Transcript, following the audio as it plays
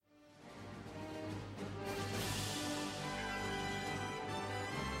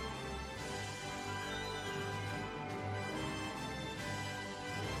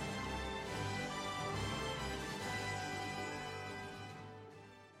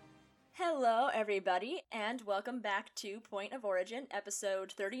Hello, everybody, and welcome back to Point of Origin,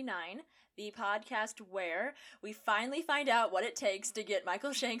 episode 39, the podcast where we finally find out what it takes to get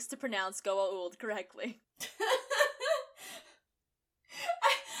Michael Shanks to pronounce Goa'uld correctly. I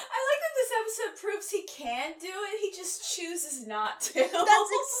like that this episode proves he can do it, he just chooses not to. That's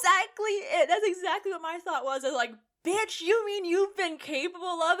exactly it. That's exactly what my thought was. I was like, bitch, you mean you've been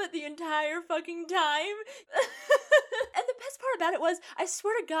capable of it the entire fucking time? And the best part about it was, I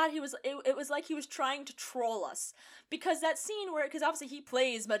swear to God, it was like he was trying to troll us. Because that scene where, because obviously he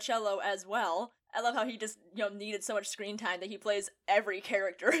plays Marcello as well. I love how he just, needed so much screen time that he plays every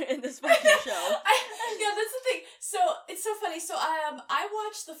character in this fucking show. Yeah, that's the thing. So, it's so funny. So, I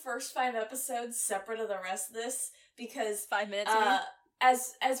watched the first 5 episodes separate of the rest of this, because 5 minutes,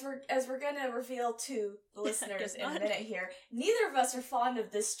 as we're gonna reveal to the listeners in a minute here, neither of us are fond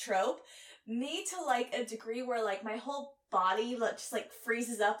of this trope. Me to, like, a degree where, like, my whole body, just, like,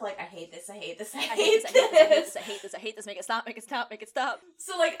 freezes up, like, I hate this, I hate this, I hate this, make it stop.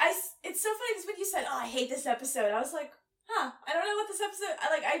 So, like, it's so funny, because when you said, I hate this episode, I was like, I don't know what this episode,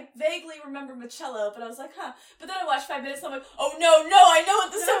 I vaguely remember Marcello, but I was like, but then I watched 5 minutes, and I'm like, oh, no, I know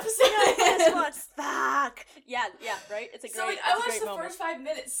what this episode is! Fuck! Yeah, right? It's a great, so, like, I watched the first 5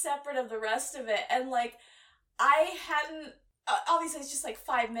 minutes separate of the rest of it, and, like, I hadn't, obviously it's just, like,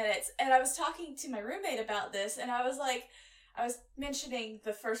 5 minutes, and I was talking to my roommate about this, and I was like, I was mentioning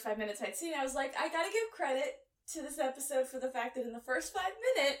the first 5 minutes I'd seen, I was like, I gotta give credit to this episode for the fact that in the first 5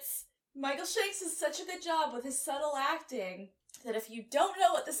 minutes, Michael Shanks does such a good job with his subtle acting that if you don't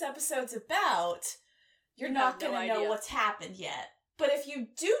know what this episode's about, you're not gonna know what's happened yet. But if you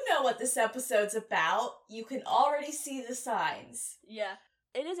do know what this episode's about, you can already see the signs. Yeah.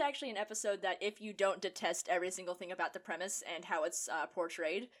 It is actually an episode that if you don't detest every single thing about the premise and how it's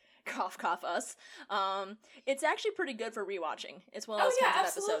portrayed, cough us, it's actually pretty good for rewatching. It's one of those kinds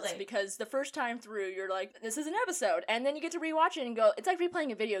of episodes, because the first time through, you're like, this is an episode, and then you get to rewatch it and go, it's like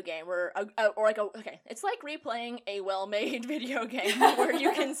replaying a video game, it's like replaying a well-made video game, where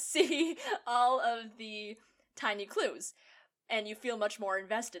you can see all of the tiny clues. And you feel much more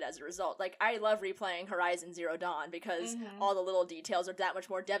invested as a result. Like, I love replaying Horizon Zero Dawn because all the little details are that much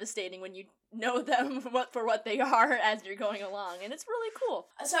more devastating when you know them for what they are as you're going along. And it's really cool.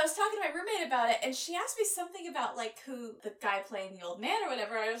 So I was talking to my roommate about it, and she asked me something about, like, who the guy playing the old man or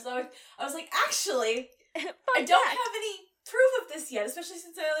whatever. I was like, actually, I don't have any proof of this yet, especially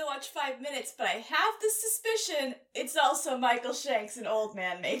since I only watched 5 minutes, but I have the suspicion it's also Michael Shanks in old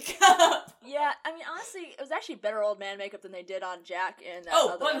man makeup. Yeah, I mean, honestly, it was actually better old man makeup than they did on Jack in that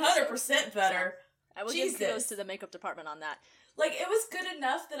other 100% episode. better. So I will give kudos to the makeup department on that. Like, it was good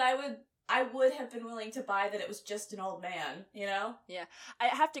enough that I would have been willing to buy that it was just an old man, you know? Yeah. I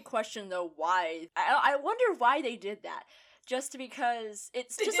have to question, though, why. I wonder why they did that. Just because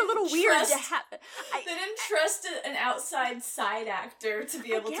it's just a little weird to have. They didn't trust an outside side actor to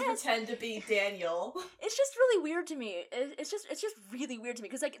be able to pretend to be Daniel. It's just really weird to me. It's just really weird to me,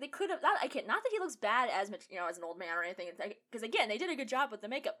 because, like, they could have not that he looks bad as as an old man or anything. Because again, they did a good job with the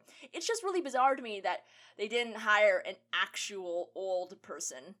makeup. It's just really bizarre to me that they didn't hire an actual old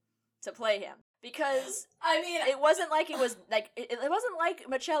person to play him. Because, I mean, it wasn't like it was, like, it wasn't like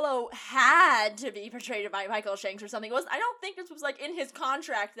Marcello had to be portrayed by Michael Shanks or something. I don't think this was, like, in his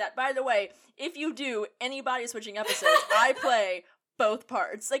contract that, by the way, if you do any body switching episodes, I play both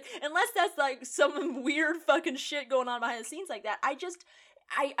parts. Like, unless that's, like, some weird fucking shit going on behind the scenes like that, I'm not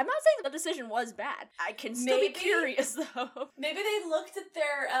saying that the decision was bad. I can still be curious, though. Maybe they looked at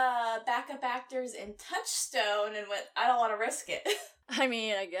their backup actors in Touchstone and went, I don't want to risk it. I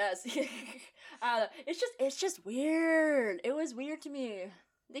mean, I guess. It's just weird. It was weird to me.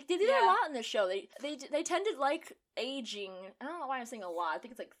 They did a lot in this show. They tended, like, aging. I don't know why I'm saying a lot. I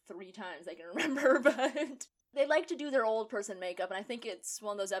think it's like 3 times I can remember, but they like to do their old person makeup, and I think it's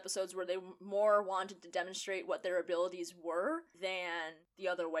one of those episodes where they more wanted to demonstrate what their abilities were than the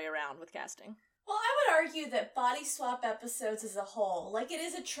other way around with casting. Well, I would argue that body swap episodes as a whole, like, it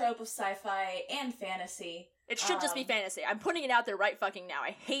is a trope of sci-fi and fantasy. It should just be fantasy. I'm putting it out there right fucking now.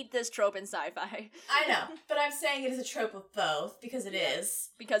 I hate this trope in sci-fi. I know, but I'm saying it is a trope of both, because it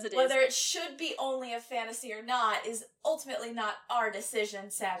is. Because it is. Whether it should be only a fantasy or not is ultimately not our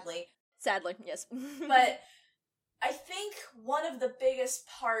decision, sadly. Sadly, yes. But I think one of the biggest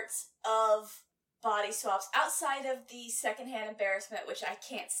parts of body swaps, outside of the secondhand embarrassment, which I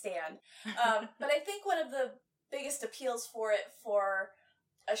can't stand, but I think one of the biggest appeals for it for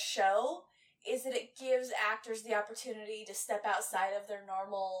a show is that it gives actors the opportunity to step outside of their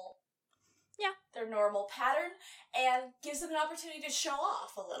normal pattern, and gives them an opportunity to show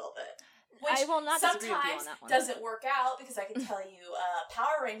off a little bit. which I will not disagree with you on sometimes that one. doesn't work out, because I can tell you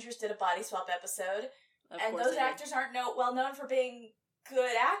Power Rangers did a body swap episode, and those actors aren't well known for being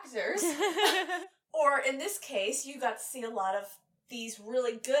good actors. Or in this case, you got to see a lot of these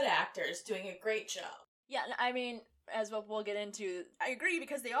really good actors doing a great job. Yeah, I mean, as we'll get into, I agree,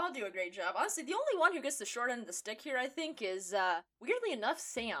 because they all do a great job. Honestly, the only one who gets the short end of the stick here, I think, is, weirdly enough,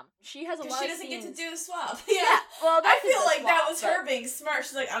 Sam. She has a lot of scenes. She doesn't get to do the swap. Yeah, well, I feel like that was her being smart.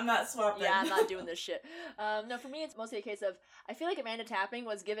 She's like, I'm not swapping. Yeah, I'm not doing this shit. No, for me, it's mostly a case of, I feel like Amanda Tapping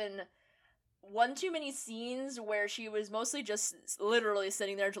was given one too many scenes where she was mostly just literally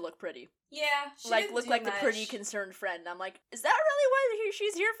sitting there to look pretty. Yeah, she like look like much. The pretty concerned friend. I'm like, is that really what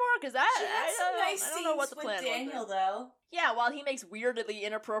she's here for? Because I don't know what the plan was. Daniel though. Yeah, while he makes weirdly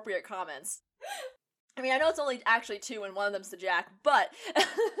inappropriate comments. I mean, I know it's only actually 2, and one of them's to Jack, but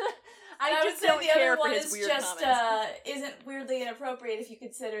I just don't care for his weird comments. Isn't weirdly inappropriate if you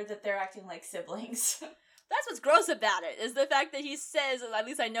consider that they're acting like siblings. That's what's gross about it, is the fact that he says, at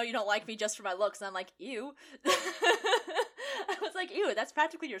least I know you don't like me just for my looks, and I'm like, ew. I was like, ew, that's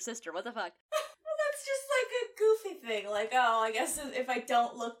practically your sister, what the fuck? Well, that's just like a goofy thing, like, oh, I guess if I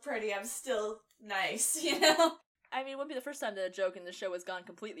don't look pretty, I'm still nice, you know? I mean, it wouldn't be the first time that a joke in the show has gone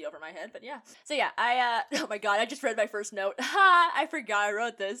completely over my head, but yeah. So yeah, oh my god, I just read my first note. Ha! I forgot I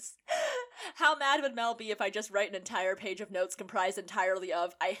wrote this. How mad would Mel be if I just write an entire page of notes comprised entirely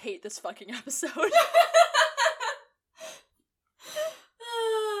of, I hate this fucking episode?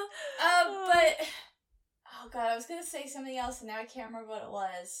 But, oh god, I was gonna say something else and now I can't remember what it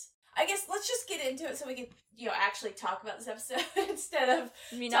was. I guess let's just get into it so we can, actually talk about this episode instead of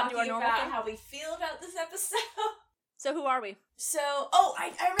talking about how we feel about this episode. So who are we? So,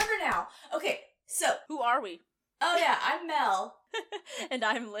 I remember now. Okay, so. Who are we? Oh yeah, I'm Mel. And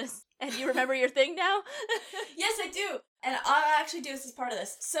I'm Liz. And you remember your thing now? Yes, I do. And I'll actually do this as part of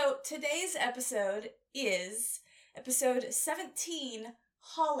this. So today's episode is episode 17,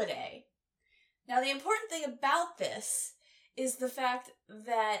 Holiday. Now the important thing about this is the fact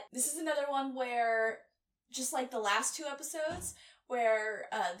that this is another one where, just like the last 2 episodes, where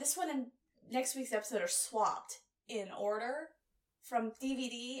this one and next week's episode are swapped in order from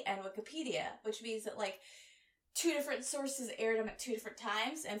DVD and Wikipedia, which means that, like, 2 different sources aired them at 2 different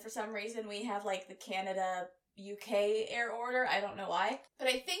times, and for some reason we have, like, the Canada, UK air order. I don't know why. But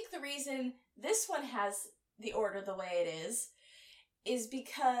I think the reason this one has the order the way it is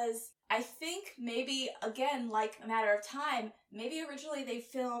because I think maybe, again, like A Matter of Time, maybe originally they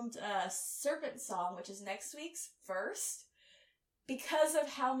filmed Serpent Song, which is next week's, first, because of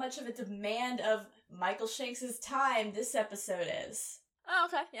how much of a demand of Michael Shanks' time this episode is. Oh,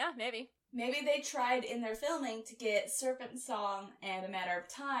 okay. Yeah, maybe. Maybe they tried in their filming to get Serpent Song and A Matter of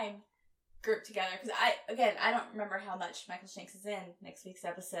Time grouped together, because I don't remember how much Michael Shanks is in next week's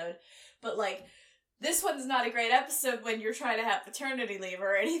episode, but, like, this one's not a great episode when you're trying to have paternity leave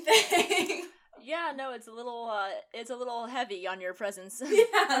or anything. Yeah, no, it's a little heavy on your presence.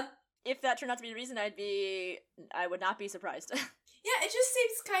 Yeah. If that turned out to be the reason, I would not be surprised. Yeah, it just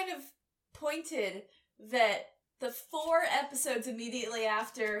seems kind of pointed that the 4 episodes immediately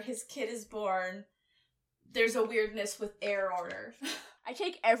after his kid is born, there's a weirdness with air order. I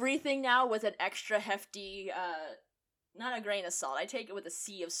take everything now with an extra hefty, not a grain of salt. I take it with a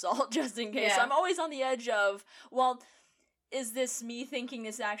sea of salt just in case. Yeah. So I'm always on the edge of, well, is this me thinking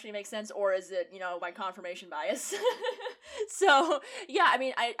this actually makes sense, or is it, my confirmation bias? So, yeah, I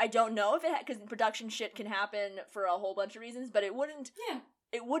mean, I don't know if because production shit can happen for a whole bunch of reasons, but it wouldn't,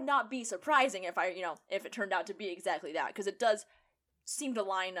 it would not be surprising if if it turned out to be exactly that, because it does seem to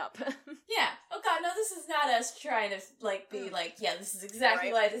line up. Yeah. Oh god, no, this is not us trying to, be like, yeah, this is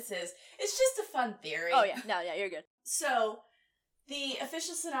exactly why this is. It's just a fun theory. Oh, yeah. No, yeah, you're good. So, the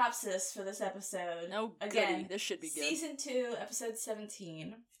official synopsis for this episode. No, again, goody. This should be good. Season 2, episode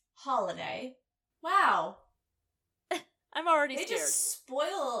 17, Holiday. Wow. I'm already scared. They just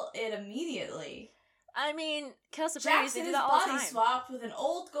spoil it immediately. I mean, Kelsey Jackson is body swapped with an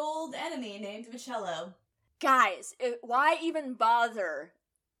old gold enemy named Michello. Guys, why even bother?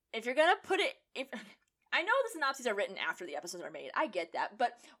 If you're gonna put it... I know the synopses are written after the episodes are made, I get that,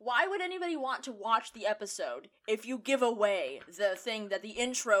 but why would anybody want to watch the episode if you give away the thing that the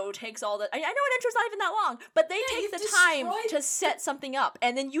intro takes all the... I know an intro's not even that long, but they take the time to set something up,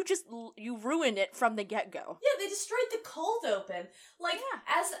 and then you ruin it from the get-go. Yeah, they destroyed the cold open.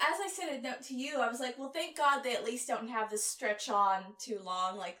 As I said a note to you, I was like, well, thank God they at least don't have this stretch on too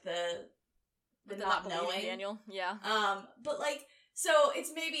long, like the not knowing. Daniel, yeah. But, so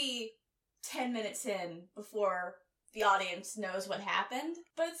it's maybe 10 minutes in before the audience knows what happened.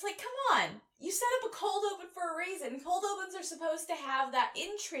 But it's like, come on. You set up a cold open for a reason. Cold opens are supposed to have that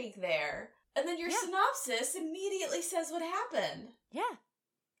intrigue there. And then your synopsis immediately says what happened. Yeah.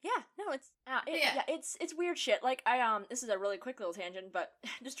 Yeah, no, it's weird shit. Like, this is a really quick little tangent, but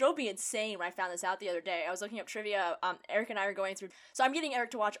it just drove me insane when I found this out the other day. I was looking up trivia. Eric and I are going through, so I'm getting Eric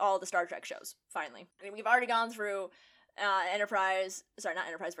to watch all the Star Trek shows, finally. I mean, we've already gone through Enterprise, sorry, not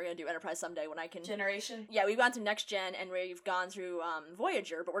Enterprise, we're gonna do Enterprise someday when I can... Generation? Yeah, we've gone through Next Gen, and we've gone through,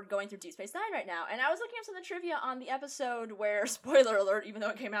 Voyager, but we're going through Deep Space Nine right now, and I was looking up some of the trivia on the episode where, spoiler alert, even though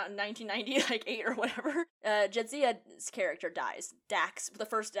it came out in 1990, like, 8 or whatever, Jadzia's character dies. Dax, the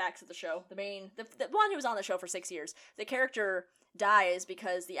first Dax of the show, the one who was on the show for 6 years, the character dies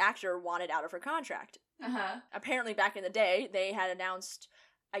because the actor wanted out of her contract. Uh-huh. Apparently, back in the day, they had announced,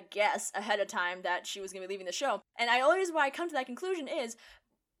 I guess, ahead of time that she was going to be leaving the show. And the only reason why I come to that conclusion is,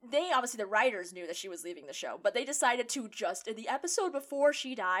 obviously the writers knew that she was leaving the show, but they decided to just, in the episode before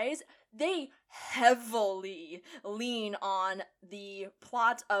she dies, they heavily lean on the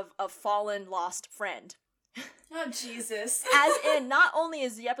plot of a fallen, lost friend. Oh, Jesus. As in, not only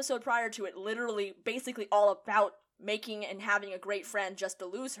is the episode prior to it literally, basically all about making and having a great friend just to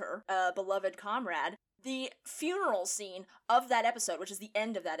lose her, a beloved comrade, the funeral scene of that episode, which is the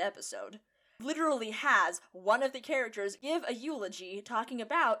end of that episode, literally has one of the characters give a eulogy talking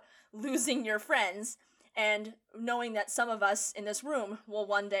about losing your friends and knowing that some of us in this room will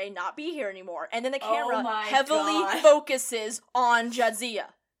one day not be here anymore. And then the camera heavily focuses on Jadzia.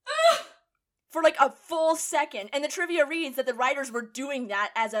 For like a full second. And the trivia reads that the writers were doing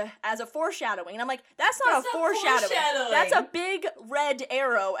that as a foreshadowing. And I'm like, that's not foreshadowing. That's a big red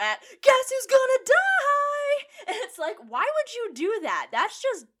arrow at, guess who's gonna die? And it's like, why would you do that? That's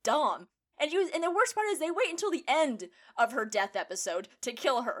just dumb. And the worst part is they wait until the end of her death episode to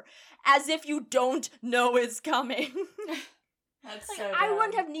kill her. As if you don't know it's coming. That's like, so dumb. I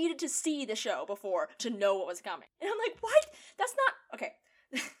wouldn't have needed to see the show before to know what was coming. And I'm like, what? That's not... Okay.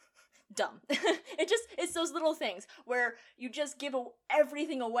 Dumb. It's those little things where you just give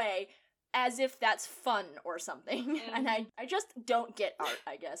everything away as if that's fun or something. Mm-hmm. And I just don't get art,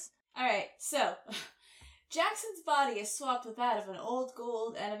 I guess. Alright, so... Jackson's body is swapped with that of an old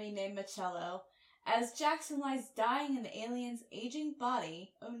gold enemy named Machello. As Jackson lies dying in the alien's aging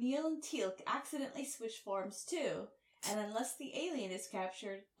body, O'Neill and Teal'c accidentally switch forms too, and unless the alien is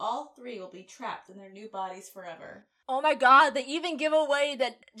captured, all three will be trapped in their new bodies forever. Oh my god, they even give away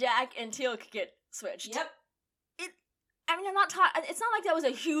that Jack and Teal'c get switched. Yep. I mean, it's not like that was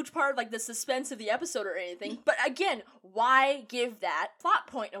a huge part of, like, the suspense of the episode or anything, but again, why give that plot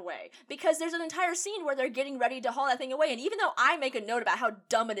point away? Because there's an entire scene where they're getting ready to haul that thing away, and even though I make a note about how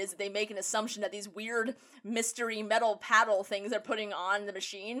dumb it is that they make an assumption that these weird mystery metal paddle things they're putting on the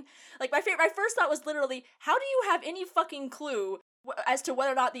machine, like, my first thought was literally, how do you have any fucking clue as to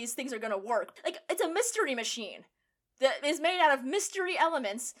whether or not these things are gonna work? Like, it's a mystery machine that is made out of mystery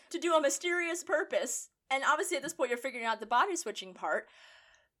elements to do a mysterious purpose. And obviously at this point you're figuring out the body switching part,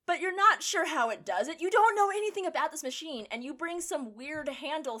 but you're not sure how it does it. You don't know anything about this machine, and you bring some weird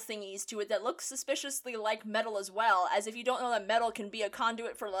handle thingies to it that look suspiciously like metal as well, as if you don't know that metal can be a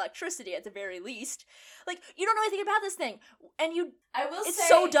conduit for electricity at the very least. Like, you don't know anything about this thing, and it's say,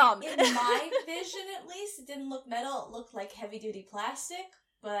 so dumb. In my vision at least, it didn't look metal, it looked like heavy-duty plastic.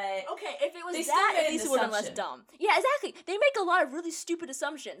 But okay, if it was that, at least it would have been less dumb. Yeah, exactly. They make a lot of really stupid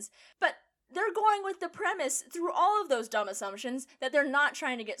assumptions, but they're going with the premise through all of those dumb assumptions that they're not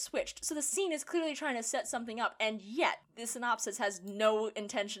trying to get switched. So the scene is clearly trying to set something up, and yet the synopsis has no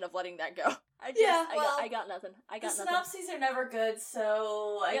intention of letting that go. I got nothing. The synopses are never good,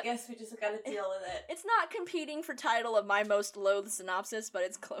 so I guess we just gotta deal with it. It's not competing for title of my most loathed synopsis, but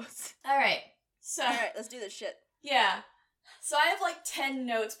it's close. Alright, let's do this shit. Yeah. So I have like 10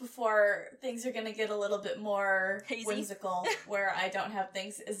 notes before things are gonna get a little bit more hazy, whimsical, where I don't have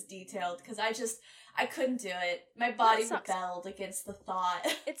things as detailed, because I couldn't do it. My body rebelled against the thought.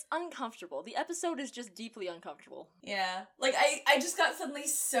 It's uncomfortable. The episode is just deeply uncomfortable. Yeah. Like, I just got suddenly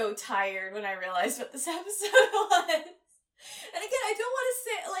so tired when I realized what this episode was. And again, I don't want to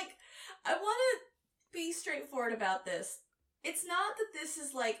say, like, I want to be straightforward about this. It's not that this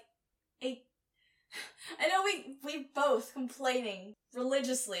is like I know we both complaining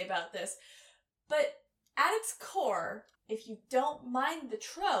religiously about this, but at its core, if you don't mind the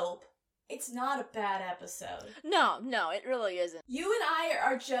trope, it's not a bad episode. No, it really isn't. You and I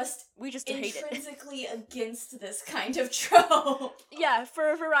are we just hate it. Intrinsically against this kind of trope. Yeah,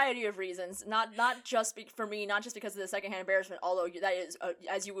 for a variety of reasons. Not just for me, not just because of the secondhand embarrassment, although that is,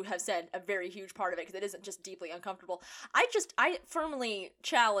 as you have said, a very huge part of it, because it isn't just deeply uncomfortable. I firmly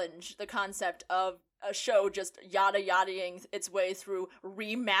challenge the concept of a show just yada-yadaing its way through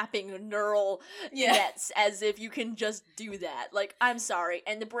remapping neural nets as if you can just do that. Like, I'm sorry.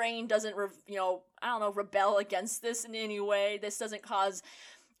 And the brain doesn't, rebel against this in any way. This doesn't cause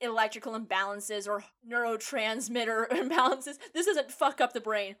electrical imbalances or neurotransmitter imbalances. This doesn't fuck up the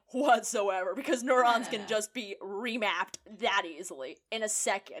brain whatsoever, because neurons can just be remapped that easily in a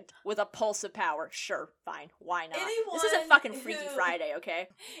second with a pulse of power. Sure, fine, why not? This isn't fucking Freaky Friday, okay?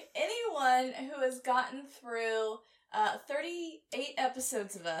 Anyone who has gotten through 38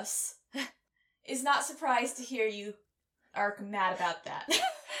 episodes of us is not surprised to hear you are mad about that.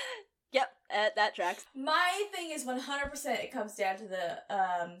 Yep, that tracks. My thing is 100% it comes down to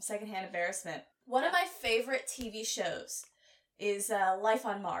the secondhand embarrassment. One of my favorite TV shows is Life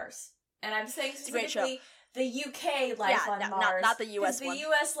on Mars. And I'm saying specifically the UK Life on Mars. Not the US one. The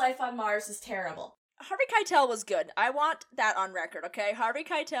US Life on Mars is terrible. Harvey Keitel was good. I want that on record, okay? Harvey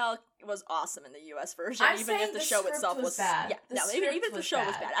Keitel was awesome in the US version, even if the show itself was bad. Yeah, even if the show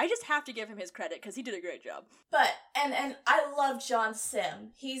was bad. I just have to give him his credit because he did a great job. But and I love John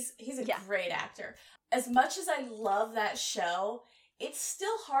Sim. He's a great actor. As much as I love that show, it's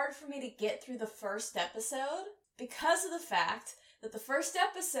still hard for me to get through the first episode because of the fact that the first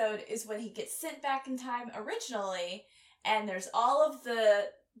episode is when he gets sent back in time originally, and there's all of the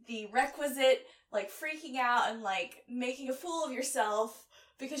requisite like freaking out and like making a fool of yourself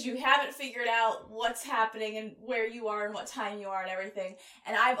because you haven't figured out what's happening and where you are and what time you are and everything.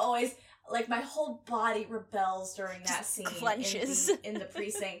 And I've always, like, my whole body rebels during that scene. Clenches. In the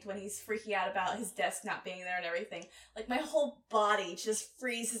precinct when he's freaking out about his desk not being there and everything. Like, my whole body just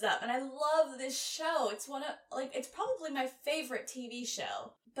freezes up. And I love this show. It's it's probably my favorite TV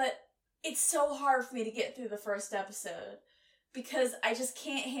show. But it's so hard for me to get through the first episode because I just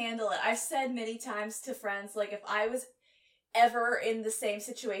can't handle it. I've said many times to friends, like, if I was ever in the same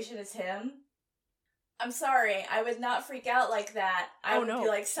situation as him, I'm sorry, I would not freak out like that. I would be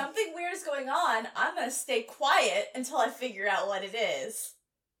like, something weird is going on. I'm gonna stay quiet until I figure out what it is.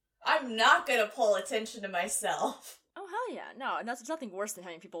 I'm not gonna pull attention to myself. Oh, hell yeah. No, there's nothing worse than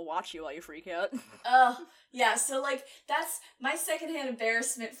having people watch you while you freak out. Oh, yeah, so, like, that's, my secondhand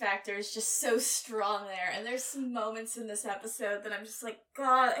embarrassment factor is just so strong there, and there's some moments in this episode that I'm just like,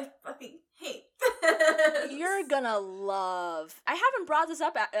 God, I fucking hate this. You're gonna love... I haven't brought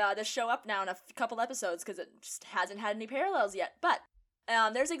this show up now in a couple episodes, because it just hasn't had any parallels yet, but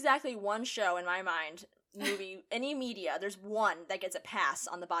there's exactly one show in my mind, movie, any media, there's one that gets a pass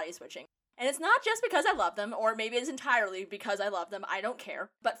on the body switching. And it's not just because I love them, or maybe it's entirely because I love them, I don't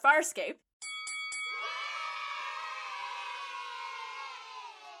care, but Farscape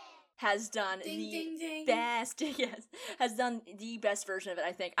has done has done the best version of it,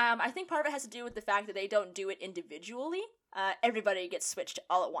 I think. I think part of it has to do with the fact that they don't do it individually. Everybody gets switched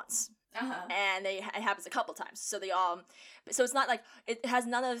all at once. And it happens a couple times. So so it's not like, it has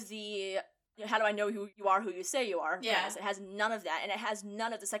none of the, how do I know who you are who you say you are? Yeah. It has none of that, and it has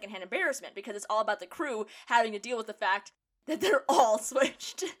none of the secondhand embarrassment, because it's all about the crew having to deal with the fact that they're all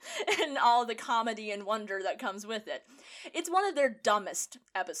switched, and all the comedy and wonder that comes with it. It's one of their dumbest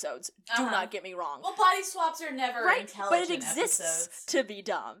episodes, do not get me wrong. Well, body swaps are never intelligent but it exists episodes. To be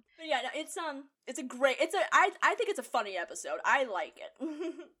dumb. But yeah, no, it's a great, I think it's a funny episode. I like it.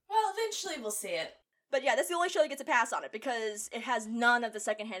 Well, eventually we'll see it. But yeah, that's the only show that gets a pass on it, because it has none of the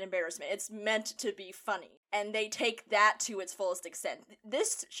secondhand embarrassment. It's meant to be funny, and they take that to its fullest extent.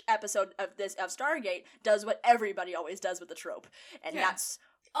 This episode of Stargate does what everybody always does with the trope, and that's...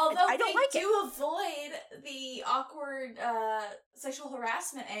 Although I don't they do avoid the awkward sexual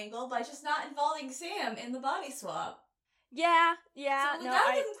harassment angle by just not involving Sam in the body swap. Yeah. So we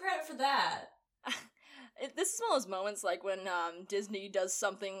gotta give them credit for that. This is one of those moments like when Disney does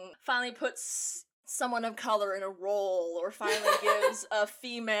something, finally puts someone of color in a role, or finally gives a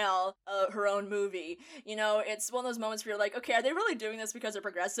female her own movie. You know, it's one of those moments where you're like, okay, are they really doing this because they're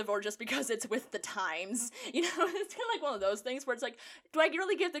progressive, or just because it's with the times? You know, it's kind of like one of those things where it's like, do I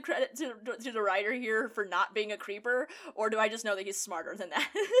really give the credit to the writer here for not being a creeper, or do I just know that he's smarter than that?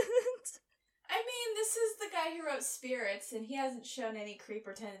 I mean, this is the guy who wrote Spirits, and he hasn't shown any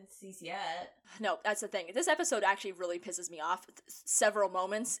creeper tendencies yet. No, that's the thing. This episode actually really pisses me off several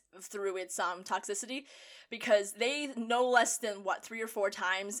moments through its toxicity, because they no less than, 3 or 4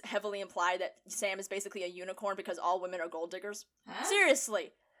 times heavily imply that Sam is basically a unicorn because all women are gold diggers. Huh?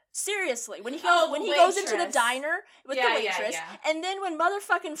 Seriously, when he goes into the diner with the waitress, and then when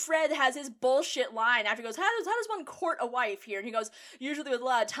motherfucking Fred has his bullshit line after he goes, how does one court a wife here? And he goes, usually with a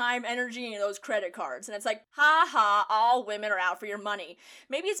lot of time, energy, and those credit cards. And it's like, all women are out for your money.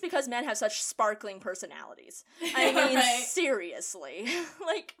 Maybe it's because men have such sparkling personalities. I mean, seriously.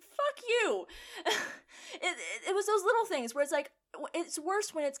 Like, fuck you. It was those little things where it's like, it's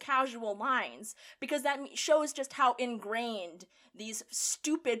worse when it's casual lines, because that shows just how ingrained these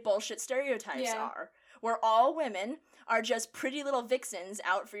stupid bullshit stereotypes are, where all women are just pretty little vixens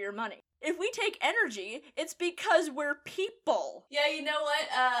out for your money. If we take energy, it's because we're people. Yeah, you know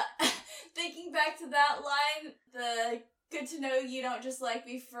what? Thinking back to that line, the good to know you don't just like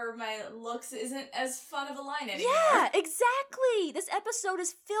me for my looks isn't as fun of a line anymore. Yeah, exactly. This episode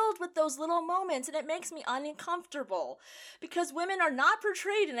is filled with those little moments, and it makes me uncomfortable because women are not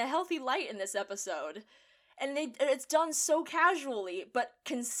portrayed in a healthy light in this episode. And it's done so casually, but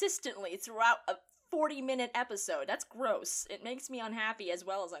consistently throughout a 40-minute episode. That's gross. It makes me unhappy as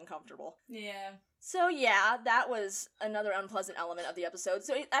well as uncomfortable. Yeah. So yeah, that was another unpleasant element of the episode.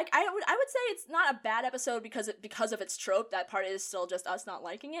 So I would say it's not a bad episode because of its trope. That part is still just us not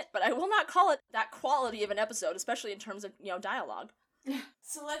liking it, but I will not call it that quality of an episode, especially in terms of, dialogue.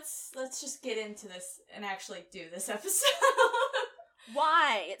 So let's just get into this and actually do this episode.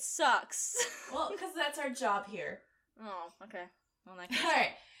 Why? It sucks. Well, because that's our job here. Oh, okay. Well,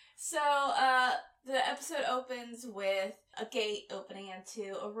 alright. So, the episode opens with a gate opening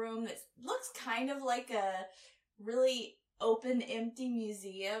into a room that looks kind of like a really open, empty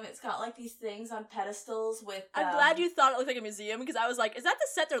museum. It's got, like, these things on pedestals with, I'm glad you thought it looked like a museum, because I was like, is that the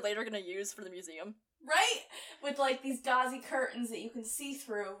set they're later gonna use for the museum? Right? With, like, these gauzy curtains that you can see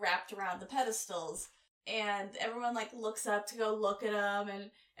through wrapped around the pedestals. And everyone, like, looks up to go look at them,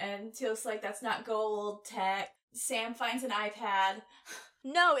 and Teal'c's like, that's not gold tech. Sam finds an iPad.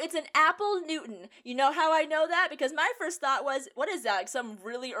 No, it's an Apple Newton. You know how I know that? Because my first thought was, what is that, like some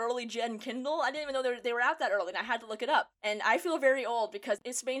really early gen Kindle? I didn't even know they were out that early, and I had to look it up. And I feel very old because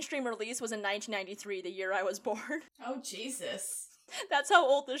its mainstream release was in 1993, the year I was born. Oh, Jesus. That's how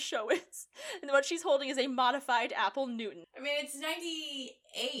old this show is. And what she's holding is a modified Apple Newton. I mean, it's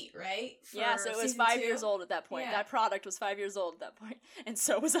 98, right? Yeah, so it was 5 years old at that point. Yeah. That product was 5 years old at that point. And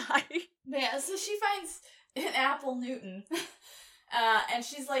so was I. Yeah, so she finds an Apple Newton. And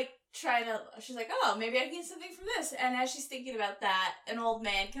she's like, she's like, oh, maybe I can get something from this. And as she's thinking about that, an old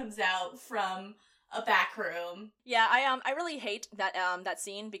man comes out from a back room. Yeah, I really hate that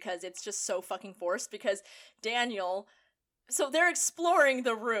scene because it's just so fucking forced, because Daniel... So they're exploring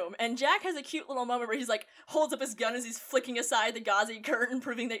the room, and Jack has a cute little moment where he's like, holds up his gun as he's flicking aside the gauzy curtain,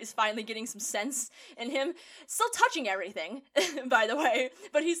 proving that he's finally getting some sense in him. Still touching everything, by the way,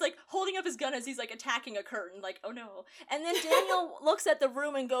 but he's like holding up his gun as he's like attacking a curtain, like, oh no. And then Daniel looks at the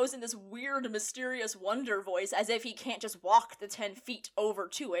room and goes in this weird, mysterious wonder voice, as if he can't just walk the 10 feet over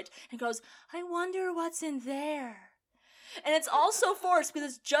to it, and goes, I wonder what's in there. And it's also forced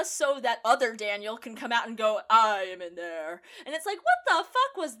because it's just so that other Daniel can come out and go, I am in there. And it's like, what the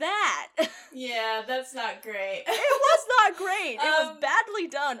fuck was that? Yeah, that's not great. It was not great. It was badly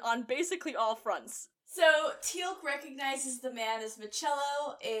done on basically all fronts. So, Teal'c recognizes the man as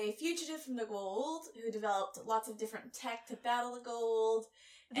Michello, a fugitive from the Goa'uld, who developed lots of different tech to battle the Goa'uld.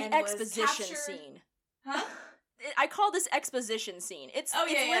 The exposition scene. Huh? I call this exposition scene. It's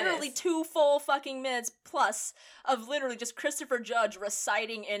literally it 2 full fucking minutes plus of literally just Christopher Judge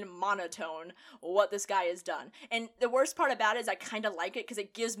reciting in monotone what this guy has done. And the worst part about it is I kind of like it because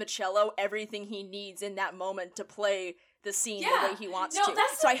it gives Michello everything he needs in that moment to play the scene the way he wants to.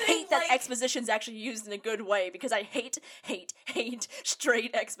 So I hate that exposition's actually used in a good way, because I hate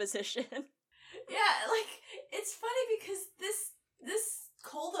straight exposition. Yeah, like, it's funny because this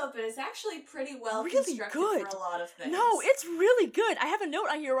cold open is actually pretty well constructed for a lot of things. No, it's really good. I have a note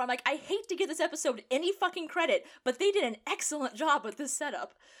on here where I'm like, I hate to give this episode any fucking credit, but they did an excellent job with this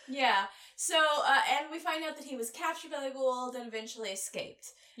setup. Yeah. So, and we find out that he was captured by the Goa'uld and eventually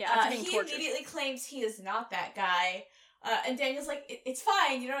escaped. Yeah, he tortured. Immediately claims he is not that guy. And Daniel's like, it's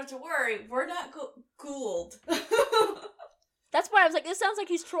fine, you don't have to worry. We're not Goa'uld. That's why I was like, this sounds like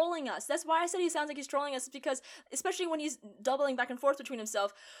he's trolling us. That's why I said he sounds like he's trolling us, because especially when he's doubling back and forth between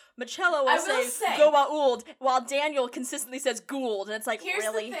himself, Michello will say Goa'uld, while Daniel consistently says Goa'uld, and it's like, here's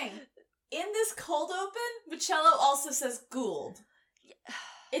really? Here's the thing. In this cold open, Michello also says Goa'uld. Yeah.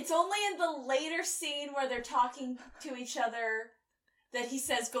 It's only in the later scene where they're talking to each other that he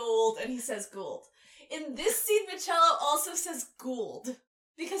says Goa'uld and he says Goa'uld. In this scene, Michello also says Goa'uld.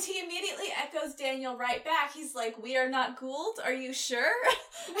 Because he immediately echoes Daniel right back. He's like, we are not Goa'uld, are you sure?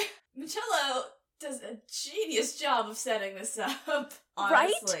 Michello does a genius job of setting this up,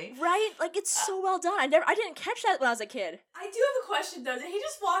 honestly. Right? Like, it's so well done. I didn't catch that when I was a kid. I do have a question, though. Did he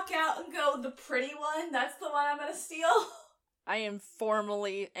just walk out and go, the pretty one? That's the one I'm gonna steal? I am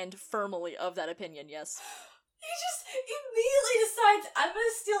formally and firmly of that opinion, yes. He just immediately decides, I'm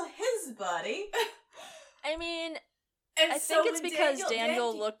gonna steal his body. I mean, And I think it's because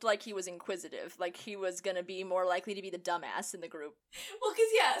Daniel looked like he was inquisitive, like he was gonna be more likely to be the dumbass in the group. Well,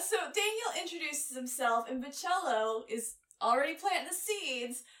 so Daniel introduces himself, and Michello is already planting the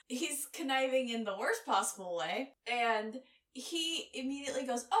seeds. He's conniving in the worst possible way, and he immediately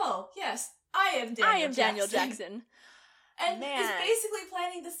goes, "Oh, yes, I am Daniel Jackson." And is basically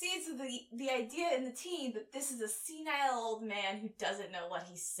planting the seeds of the idea in the teen that this is a senile old man who doesn't know what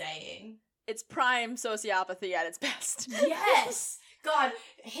he's saying. It's prime sociopathy at its best. Yes! God,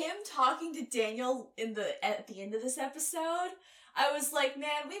 him talking to Daniel at the end of this episode, I was like,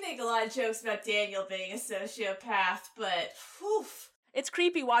 man, we make a lot of jokes about Daniel being a sociopath, but whew. It's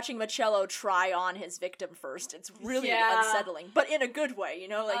creepy watching Michello try on his victim first. It's really unsettling, but in a good way, you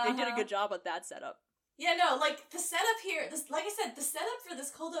know? Like, they did a good job with that setup. Yeah, no, like, the setup here, like I said, the setup for this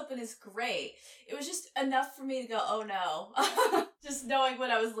cold open is great. It was just enough for me to go, oh no. Just knowing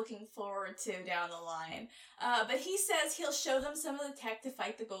what I was looking forward to down the line. But he says he'll show them some of the tech to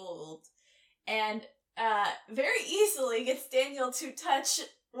fight the Goa'uld. And very easily gets Daniel to touch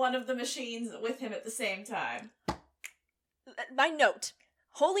one of the machines with him at the same time. My note.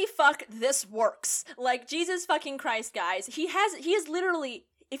 Holy fuck, this works. Like, Jesus fucking Christ, guys. He is literally...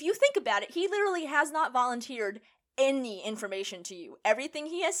 If you think about it, he literally has not volunteered any information to you. Everything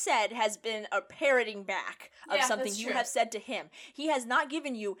he has said has been a parroting back of something you have said to him. He has not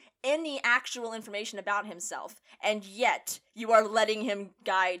given you any actual information about himself, and yet you are letting him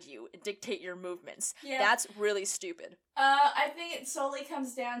guide you, dictate your movements. Yeah. That's really stupid. I think it solely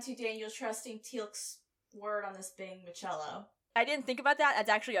comes down to Daniel trusting Teal'c's word on this being Michello. I didn't think about that.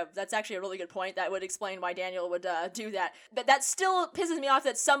 That's actually a really good point. That would explain why Daniel would do that. But that still pisses me off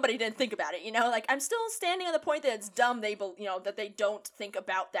that somebody didn't think about it. You know, like I'm still standing on the point that it's dumb. That they don't think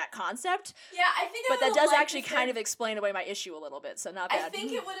about that concept. Yeah, I think. But that does actually kind of explain away my issue a little bit. So not bad. I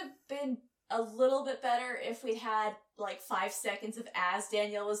think it would have been a little bit better if we'd had like 5 seconds of as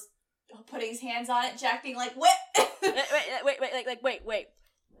Daniel was putting his hands on it, Jack being like, "What?" wait.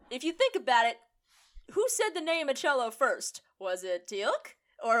 If you think about it. Who said the name Michello first? Was it Teal'c?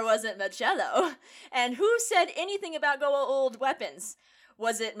 Or was it Michello? And who said anything about Goa'uld weapons?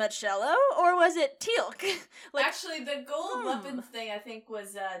 Was it Michello or was it Teal'c? Actually, the Goa'uld weapons thing, I think,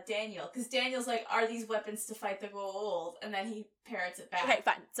 was Daniel. Because Daniel's like, are these weapons to fight the Goa'uld? And then he parrots it back. Okay,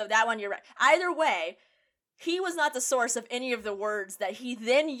 fine. So that one, you're right. Either way, he was not the source of any of the words that he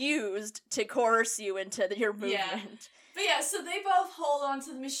then used to coerce you into your movement. Yeah. But yeah, so they both hold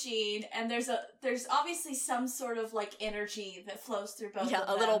onto the machine, and there's obviously some sort of, like, energy that flows through both of them.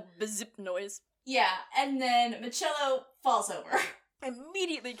 Yeah, a little bazip noise. Yeah, and then Michello falls over.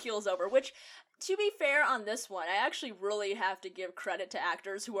 Immediately keels over, which, to be fair on this one, I actually really have to give credit to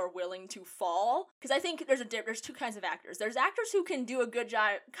actors who are willing to fall, because I think there's two kinds of actors. There's actors who can do a good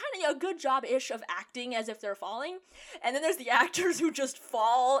job, kind of a good job-ish of acting as if they're falling, and then there's the actors who just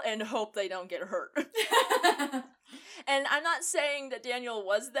fall and hope they don't get hurt. And I'm not saying that Daniel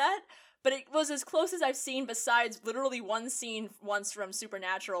was that, but it was as close as I've seen besides literally one scene once from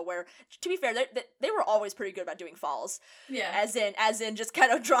Supernatural where, to be fair, they were always pretty good about doing falls. Yeah. As in just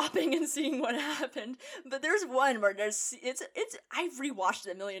kind of dropping and seeing what happened. But there's one where I've rewatched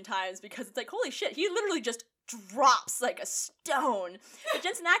it a million times because it's like, holy shit, he literally just drops like a stone. But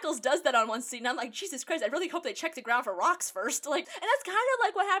Jensen Ackles does that on one scene, and I'm like, Jesus Christ, I really hope they check the ground for rocks first. Like, and that's kind of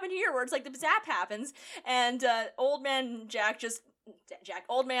like what happened here, where it's like the zap happens, and old man Daniel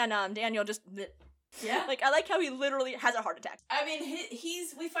just... Yeah. Like, I like how he literally has a heart attack. I mean,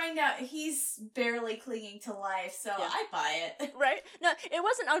 we find out he's barely clinging to life, so yeah. I buy it. Right? No, it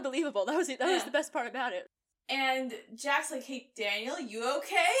wasn't unbelievable. That was the best part about it. And Jack's like, hey, Daniel, you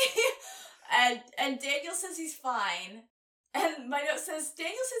okay? And Daniel says he's fine. And my note says,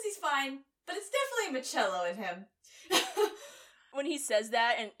 Daniel says he's fine, but it's definitely Michello in him. When he says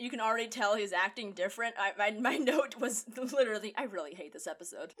that, and you can already tell he's acting different, my note was literally, I really hate this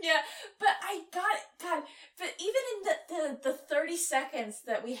episode. Yeah, but but even in the 30 seconds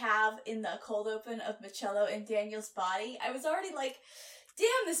that we have in the cold open of Michello in Daniel's body, I was already like,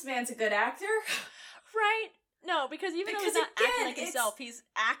 damn, this man's a good actor. Right? No, because he's not acting like himself, he's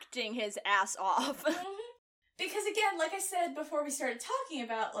acting his ass off. Mm-hmm. Because again, like I said before we started talking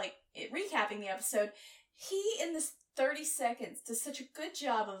about, like, recapping the episode, he, in this 30 seconds, does such a good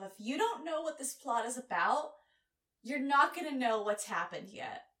job of, if you don't know what this plot is about, you're not gonna know what's happened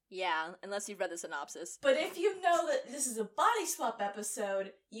yet. Yeah, unless you've read the synopsis. But if you know that this is a body swap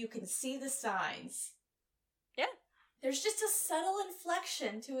episode, you can see the signs. Yeah. There's just a subtle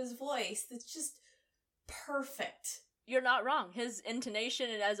inflection to his voice that's just perfect. You're not wrong. His intonation,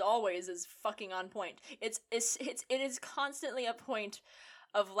 as always, is fucking on point. It is constantly a point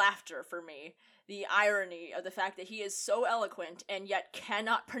of laughter for me. the irony of the fact that he is so eloquent and yet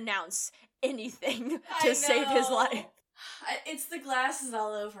cannot pronounce anything to save his life. It's the glasses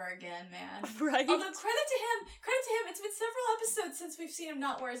all over again, man. Right? Although, credit to him, it's been several episodes since we've seen him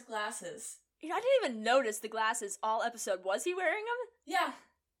not wear his glasses. You know, I didn't even notice the glasses all episode. Was he wearing them? Yeah.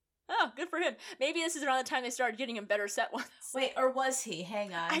 Oh, good for him. Maybe this is around the time they started getting him better set ones. Wait, or was he?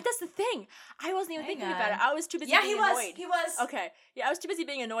 Hang on. That's the thing. I wasn't even thinking about it. I was too busy being annoyed. He was. Okay. Yeah, I was too busy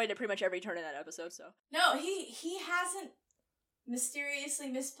being annoyed at pretty much every turn in that episode, so. No, he hasn't mysteriously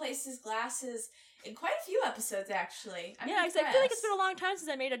misplaced his glasses in quite a few episodes, actually. I feel like it's been a long time since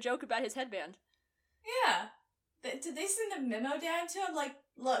I made a joke about his headband. Yeah. Did they send a memo down to him? Like,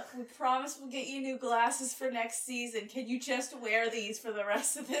 look, we promise we'll get you new glasses for next season. Can you just wear these for the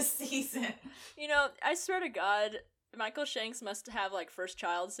rest of this season? You know, I swear to God, Michael Shanks must have, like, first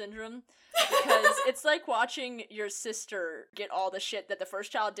child syndrome. Because it's like watching your sister get all the shit that the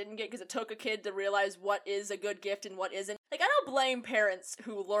first child didn't get because it took a kid to realize what is a good gift and what isn't. Like, I don't blame parents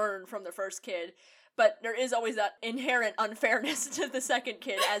who learn from the first kid, but there is always that inherent unfairness to the second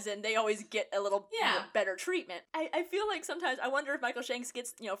kid, as in they always get a little better treatment. I feel like sometimes I wonder if Michael Shanks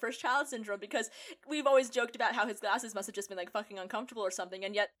gets, first child syndrome, because we've always joked about how his glasses must have just been, like, fucking uncomfortable or something,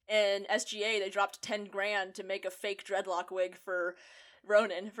 and yet in SGA they dropped $10,000 to make a fake dreadlock wig for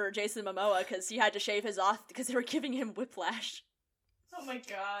Ronan, for Jason Momoa, because he had to shave his off because they were giving him whiplash. Oh my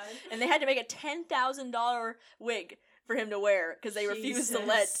god. And they had to make a $10,000 wig for him to wear because they refused to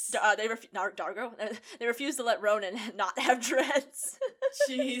let they refused to let Ronan not have dreads.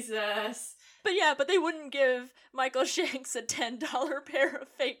 Jesus. But they wouldn't give Michael Shanks a $10 pair of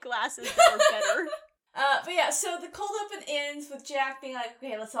fake glasses that were better. So the cold open ends with Jack being like,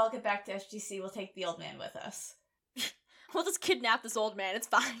 okay, let's all get back to SGC, we'll take the old man with us. We'll just kidnap this old man, it's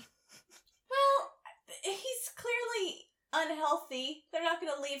fine. Well, he's clearly unhealthy. They're not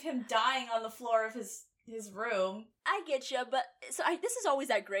gonna leave him dying on the floor of his room. I get you, but this is always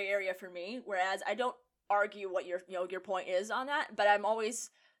that gray area for me, whereas I don't argue what your point is on that, but I'm always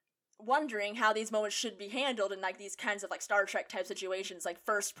wondering how these moments should be handled in, like, these kinds of, like, Star Trek type situations, like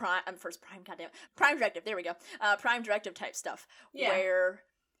Prime Directive, there we go. Prime Directive type stuff, where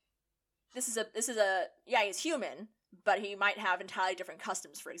this is he's human, but he might have entirely different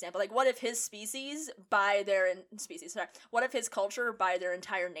customs, for example. Like, what if his what if his culture, by their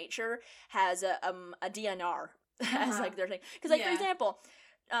entire nature, has a DNR as, like, their thing? Because, like, for example,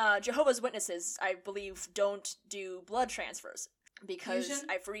 Jehovah's Witnesses, I believe, don't do blood transfers. Because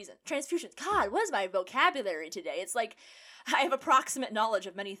transfusions. God, what is my vocabulary today? It's like, I have approximate knowledge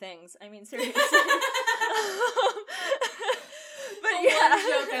of many things. I mean, seriously. But one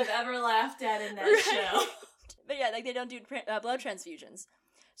joke I've ever laughed at in that show. But yeah, like, they don't do blood transfusions.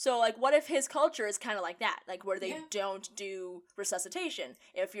 So, like, what if his culture is kind of like that? Like, where they don't do resuscitation.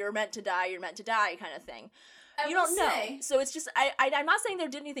 If you're meant to die, you're meant to die kind of thing. You don't know. So it's just, I'm not saying they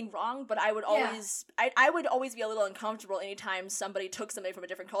did anything wrong, but I would always, I would always be a little uncomfortable anytime somebody took somebody from a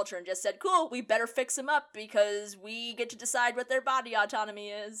different culture and just said, cool, we better fix them up because we get to decide what their body autonomy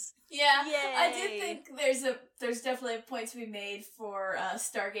is. Yeah. Yay. I do think there's definitely a point to be made for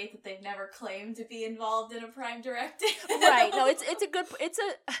Stargate that they've never claimed to be involved in a Prime Directive. Right. No,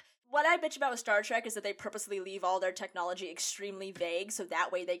 what I bitch about with Star Trek is that they purposely leave all their technology extremely vague, so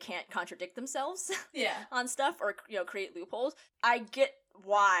that way they can't contradict themselves on stuff or, create loopholes. I get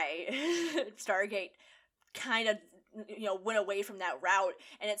why Stargate kind of, went away from that route,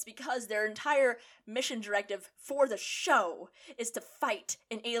 and it's because their entire mission directive for the show is to fight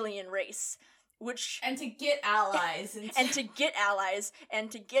an alien race. And to get allies. And to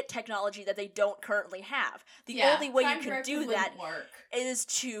get technology that they don't currently have. The only way you can do that is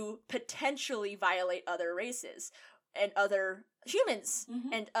to potentially violate other races and other humans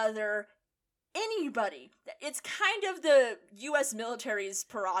and other anybody. It's kind of the U.S. military's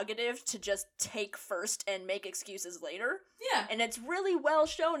prerogative to just take first and make excuses later. Yeah. And it's really well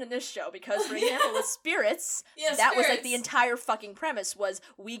shown in this show because, for example, with Spirits, was like the entire fucking premise was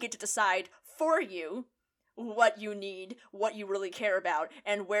we get to decide for you what you need, what you really care about,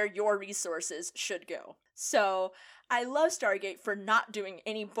 and where your resources should go. So, I love Stargate for not doing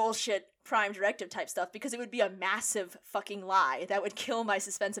any bullshit Prime Directive type stuff because it would be a massive fucking lie that would kill my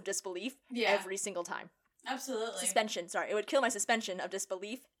suspense of disbelief every single time. Absolutely. It would kill my suspension of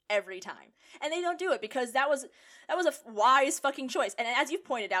disbelief every time. And they don't do it because that was a wise fucking choice. And as you've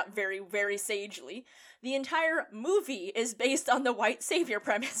pointed out very, very sagely, the entire movie is based on the white savior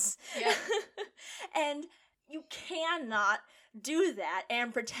premise. Yeah. And you cannot do that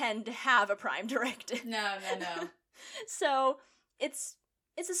and pretend to have a Prime Directive. No. So, it's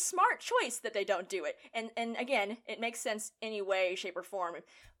a smart choice that they don't do it. And again, it makes sense any way, shape, or form.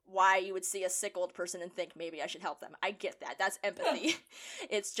 why you would see a sick old person and think maybe I should help them. I get that. That's empathy.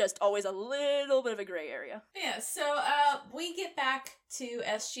 It's just always a little bit of a gray area. Yeah, so we get back to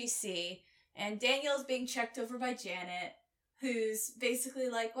SGC, and Daniel's being checked over by Janet, who's basically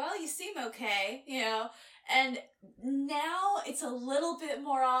like, well, you seem okay, you know, and now it's a little bit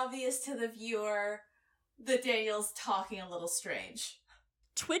more obvious to the viewer that Daniel's talking a little strange.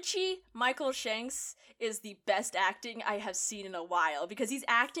 Twitchy Michael Shanks is the best acting I have seen in a while, because he's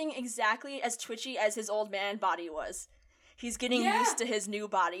acting exactly as twitchy as his old man body was. He's getting used to his new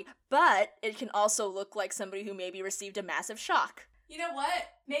body, but it can also look like somebody who maybe received a massive shock. You know what?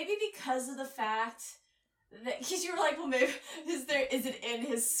 Maybe because of the fact that, because you were like, well, maybe is it in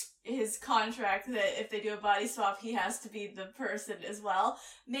his contract that if they do a body swap, he has to be the person as well?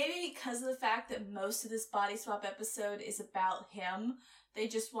 Maybe because of the fact that most of this body swap episode is about him, they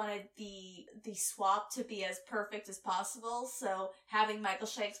just wanted the swap to be as perfect as possible. So having Michael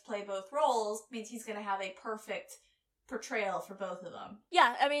Shanks play both roles means he's going to have a perfect portrayal for both of them.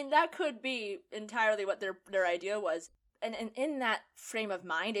 Yeah, I mean, that could be entirely what their idea was. And in that frame of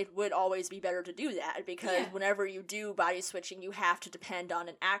mind, it would always be better to do that, because whenever you do body switching, you have to depend on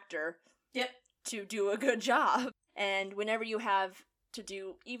an actor to do a good job. And whenever you have to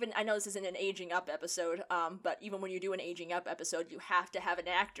do, even, I know this isn't an aging up episode, but even when you do an aging up episode, you have to have an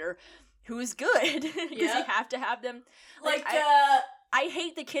actor who's good, because you have to have them, I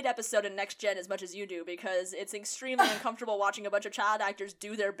hate the kid episode in Next Gen as much as you do, because it's extremely uncomfortable watching a bunch of child actors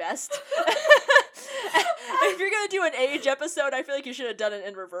do their best. If you're gonna do an age episode, I feel like you should have done it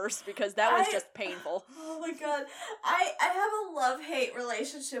in reverse, because that was just painful. Oh my god. I have a love-hate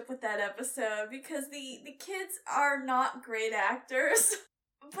relationship with that episode, because the kids are not great actors,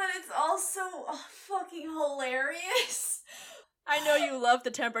 but it's also fucking hilarious. I know you love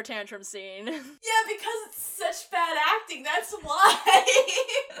the temper tantrum scene. Yeah, because it's such bad acting, that's why.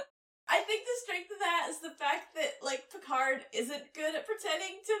 I think the strength of that is the fact that, like, Picard isn't good at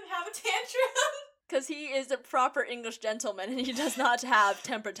pretending to have a tantrum. Because he is a proper English gentleman, and he does not have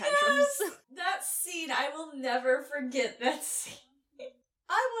temper tantrums. Yes, that scene, I will never forget that scene.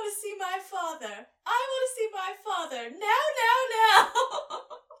 I want to see my father. I want to see my father. Now.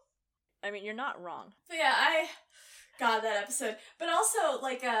 I mean, you're not wrong. But yeah, God, that episode. But also,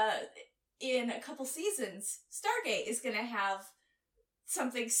 like, in a couple seasons, Stargate is gonna have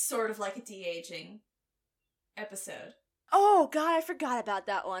something sort of like a de-aging episode. Oh, God, I forgot about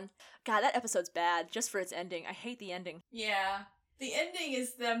that one. God, that episode's bad, just for its ending. I hate the ending. Yeah. The ending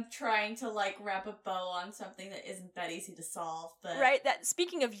is them trying to, like, wrap a bow on something that isn't that easy to solve, but... Right, that,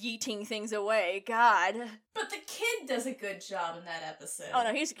 speaking of yeeting things away, God. But the kid does a good job in that episode. Oh,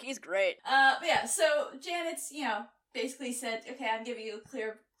 no, he's great. But yeah, so Janet's, basically said, okay, I'm giving you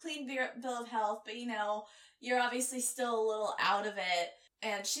a clean bill of health, but, you're obviously still a little out of it.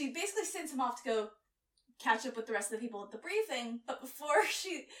 And she basically sends him off to go catch up with the rest of the people at the briefing, but before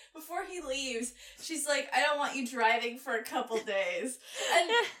he leaves, she's like, I don't want you driving for a couple days. And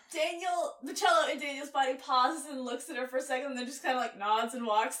Michello in Daniel's body pauses and looks at her for a second and then just kind of like nods and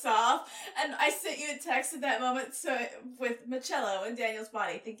walks off. And I sent you a text at that moment with Michello in Daniel's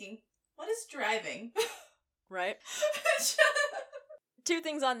body thinking, what is driving? Right. Two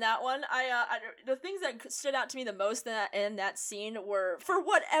things on that one. The things that stood out to me the most in that scene were, for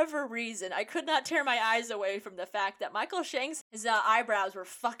whatever reason, I could not tear my eyes away from the fact that Michael Shanks, his eyebrows were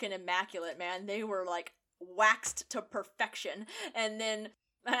fucking immaculate, man. They were, like, waxed to perfection. And then,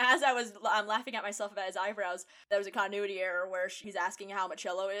 as I'm laughing at myself about his eyebrows, there was a continuity error where he's asking how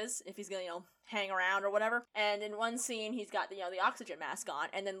Michello is, if he's gonna, hang around or whatever. And in one scene, he's got, the oxygen mask on,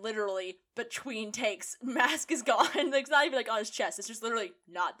 and then literally, between takes, mask is gone. Like, it's not even, like, on his chest. It's just literally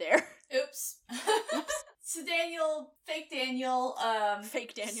not there. Oops. So fake Daniel,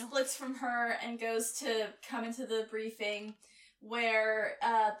 splits from her and goes to come into the briefing, where,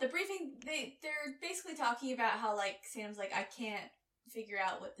 the briefing, they're basically talking about how, like, Sam's like, I can't figure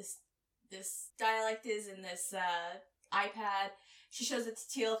out what this dialect is in this iPad. She shows it to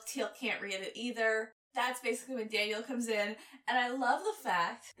Teal. Teal can't read it either. That's basically when Daniel comes in, and I love the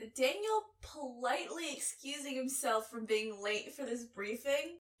fact that Daniel politely excusing himself from being late for this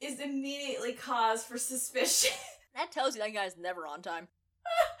briefing is immediately cause for suspicion. That tells you that guy's never on time.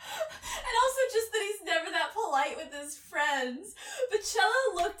 And also just that he's never that polite with his friends.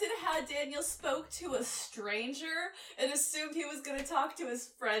 Michello looked at how Daniel spoke to a stranger and assumed he was going to talk to his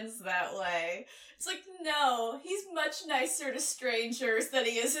friends that way. It's like, no, he's much nicer to strangers than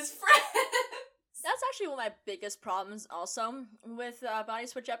he is his friends. That's actually one of my biggest problems also with body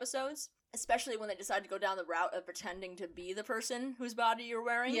switch episodes, especially when they decide to go down the route of pretending to be the person whose body you're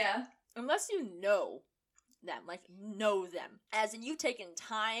wearing. Yeah. Unless you know them, like know them. As in, you've taken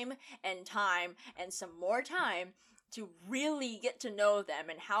time and some more time to really get to know them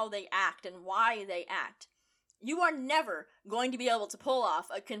and how they act and why they act. You are never going to be able to pull off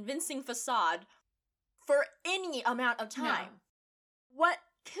a convincing facade for any amount of time. No. What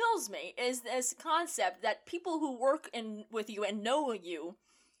kills me is this concept that people who work with you and know you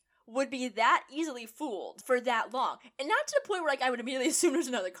would be that easily fooled for that long. And not to the point where, like, I would immediately assume there's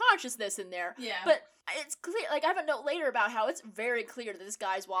another consciousness in there. Yeah. But it's clear, like, I have a note later about how it's very clear that this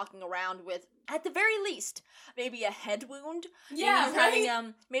guy's walking around with, at the very least, maybe a head wound. Yeah, maybe he's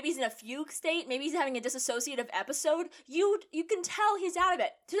having, maybe he's in a fugue state. Maybe he's having a dissociative episode. You can tell he's out of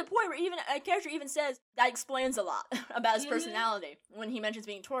it. To the point where even a character even says, that explains a lot about his personality when he mentions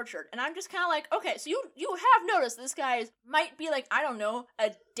being tortured. And I'm just kind of like, okay, so you have noticed this guy might be, like, I don't know,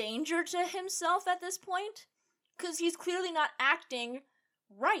 a danger to himself at this point? Because he's clearly not acting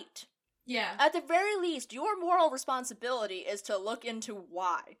right. Yeah. At the very least, your moral responsibility is to look into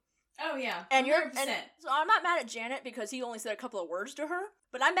why. Oh, yeah. 100%. And so I'm not mad at Janet because he only said a couple of words to her,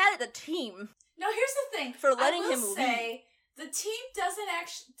 but I'm mad at the team. No, here's the thing. For letting him leave. The team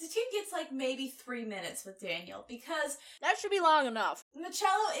gets like maybe 3 minutes with Daniel because that should be long enough.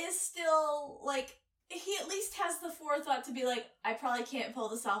 Michello is still like, he at least has the forethought to be like, I probably can't pull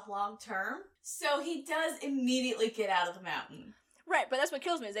this off long term. So he does immediately get out of the mountain. Right, but that's what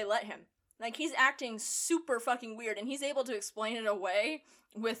kills me is they let him. Like, he's acting super fucking weird, and he's able to explain it away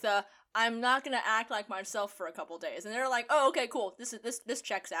with I'm not gonna act like myself for a couple days. And they're like, oh, okay, cool, this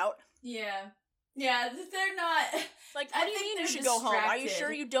checks out. Yeah. Yeah, they're not... Like, what do you mean you should go home? Are you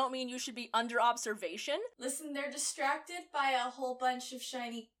sure you don't mean you should be under observation? Listen, they're distracted by a whole bunch of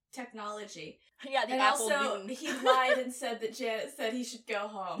shiny technology. Yeah, the and Apple also, Moon. He lied and said that Janet said he should go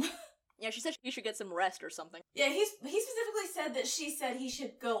home. Yeah, she said he should get some rest or something. Yeah, he specifically said that she said he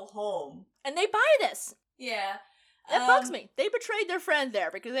should go home. And they buy this! Yeah. That bugs me. They betrayed their friend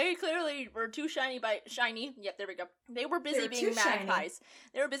there because they clearly were too shiny. Yep, there we go. They were busy being magpies.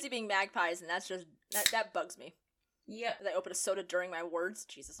 Shiny. They were busy being magpies, and that's just, that bugs me. Yep. I opened a soda during my words.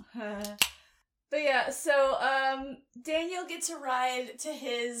 Jesus. But yeah, so, Daniel gets a ride to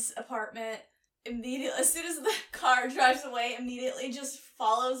his apartment. Immediately, as soon as the car drives away, immediately just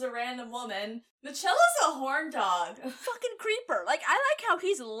follows a random woman. Michello's a horn dog. Fucking creeper. Like, I like how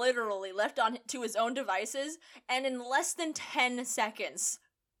he's literally left on to his own devices, and in less than 10 seconds,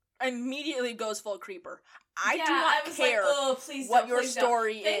 immediately goes full creeper. I do not care what your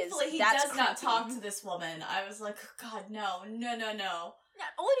story is. Thankfully, he does not talk to this woman. I was like, God, no. Yeah,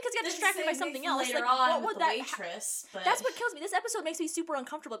 only because he got distracted by something else. Later like, on what would with the waitress, but... That's what kills me. This episode makes me super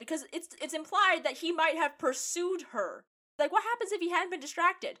uncomfortable because it's implied that he might have pursued her. Like, what happens if he hadn't been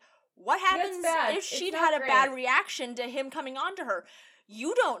distracted? What happens if she'd had a bad reaction to him coming on to her?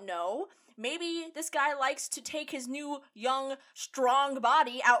 You don't know. Maybe this guy likes to take his new, young, strong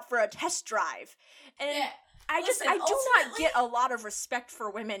body out for a test drive. And yeah. I do not get a lot of respect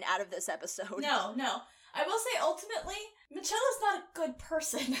for women out of this episode. No. I will say, ultimately, Michello's not a good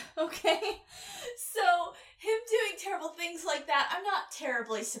person, okay? So, him doing terrible things like that, I'm not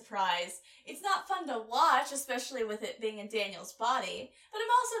terribly surprised. It's not fun to watch, especially with it being in Daniel's body, but I'm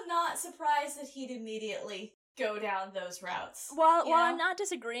also not surprised that he'd immediately go down those routes. While I'm not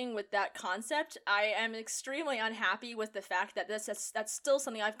disagreeing with that concept, I am extremely unhappy with the fact that that's still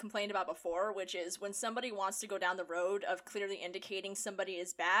something I've complained about before, which is when somebody wants to go down the road of clearly indicating somebody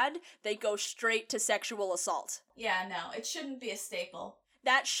is bad, they go straight to sexual assault. Yeah, no, it shouldn't be a staple.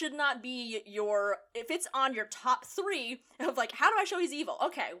 That should not be if it's on your top 3 of like, how do I show he's evil?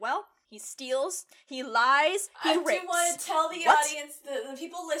 Okay, well, he steals, he lies, he rapes. I do want to tell the audience, the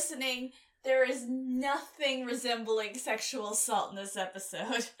people listening, there is nothing resembling sexual assault in this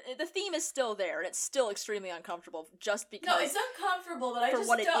episode. The theme is still there, and it's still extremely uncomfortable just because... No, it's uncomfortable, but I just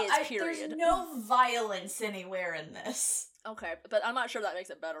don't... There's no violence anywhere in this. Okay, but I'm not sure that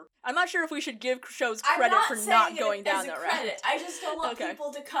makes it better. I'm not sure if we should give shows credit for not going down that route. I just don't want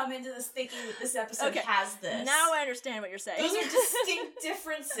people to come into this thinking that this episode has this. Now I understand what you're saying. Those are distinct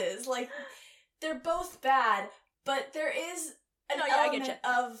differences. Like, they're both bad, but there is... an element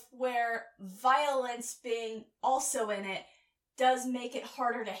of where violence being also in it does make it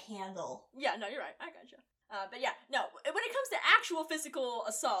harder to handle. Yeah, no, you're right. I gotcha. But yeah, no, when it comes to actual physical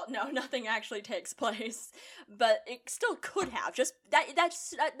assault, no, nothing actually takes place. But it still could have. Just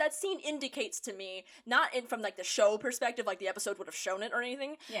that scene indicates to me, not from like the show perspective, like the episode would have shown it or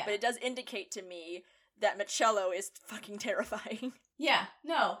anything, but it does indicate to me that Michello is fucking terrifying. Yeah,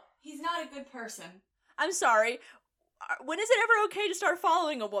 no, he's not a good person. I'm sorry. When is it ever okay to start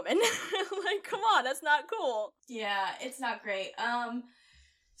following a woman? Like, come on, that's not cool. Yeah, it's not great.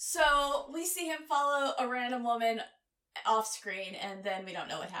 So we see him follow a random woman off screen, and then we don't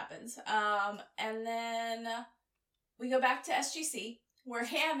know what happens. And then we go back to SGC, where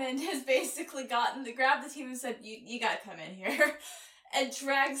Hammond has basically grabbed the team and said, you gotta come in here, and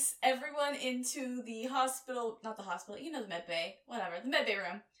drags everyone into the hospital, not the hospital, you know, the med bay, whatever, the med bay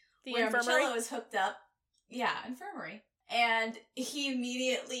room, where infirmary? Michello is hooked up. Yeah, infirmary. And he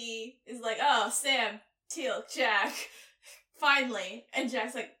immediately is like, oh, Sam, Teal'c, Jack, finally. And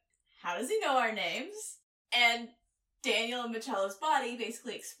Jack's like, how does he know our names? And Daniel and Michello's body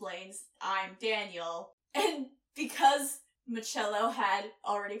basically explains, I'm Daniel. And because Michello had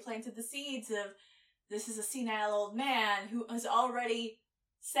already planted the seeds of, this is a senile old man who has already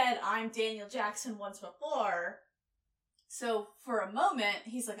said, I'm Daniel Jackson once before. So for a moment,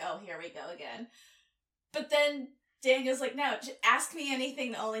 he's like, oh, here we go again. But then Daniel's like, no, ask me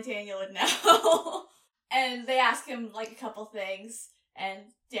anything that only Daniel would know. And they ask him, like, a couple things, and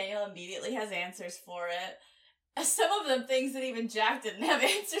Daniel immediately has answers for it. Some of them things that even Jack didn't have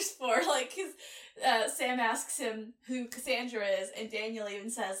answers for, like, Sam asks him who Cassandra is, and Daniel even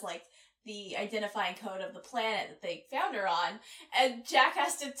says, like, the identifying code of the planet that they found her on, and Jack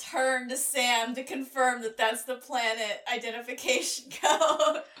has to turn to Sam to confirm that that's the planet identification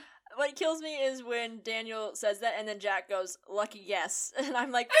code. What kills me is when Daniel says that, and then Jack goes, lucky yes. And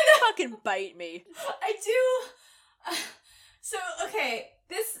I'm like, fucking bite me. I do. So, okay,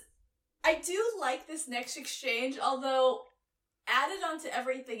 I do like this next exchange, although added onto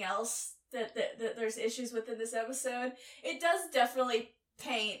everything else that there's issues with in this episode, it does definitely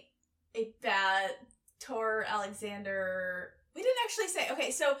paint a bad Tor Alexander. We didn't actually say,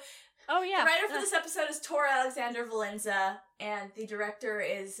 okay, so oh yeah, the writer for this episode is Tor Alexander Valenza, and the director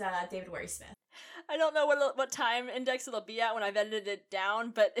is David Wary Smith. I don't know what time index it'll be at when I've edited it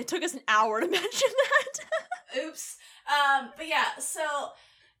down, but it took us an hour to mention that. Oops. But yeah, so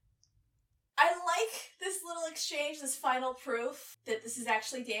I like this little exchange, this final proof that this is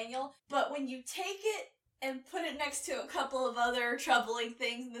actually Daniel, but when you take it and put it next to a couple of other troubling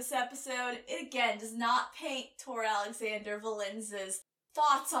things in this episode, it again does not paint Tor Alexander Valenza's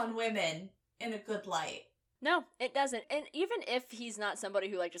thoughts on women in a good light. No, it doesn't. And even if he's not somebody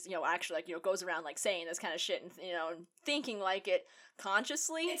who, like, just, you know, actually, like, you know, goes around, like, saying this kind of shit and, you know, thinking like it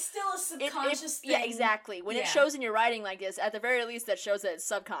consciously. It's still a subconscious thing. Yeah, exactly. When it shows in your writing like this, at the very least, that shows that it's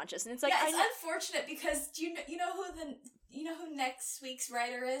subconscious. And it's like, yeah, it's unfortunate because do you know who next week's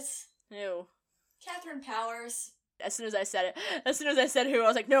writer is? Who? Catherine Powers. As soon as I said who, I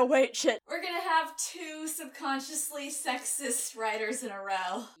was like, no, wait, shit. We're gonna have 2 subconsciously sexist writers in a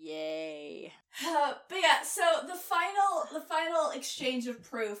row. Yay. But yeah, so the final exchange of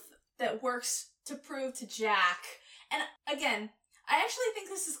proof that works to prove to Jack, and again, I actually think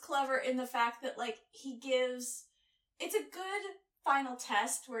this is clever in the fact that, like, it's a good final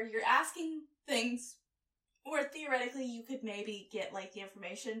test where you're asking things where theoretically you could maybe get, like, the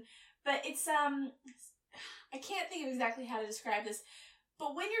information, but it's, I can't think of exactly how to describe this,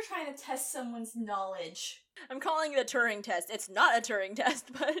 but when you're trying to test someone's knowledge... I'm calling it a Turing test. It's not a Turing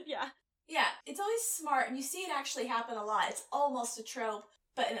test, but yeah. Yeah, it's always smart, and you see it actually happen a lot. It's almost a trope,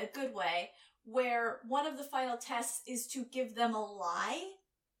 but in a good way, where one of the final tests is to give them a lie.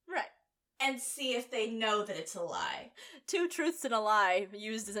 Right. And see if they know that it's a lie. 2 truths and a lie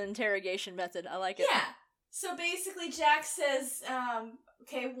used as an interrogation method. I like it. Yeah. So basically Jack says,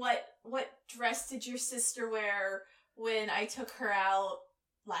 okay, what dress did your sister wear when I took her out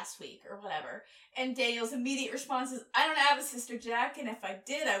last week or whatever? And Daniel's immediate response is, I don't have a sister, Jack, and if I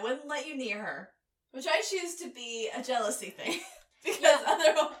did, I wouldn't let you near her. Which I choose to be a jealousy thing. Because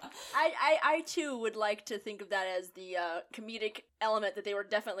otherwise... I too would like to think of that as the comedic element that they were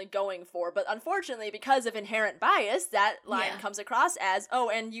definitely going for, but unfortunately, because of inherent bias, that line comes across as, oh,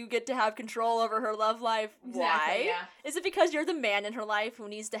 and you get to have control over her love life. Exactly, Why? yeah. Is it because you're the man in her life who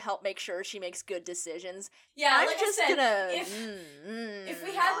needs to help make sure she makes good decisions? Yeah, I'm like just I said, gonna...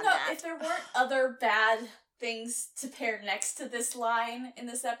 if there weren't other bad things to pair next to this line in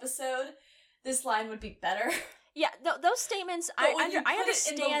this episode, this line would be better. Yeah, those statements, I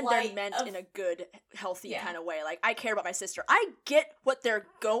understand they're meant in a good, healthy kind of way. Like, I care about my sister. I get what they're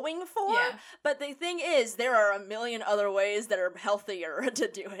going for, but the thing is, there are a million other ways that are healthier to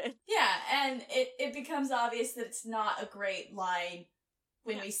do it. Yeah, and it becomes obvious that it's not a great line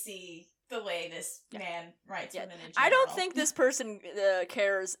when we see the way this man writes women in general. I don't think this person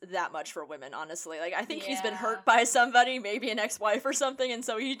cares that much for women, honestly. Like, I think he's been hurt by somebody, maybe an ex-wife or something, and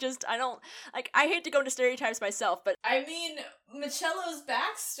so he just, I hate to go into stereotypes myself, but... I mean, Michello's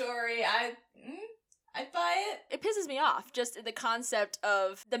backstory, I'd buy it. It pisses me off, just the concept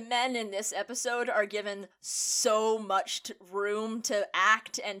of the men in this episode are given so much room to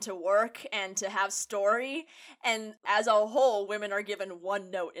act and to work and to have story, and as a whole, women are given one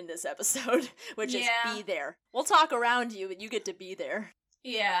note in this episode, which is be there. We'll talk around you, but you get to be there.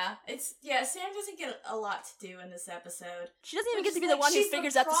 Yeah, Sam doesn't get a lot to do in this episode. She doesn't even get to be the one who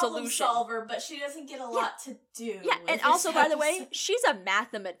figures out the solution. She's the problem solver, but she doesn't get a lot to do. Yeah, and also, by the way, she's a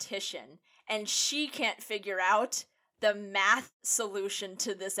mathematician, and she can't figure out the math solution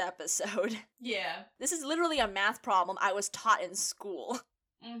to this episode. Yeah. This is literally a math problem I was taught in school.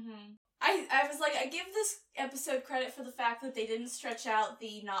 Mm-hmm. I was like, I give this episode credit for the fact that they didn't stretch out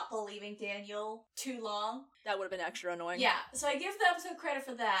the not believing Daniel too long. That would have been extra annoying. Yeah, so I give the episode credit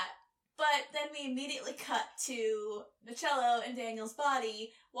for that. But then we immediately cut to Michello and Daniel's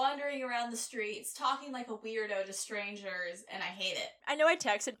body wandering around the streets, talking like a weirdo to strangers, and I hate it. I know I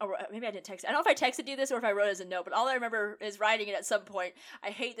texted, or maybe I didn't text. I don't know if I texted you this or if I wrote it as a note, but all I remember is writing it at some point. I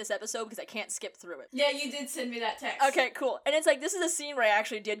hate this episode because I can't skip through it. Yeah, you did send me that text. Okay, cool. And it's like, this is a scene where I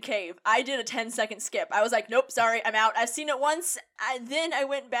actually did cave. I did a 10-second skip. I was like, nope, sorry, I'm out. I've seen it once, and then I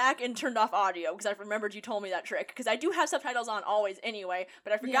went back and turned off audio because I remembered you told me that trick. Because I do have subtitles on always anyway,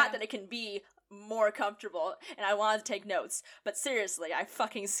 but I forgot that it can be more comfortable, and I wanted to take notes. But seriously, I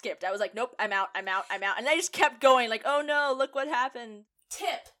fucking skipped. I was like, nope, I'm out. And I just kept going, like, oh no, look what happened.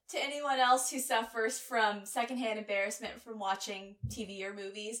 Tip to anyone else who suffers from secondhand embarrassment from watching TV or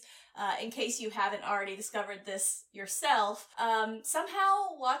movies, in case you haven't already discovered this yourself,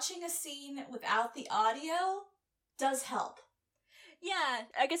 somehow watching a scene without the audio does help. Yeah,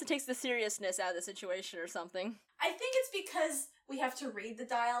 I guess it takes the seriousness out of the situation or something. I think it's because we have to read the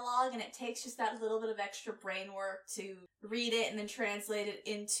dialogue, and it takes just that little bit of extra brain work to read it and then translate it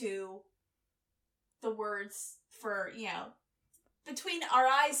into the words for, between our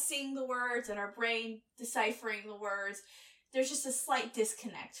eyes seeing the words and our brain deciphering the words, there's just a slight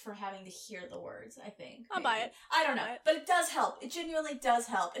disconnect from having to hear the words, I think. I'll buy it. I don't know. But it does help. It genuinely does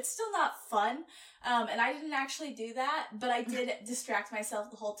help. It's still not fun, and I didn't actually do that, but I did distract myself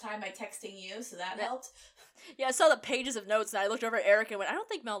the whole time by texting you, so that helped. Yeah, I saw the pages of notes, and I looked over at Eric and went, I don't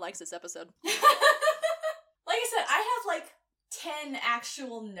think Mel likes this episode. Like I said, I have 10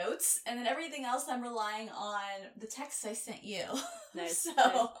 actual notes, and then everything else I'm relying on the texts I sent you. Nice.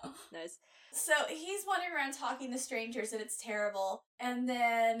 Nice. So he's wandering around talking to strangers, and it's terrible. And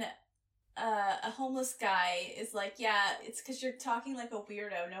then a homeless guy is like, yeah, it's because you're talking like a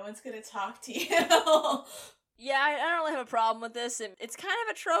weirdo. No one's gonna talk to you. Yeah, I don't really have a problem with this. It's kind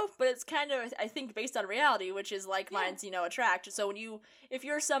of a trope, but it's kind of, I think, based on reality, which is like minds, attract. So if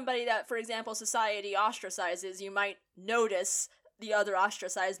you're somebody that, for example, society ostracizes, you might notice the other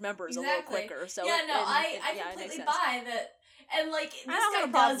ostracized members a little quicker. So I completely buy that. And this guy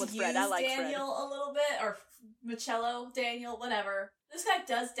does use Daniel a little bit, or Michello, Daniel, whatever. This guy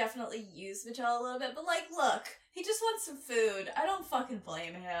does definitely use Michello a little bit, but look, he just wants some food. I don't fucking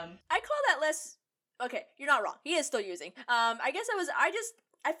blame him. I call that less. Okay, you're not wrong. He is still using. I guess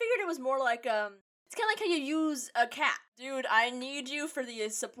I figured it was more like, it's kind of like how you use a cat. Dude, I need you for the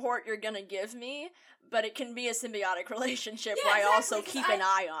support you're gonna give me, but it can be a symbiotic relationship where I also keep an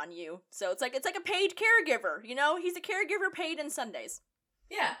eye on you. So it's like a paid caregiver, He's a caregiver paid in Sundays.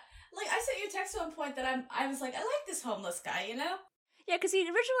 Yeah. I sent you a text at one point that I was like, I like this homeless guy, Yeah, because he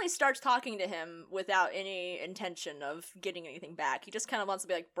originally starts talking to him without any intention of getting anything back. He just kind of wants to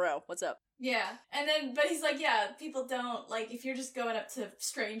be like, bro, what's up? Yeah, but he's like, yeah, people don't, if you're just going up to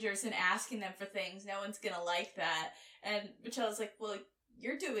strangers and asking them for things, no one's gonna like that. And Michello's like, well,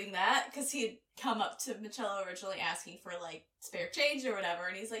 you're doing that, because he had come up to Michello originally asking for, spare change or whatever,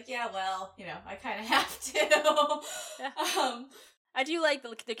 and he's like, yeah, well, I kind of have to. Yeah. I do like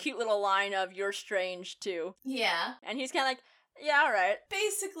the cute little line of, you're strange, too. Yeah. And he's kind of like, yeah, alright.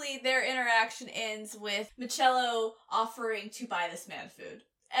 Basically, their interaction ends with Michello offering to buy this man food.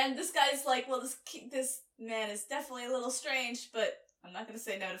 And this guy's like, well, this man is definitely a little strange, but I'm not gonna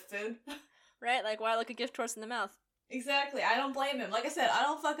say no to food. Right? Why look a gift horse in the mouth? Exactly. I don't blame him. Like I said, I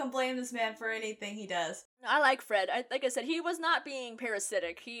don't fucking blame this man for anything he does. I like Fred. Like I said, he was not being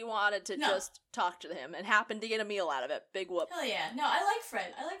parasitic. He wanted to just talk to him and happened to get a meal out of it. Big whoop. Hell yeah. No, I like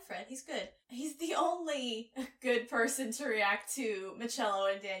Fred. He's good. He's the only good person to react to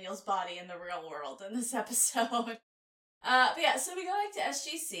Michello and Daniel's body in the real world in this episode. But yeah, so we go back to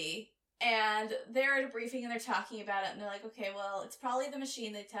SGC, and they're at a briefing and they're talking about it, and they're like, okay, well, it's probably the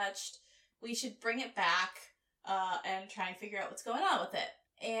machine they touched. We should bring it back. And try and figure out what's going on with it.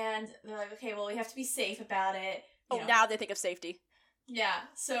 And they're like, okay, well, we have to be safe about it. Now they think of safety. Yeah,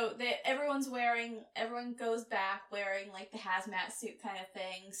 so everyone goes back wearing, the hazmat suit kind of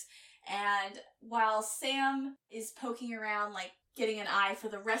things. And while Sam is poking around, like, getting an eye for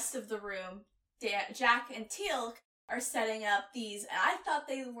the rest of the room, Jack and Teal'c are setting up these, and I thought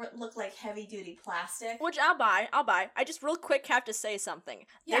they looked like heavy-duty plastic. Which I'll buy. I just real quick have to say something.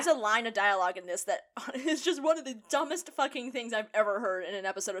 Yeah. There's a line of dialogue in this that is just one of the dumbest fucking things I've ever heard in an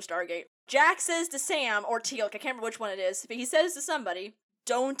episode of Stargate. Jack says to Sam, or Teal'c, I can't remember which one it is, but he says to somebody,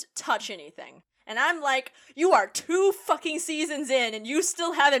 "Don't touch anything." And I'm like, you are 2 fucking seasons in, and you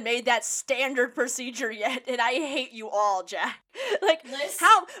still haven't made that standard procedure yet, and I hate you all, Jack. Like, who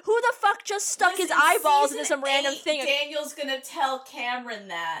the fuck just stuck his eyeballs into some random thing? Daniel's gonna tell Cameron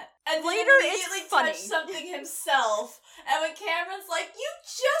that. And later immediately touch something himself. And when Cameron's like, you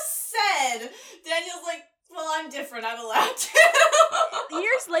just said, Daniel's like, well, I'm different, I'm allowed to.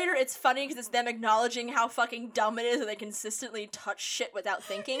 Years later, it's funny because it's them acknowledging how fucking dumb it is that they consistently touch shit without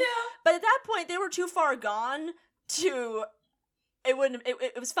thinking. Yeah. But at that point, they were too far gone to...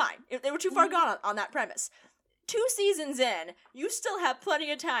 It was fine. They were too far gone on that premise. 2 seasons in, you still have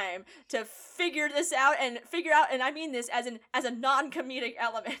plenty of time to figure this out, and I mean this as a non-comedic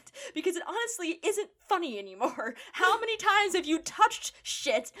element, because it honestly isn't funny anymore. How many times have you touched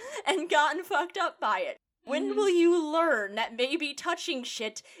shit and gotten fucked up by it? When will you learn that maybe touching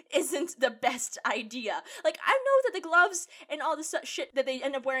shit isn't the best idea? Like, I know that the gloves and all this shit that they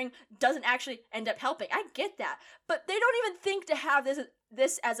end up wearing doesn't actually end up helping. I get that. But they don't even think to have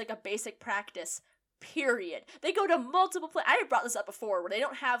this as, like, a basic practice, period. They go to multiple places. I brought this up before, where they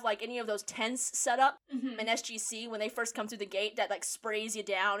don't have, like, any of those tents set up in SGC when they first come through the gate that, like, sprays you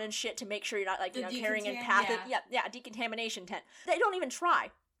down and shit to make sure you're not, like, carrying in pathogen. Yeah, decontamination tent. They don't even try.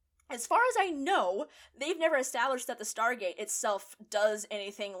 As far as I know, they've never established that the Stargate itself does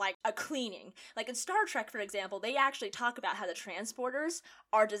anything like a cleaning. Like in Star Trek, for example, they actually talk about how the transporters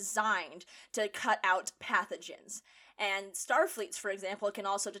are designed to cut out pathogens. And Starfleets, for example, can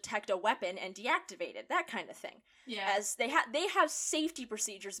also detect a weapon and deactivate it, that kind of thing. Yeah. As they have safety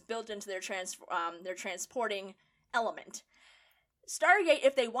procedures built into their transporting element. Stargate,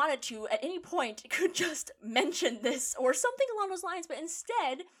 if they wanted to, at any point, could just mention this or something along those lines, but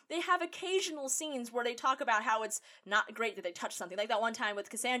instead, they have occasional scenes where they talk about how it's not great that they touch something. Like that one time with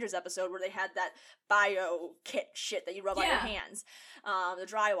Cassandra's episode where they had that bio kit shit that you rub on your hands, the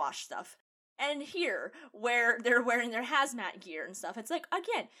dry wash stuff. And here, where they're wearing their hazmat gear and stuff, it's like,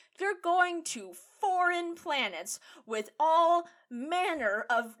 again, they're going to foreign planets with all manner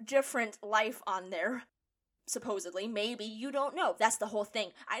of different life on there. Supposedly, maybe, you don't know. That's the whole thing.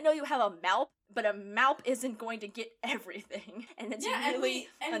 I know you have a MALP, but a MALP isn't going to get everything, and it's really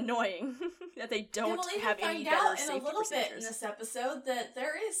annoying that they don't have any better safety procedures. And we'll even find out in a little bit in this episode that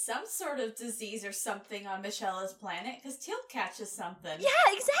there is some sort of disease or something on Michela's planet, because Teal'c catches something. Yeah,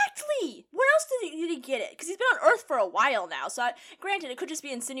 exactly! Where else did he get it? Because he's been on Earth for a while now, so granted, it could just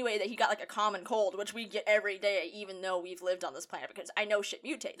be insinuated that he got like a common cold, which we get every day, even though we've lived on this planet, because I know shit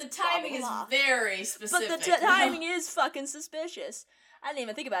mutates. The timing is very specific. But the timing is fucking suspicious. I didn't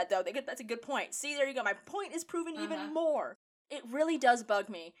even think about it, though. That's a good point. See, there you go. My point is proven even more. It really does bug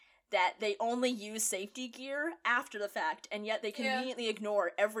me that they only use safety gear after the fact, and yet they conveniently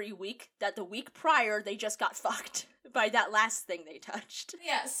ignore every week that the week prior they just got fucked by that last thing they touched.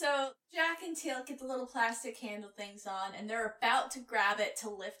 Yeah, so Jack and Teal'c get the little plastic handle things on, and they're about to grab it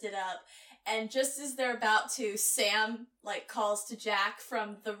to lift it up. And just as they're about to, Sam, like, calls to Jack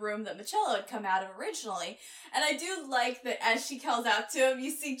from the room that Michela had come out of originally. And I do like that as she calls out to him, you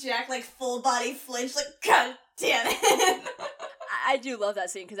see Jack, like, full body flinch, like, God damn it. I do love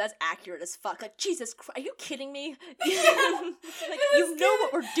that scene, because that's accurate as fuck. Like, Jesus Christ, are you kidding me? Like, you know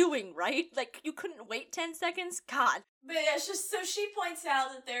what we're doing, right? Like, you couldn't wait 10 seconds? God. But yeah, it's just, so she points out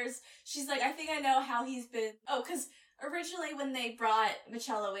that she's like, I think I know how he's been, because originally, when they brought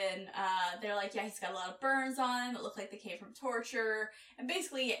Michello in, they're like, yeah, he's got a lot of burns on him. It looked like they came from torture. And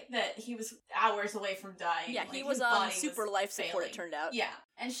basically, that he was hours away from dying. Yeah, like, he was on super life support, it turned out. Yeah.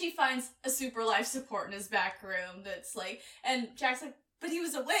 And she finds a super life support in his back room that's like, and Jack's like, but he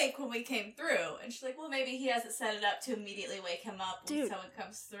was awake when we came through. And she's like, well, maybe he hasn't set it up to immediately wake him up when someone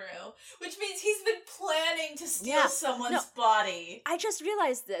comes through. Which means he's been planning to steal someone's body. I just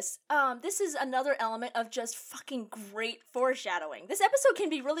realized this. This is another element of just fucking great foreshadowing. This episode can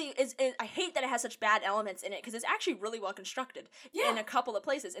be really, I hate that it has such bad elements in it, because it's actually really well constructed in a couple of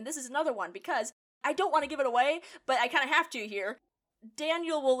places. And this is another one, because I don't want to give it away, but I kind of have to here.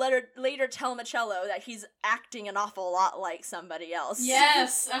 Daniel will later tell Michello that he's acting an awful lot like somebody else.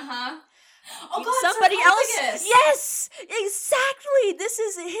 Yes, Oh God, somebody else. Yes, exactly. This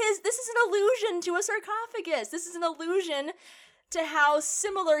is an allusion to a sarcophagus. This is an allusion to how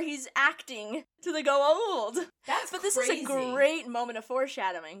similar he's acting to the Goa'uld. But this crazy. is a great moment of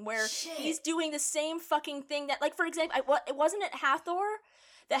foreshadowing where Shit. he's doing the same fucking thing that, like, for example, wasn't it Hathor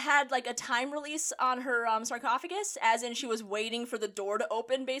that had, like, a time release on her sarcophagus, as in she was waiting for the door to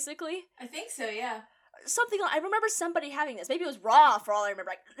open, basically? I think so, yeah. Something I remember somebody having this. Maybe it was Raw, for all I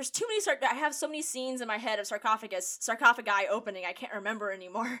remember. There's too many I have so many scenes in my head of sarcophagi opening. I can't remember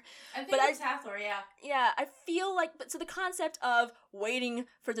anymore. I think it's Hathor, yeah. Yeah, I feel like, so the concept of waiting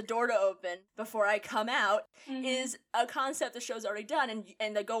for the door to open before I come out is a concept the show's already done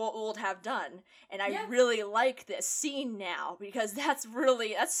and the Goa'uld have done. And I really like this scene now because that's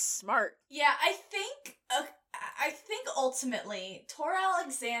smart. Yeah, I think ultimately Tor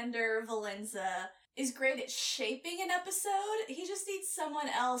Alexander Valenza is great at shaping an episode. He just needs someone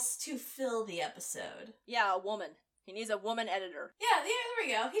else to fill the episode. Yeah, a woman. He needs a woman editor. Yeah, there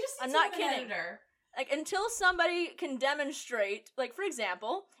we go. He just needs a woman editor. Like, until somebody can demonstrate, like, for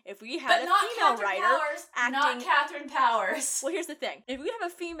example, if we had a female writer acting... Not Catherine Powers. Well, here's the thing. If we have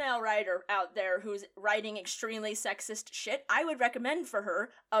a female writer out there who's writing extremely sexist shit, I would recommend for her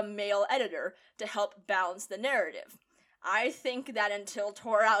a male editor to help balance the narrative. I think that until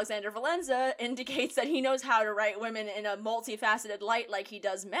Tor Alexander Valenza indicates that he knows how to write women in a multifaceted light like he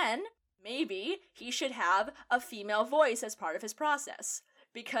does men, maybe he should have a female voice as part of his process.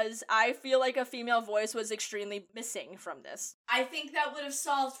 Because I feel like a female voice was extremely missing from this. I think that would have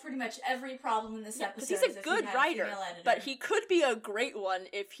solved pretty much every problem in this episode. Because he's a good writer, but he could be a great one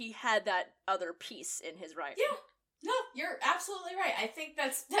if he had that other piece in his writing. Yeah, no, you're absolutely right. I think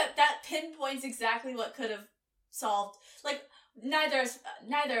that pinpoints exactly what could have solved. Like, neither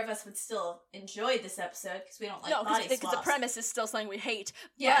of us would still enjoy this episode because we don't like body swaps. Because the premise is still something we hate.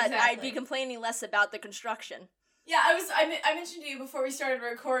 Yeah, but exactly. I'd be complaining less about the construction. Yeah, I mentioned to you before we started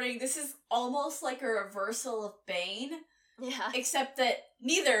recording, this is almost like a reversal of Bane. Yeah. Except that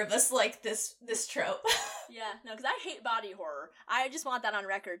neither of us like this trope. Yeah, no, because I hate body horror. I just want that on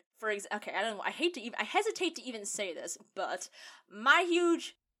record. Okay, I don't know. I hesitate to even say this, but my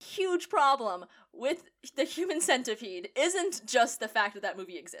huge problem with the Human Centipede isn't just the fact that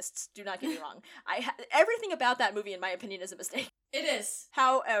movie exists. Do not get me wrong. Everything about that movie, in my opinion, is a mistake. It is.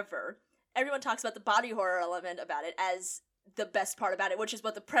 However, everyone talks about the body horror element about it as the best part about it, which is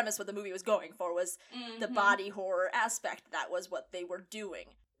what the premise what the movie was going for, was the body horror aspect. That was what they were doing.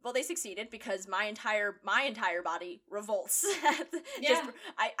 Well, they succeeded because my entire body revolts.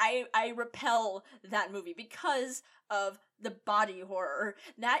 I repel that movie because of the body horror.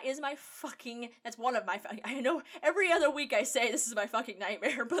 That's one of my, I know every other week I say this is my fucking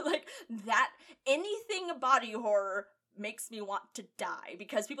nightmare, but like anything body horror makes me want to die,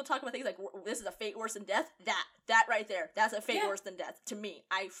 because people talk about things like, this is a fate worse than death. That right there, that's a fate worse than death to me.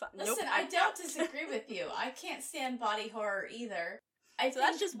 Listen, I don't disagree with you. I can't stand body horror either. So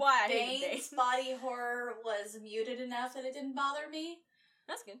that's just why I hate Bane's body horror was muted enough that it didn't bother me.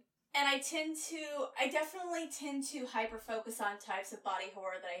 That's good. And I definitely tend to hyper-focus on types of body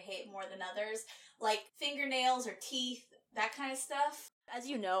horror that I hate more than others, like fingernails or teeth, that kind of stuff. As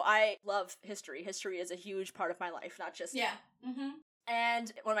you know, I love history. History is a huge part of my life, not just... Yeah. Mm-hmm.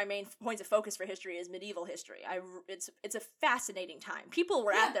 And one of my main points of focus for history is medieval history. It's a fascinating time. People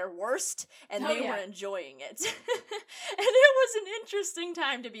were at their worst, and they were enjoying it. And it was an interesting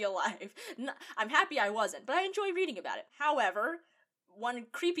time to be alive. I'm happy I wasn't, but I enjoy reading about it. However, one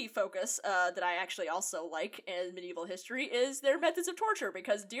creepy focus that I actually also like in medieval history is their methods of torture,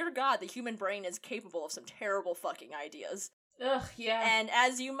 because, dear God, the human brain is capable of some terrible fucking ideas. Ugh, yeah. And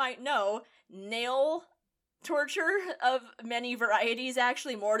as you might know, nail torture of many varieties,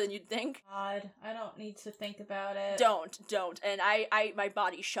 actually, more than you'd think. God, I don't need to think about it. Don't. And I my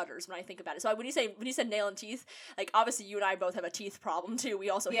body shudders when I think about it. So when you said nail and teeth, like, obviously you and I both have a teeth problem too. We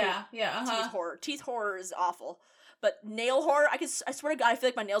also hate teeth horror. Teeth horror is awful. But nail horror, I swear to God, I feel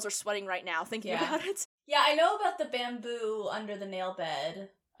like my nails are sweating right now thinking about it. Yeah, I know about the bamboo under the nail bed.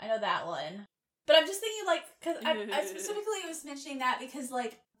 I know that one. But I'm just thinking, like, because I specifically was mentioning that because,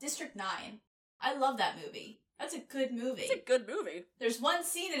 like, District 9. I love that movie. That's a good movie. It's a good movie. There's one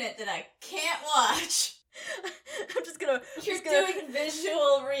scene in it that I can't watch. I'm just gonna... You're doing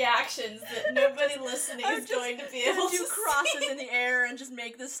visual reactions that nobody listening is going to be able to do crosses in the air and just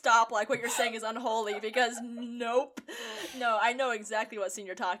make this stop like what you're saying is unholy, because nope. No, I know exactly what scene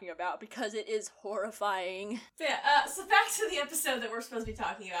you're talking about, because it is horrifying. Yeah, so back to the episode that we're supposed to be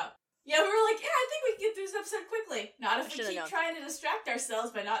talking about. Yeah, we were like, I think we can get through this episode quickly. Not if we keep trying to distract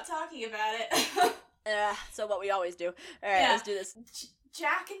ourselves by not talking about it. So what we always do. Alright, let's do this.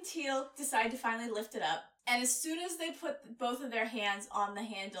 Jack and Teal decide to finally lift it up. And as soon as they put both of their hands on the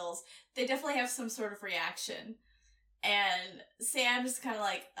handles, they definitely have some sort of reaction. and Sam's kind of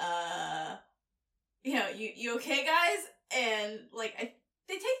like, you know, you okay, guys? And, like,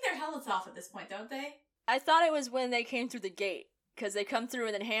 they take their helmets off at this point, don't they? I thought it was when they came through the gate, because they come through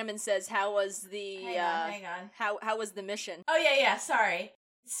and then Hammond says, how was the, hang on. How was the mission? Oh, yeah, sorry.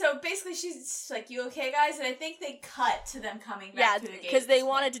 So basically she's like, you okay, guys? And I think they cut to them coming back through the gate. Yeah, because they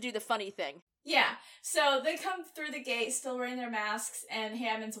wanted to do the funny thing. Yeah, so they come through the gate, still wearing their masks, and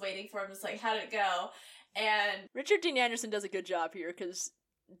Hammond's waiting for them, just like, how did it go? And Richard Dean Anderson does a good job here, because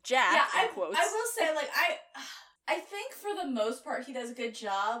Jack, I quotes. I will say, like, I think for the most part he does a good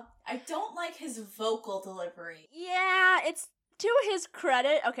job. I don't like his vocal delivery. Yeah, it's to his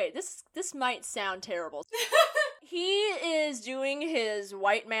credit. Okay, this might sound terrible. He is doing his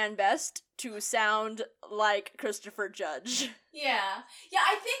white man best to sound like Christopher Judge. Yeah,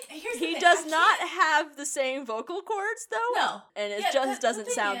 I think here's the thing. He does not have the same vocal cords, though. No. And it just doesn't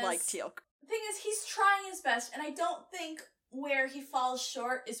sound like Teal'c. The thing is, he's trying his best, and I don't think where he falls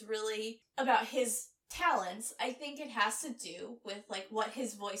short is really about his talents. I think it has to do with, like, what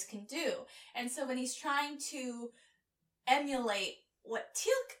his voice can do. And so when he's trying to emulate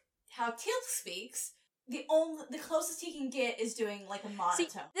how Teal'c speaks, the closest he can get is doing, like, a monotone.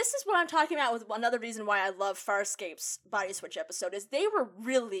 See, this is what I'm talking about with another reason why I love Farscape's Body Switch episode, is they were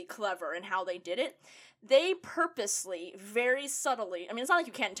really clever in how they did it. They purposely, very subtly, I mean, it's not like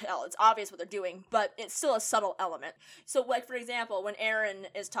you can't tell, it's obvious what they're doing, but it's still a subtle element. So, like, for example, when Aaron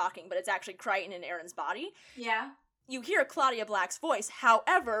is talking, but it's actually Crichton in Aaron's body. Yeah. You hear Claudia Black's voice,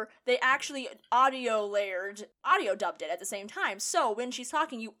 however, they actually audio dubbed it at the same time. So when she's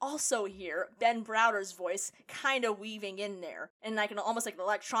talking, you also hear Ben Browder's voice kind of weaving in there, in like almost like an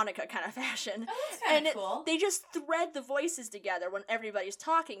electronica kind of fashion. Oh, that's kind of cool. They just thread the voices together when everybody's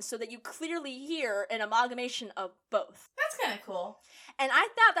talking so that you clearly hear an amalgamation of both. That's kind of cool. And I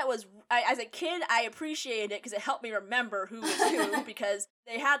thought that was, as a kid, I appreciated it because it helped me remember who was who, because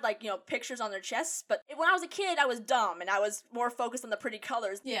they had, like, you know, pictures on their chests, but when I was a kid, I was dumb, and I was more focused on the pretty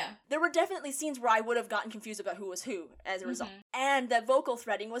colors. Yeah. There were definitely scenes where I would have gotten confused about who was who as a result. And the vocal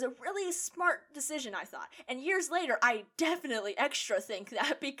threading was a really smart decision, I thought. And years later, I definitely extra think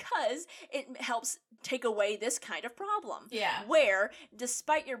that because it helps take away this kind of problem. Yeah. Where,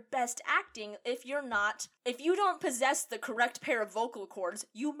 despite your best acting, if you don't possess the correct pair of vocal cords,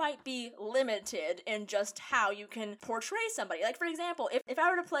 you might be limited in just how you can portray somebody. Like, for example, if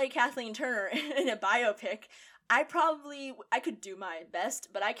I were to play Kathleen Turner in a biopic, I could do my best,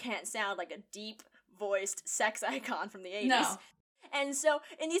 but I can't sound like a deep-voiced sex icon from the 80s. No. And so,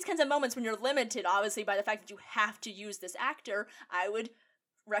 in these kinds of moments when you're limited, obviously, by the fact that you have to use this actor, I would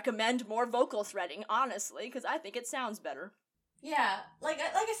recommend more vocal threading, honestly, because I think it sounds better. Yeah, like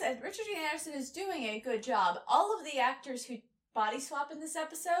I said, Richard Dean Anderson is doing a good job. All of the actors who body swap in this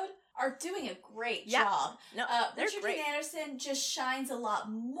episode are doing a great job. No, they're Richard great. Dean Anderson just shines a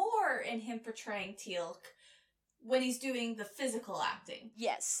lot more in him portraying Teal'c when he's doing the physical acting.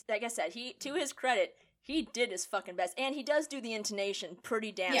 Yes, like I said, to his credit, he did his fucking best, and he does do the intonation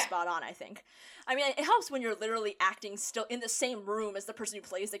pretty damn spot on, I think. I mean, it helps when you're literally acting still in the same room as the person who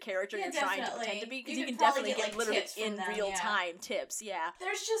plays the character you're trying to pretend to be, because you can definitely get literally in real time tips, yeah.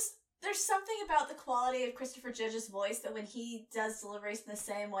 There's something about the quality of Christopher Judge's voice that when he does deliveries in the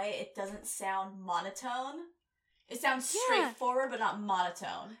same way, it doesn't sound monotone. It sounds straightforward, but not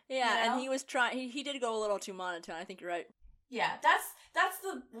monotone. Yeah, you know? and he was trying, he did go a little too monotone, I think you're right. Yeah, that's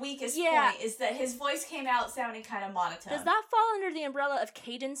the weakest point, is that his voice came out sounding kind of monotone. Does that fall under the umbrella of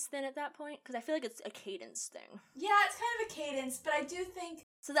cadence then at that point? Because I feel like it's a cadence thing. Yeah, it's kind of a cadence, but I do think...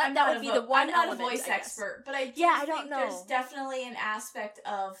 So that would be the one element, I'm not a voice expert, but I do I think don't know. There's definitely an aspect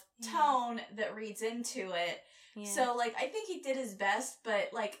of tone that reads into it. Yeah. So, like, I think he did his best, but,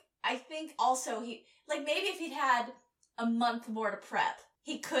 like, I think also maybe if he'd had a month more to prep,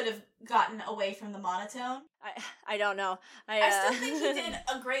 he could have gotten away from the monotone. I don't know. I still think he did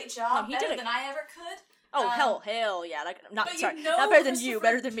a great job, better than I ever could. Oh, hell yeah. Like, not better than you,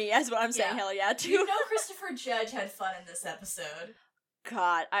 better than me. That's what I'm saying, hell yeah, too. You know Christopher Judge had fun in this episode.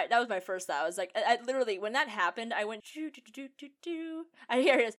 God, that was my first thought. I was like, I literally, when that happened, I went, do. And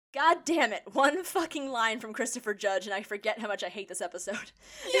here it is. God damn it. One fucking line from Christopher Judge, and I forget how much I hate this episode.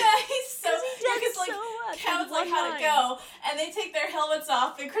 Yeah, he's so... he does like, so much. Counts, like, how to go, and they take their helmets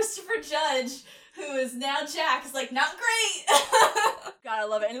off, and Christopher Judge, who is now Jack, is like, not great! God, I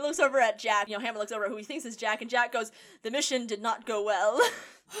love it. And he looks over at Jack. You know, Hammond looks over at who he thinks is Jack, and Jack goes, the mission did not go well.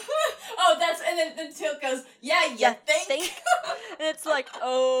 Oh, and then Teal'c goes, yeah, you think? And it's like,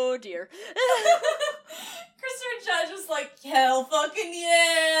 oh dear. Christopher Judge was like, hell fucking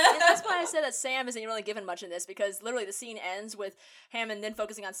yeah! And that's why I said that Sam isn't really given much in this, because literally the scene ends with Hammond then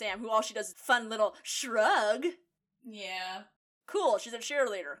focusing on Sam, who all she does is fun little shrug. Yeah. Cool, she's a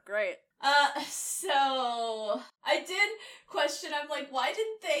cheerleader. Great. So I did question, I'm like, why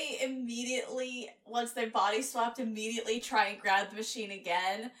didn't they immediately, once their body swapped, immediately try and grab the machine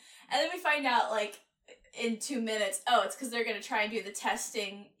again? And then we find out, like, in 2 minutes, oh, it's because they're gonna try and do the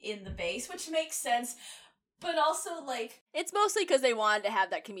testing in the base, which makes sense, but also, like... It's mostly because they wanted to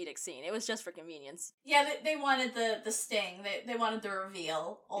have that comedic scene. It was just for convenience. Yeah, they wanted the sting. They wanted the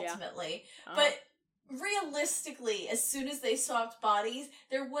reveal, ultimately. Yeah. But realistically, as soon as they swapped bodies,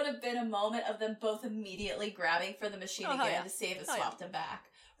 there would have been a moment of them both immediately grabbing for the machine again to save it swapped them back.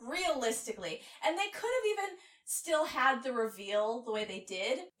 Realistically. And they could have even still had the reveal the way they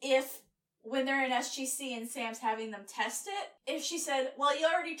did if, when they're in SGC and Sam's having them test it, if she said, well, you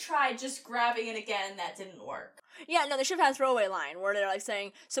already tried just grabbing it again, that didn't work. Yeah, no, they should have had a throwaway line where they're like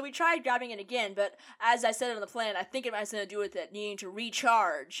saying, so we tried grabbing it again, but as I said on the plan, I think it has something to do with it needing to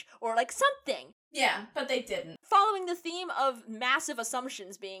recharge, or like something. Yeah, but they didn't. Following the theme of massive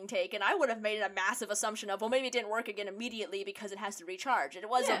assumptions being taken, I would have made it a massive assumption of, well, maybe it didn't work again immediately because it has to recharge. And it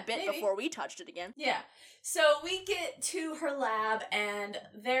was a bit before we touched it again. Yeah. So we get to her lab, and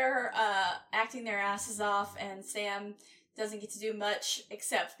they're acting their asses off, and Sam doesn't get to do much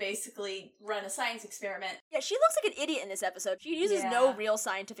except basically run a science experiment. Yeah, she looks like an idiot in this episode. She uses no real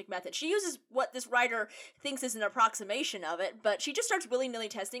scientific method. She uses what this writer thinks is an approximation of it, but she just starts willy-nilly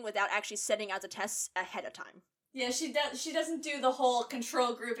testing without actually setting out the tests ahead of time. Yeah, she doesn't do the whole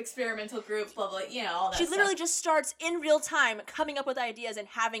control group, experimental group, blah, blah, you know, all that She stuff. literally just starts in real time coming up with ideas and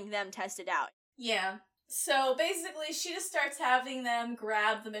having them tested out. Yeah. So basically, she just starts having them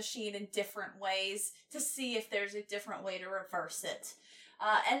grab the machine in different ways to see if there's a different way to reverse it.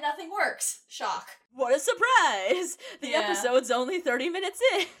 And nothing works. Shock. What a surprise! The episode's only 30 minutes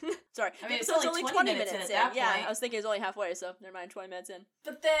in. Sorry, I mean, the episode's only 20 minutes in. Yeah, I was thinking it's only halfway, so never mind, 20 minutes in.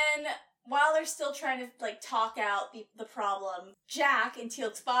 But then, while they're still trying to, like, talk out the problem, Jack in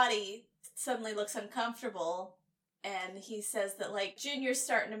Teal'c's body suddenly looks uncomfortable, and he says that, like, Junior's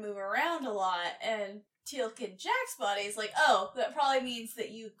starting to move around a lot, and Teal'c in Jack's body is like, oh, that probably means that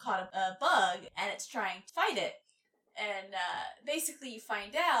you caught a bug, and it's trying to fight it. And basically you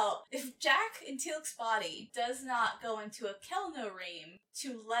find out if Jack in Teal'c's body does not go into a Kelno-Ream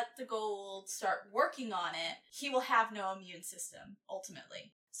to let the gold start working on it, he will have no immune system,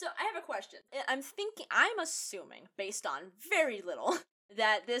 ultimately. So I have a question. I'm assuming, based on very little,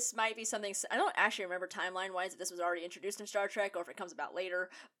 that this might be something, I don't actually remember timeline-wise if this was already introduced in Star Trek or if it comes about later,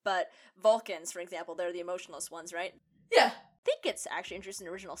 but Vulcans, for example, they're the emotionless ones, right? Yeah. I think it's actually introduced in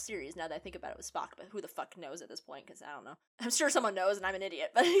the original series now that I think about it with Spock, but who the fuck knows at this point, because I don't know. I'm sure someone knows and I'm an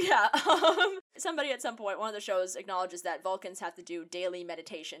idiot, but yeah. Somebody at some point, one of the shows acknowledges that Vulcans have to do daily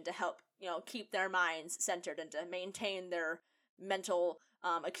meditation to help, keep their minds centered and to maintain their mental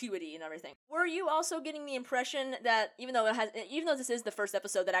acuity and everything. Were you also getting the impression that even though this is the first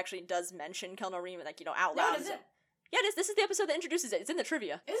episode that actually does mention Kelno-Ream, out loud? No, is it? Yeah, it is. This is the episode that introduces it. It's in the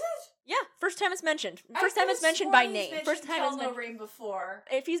trivia. Is it? Yeah, first time it's mentioned. First time it's mentioned by name. First time it's mentioned Kelno-Ream before.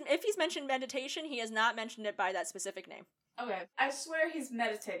 If he's mentioned meditation, he has not mentioned it by that specific name. Okay, I swear he's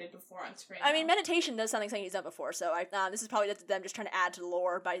meditated before on screen. I mean, meditation does sound like something he's done before, so this is probably them just trying to add to the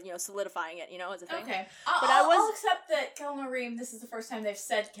lore by solidifying it, as a thing. Okay, I'll accept that Kelno-Ream. This is the first time they've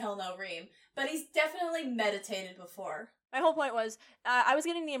said Kelno-Ream, but he's definitely meditated before. My whole point was, I was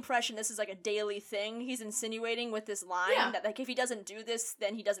getting the impression this is like a daily thing he's insinuating with this line, that like if he doesn't do this,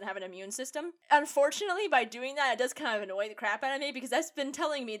 then he doesn't have an immune system. Unfortunately, by doing that, it does kind of annoy the crap out of me, because that's been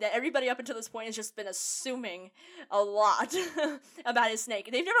telling me that everybody up until this point has just been assuming a lot about his snake.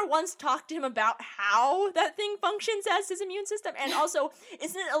 They've never once talked to him about how that thing functions as his immune system, and also,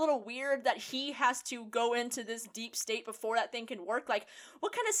 isn't it a little weird that he has to go into this deep state before that thing can work? Like,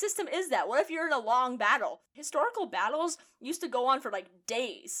 what kind of system is that? What if you're in a long battle? Historical battles used to go on for like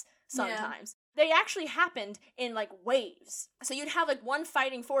days sometimes. They actually happened in like waves. So you'd have like one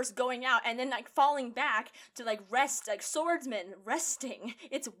fighting force going out and then like falling back to like rest, like swordsmen resting.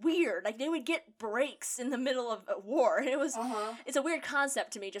 It's weird. Like they would get breaks in the middle of a war. And it was, it's a weird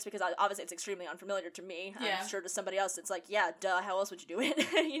concept to me just because obviously it's extremely unfamiliar to me. Yeah. I'm sure to somebody else it's like, yeah, duh, how else would you do it?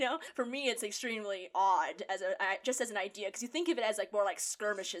 For me it's extremely odd just as an idea, because you think of it as like more like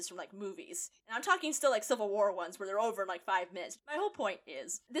skirmishes from like movies. And I'm talking still like Civil War ones where they're over in like 5 minutes. My whole point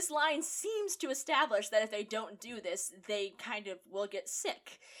is, this line seems to establish that if they don't do this, they kind of will get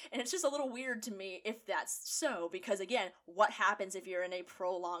sick. And it's just a little weird to me if that's so, because again, what happens if you're in a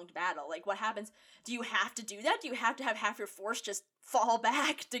prolonged battle? Like, what happens? Do you have to do that? Do you have to have half your force just fall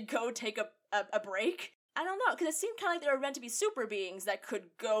back to go take a break? I don't know, because it seemed kind of like they were meant to be super beings that could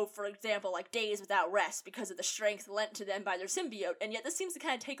go, for example, like days without rest because of the strength lent to them by their symbiote, and yet this seems to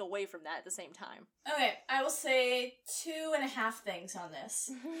kind of take away from that at the same time. Okay, I will say 2.5 things on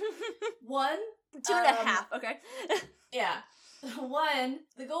this. One... 2.5, okay. Yeah. One,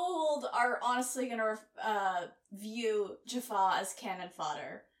 the Goa'uld are honestly gonna view Jaffa as cannon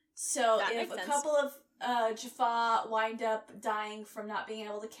fodder. So that if a couple of Jaffa wind up dying from not being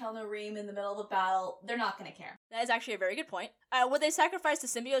able to kill Nareem in the middle of the battle, they're not gonna care. That is actually a very good point. Would they sacrifice the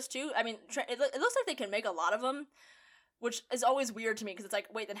symbiotes too? I mean, it looks like they can make a lot of them, which is always weird to me, because it's like,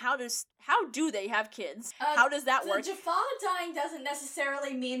 wait, then how do they have kids? How does that work? The Jaffa dying doesn't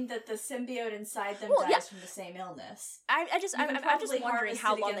necessarily mean that the symbiote inside them dies from the same illness. I'm just wondering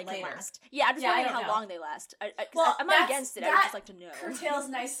how long they can last. Yeah, I'm just wondering how long they last. I'm not against it, I would just like to know. That curtails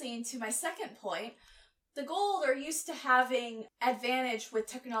nicely into my second point. The Goa'uld are used to having advantage with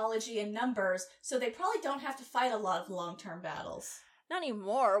technology and numbers, so they probably don't have to fight a lot of long-term battles. Not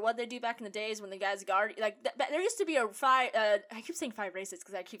anymore. What they do back in the days when the guys guard, like there used to be a I keep saying 5 races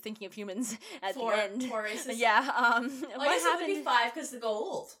because I keep thinking of humans at the end. 4 races. Yeah. Well, I guess it would be 5 because the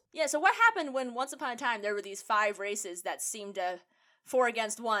Goa'uld. Yeah. So what happened when once upon a time there were these 5 races that seemed to 4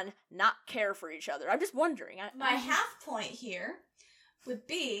 against 1 not care for each other? I'm just wondering. My half point here would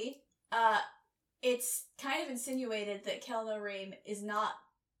be, it's kind of insinuated that Kel Nareem is not.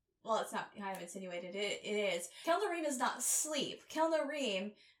 Well, it's not kind of insinuated. It is. Kel Nareem is not asleep. Kel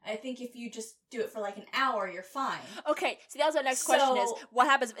Nareem, I think if you just do it for like an hour, you're fine. Okay, so that was our next question is, what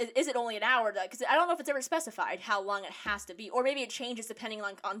happens, is it only an hour? Because I don't know if it's ever specified how long it has to be. Or maybe it changes depending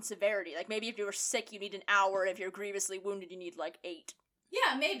on severity. Like maybe if you were sick, you need an hour, and if you're grievously wounded, you need like 8.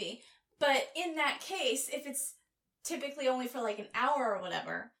 Yeah, maybe. But in that case, if it's typically only for like an hour or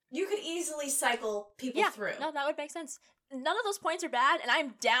whatever, you could easily cycle people through. No, that would make sense. None of those points are bad, and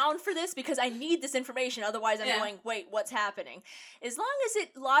I'm down for this because I need this information, otherwise I'm going, wait, what's happening? As long as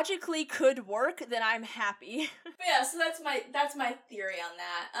it logically could work, then I'm happy. But yeah, so that's my theory on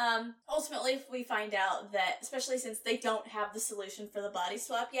that. Ultimately, if we find out that, especially since they don't have the solution for the body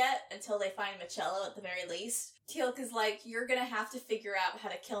swap yet, until they find Michello at the very least, Teal'c is like, you're gonna have to figure out how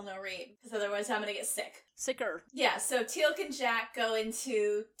to kill Nareem, because otherwise I'm gonna get sick. Sicker. Yeah, so Teal'c and Jack go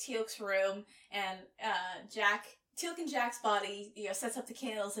into Teal'c's room, and Teal'c and Jack's body, sets up the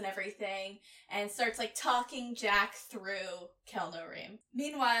candles and everything, and starts, talking Jack through Kel Nareem.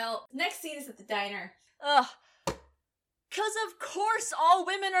 Meanwhile, next scene is at the diner. Ugh. 'Cause of course all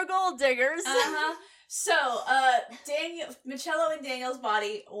women are gold diggers! Uh-huh. So, Michello and Daniel's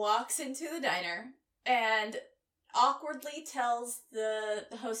body walks into the diner, and awkwardly tells the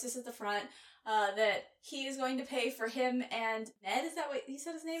hostess at the front, that he is going to pay for him and Ned, is that what he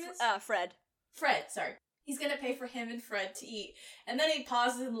said his name is? Fred. Fred, sorry. He's gonna pay for him and Fred to eat. And then he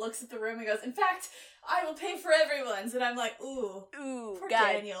pauses and looks at the room and goes, in fact, I will pay for everyone's. And I'm like, ooh, poor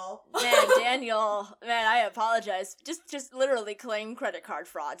God. Daniel. Man, Daniel, I apologize. Just literally claim credit card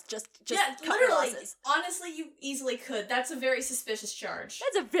frauds. Just cut your losses. Honestly, you easily could. That's a very suspicious charge.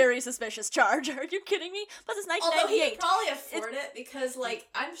 That's a very suspicious charge. Are you kidding me? Plus, it's 1998. Although he could probably afford it because,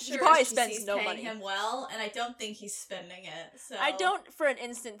 I'm sure probably spends no money. Him well, and I don't think he's spending it. So I don't, for an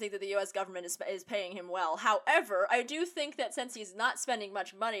instant, think that the U.S. government is paying him well. However, I do think that since he's not spending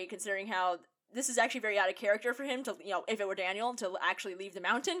much money, considering how this is actually very out of character for him to, if it were Daniel, to actually leave the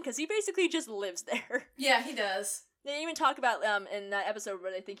mountain, because he basically just lives there. Yeah, he does. They even talk about, in that episode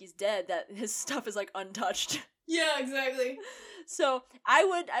where they think he's dead, that his stuff is, untouched. Yeah, exactly. So, I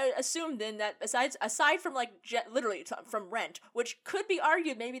would assume then that aside from, literally from rent, which could be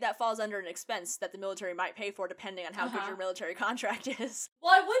argued maybe that falls under an expense that the military might pay for depending on how good your military contract is.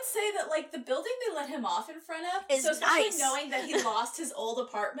 Well, I would say that, the building they let him off in front of, is so especially nice. Knowing that he lost his old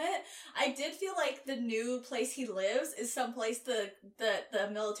apartment, I did feel like the new place he lives is someplace the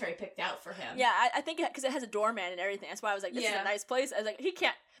military picked out for him. Yeah, I think because it has a doorman and everything, that's why I was like, this is a nice place. I was like, he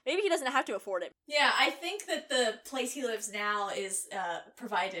can't, maybe he doesn't have to afford it. Yeah, I think that the place he lives now is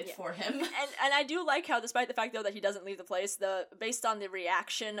provided for him. And I do like how, despite the fact, though, that he doesn't leave the place, based on the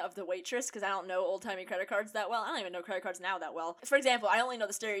reaction of the waitress, because I don't know old-timey credit cards that well. I don't even know credit cards now that well. For example, I only know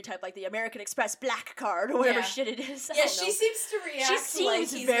the stereotype, the American Express black card, or whatever shit it is. Yeah, she seems to react like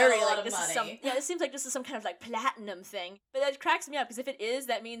he's got a lot of money. It seems like this is some kind of, platinum thing. But that cracks me up, because if it is,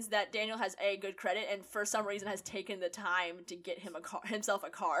 that means that Daniel has good credit, and for some reason has taken the time to get himself a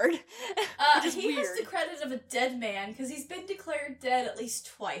card. He has the credit of a dead man, because he's been declared dead at least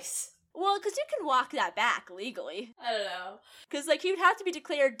twice. Well, because you can walk that back legally. I don't know. Because, like, he would have to be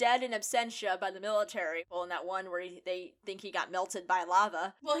declared dead in absentia by the military. Well, in that one where they think he got melted by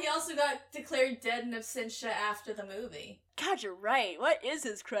lava. Well, he also got declared dead in absentia after the movie. God, you're right. What is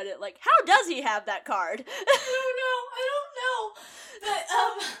his credit? Like, how does he have that card? I don't know. But,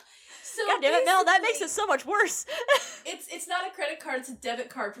 so God damn it, Mel, that makes it so much worse. It's not a credit card, it's a debit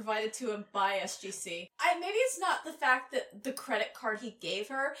card provided to him by SGC. Maybe it's not the fact that the credit card he gave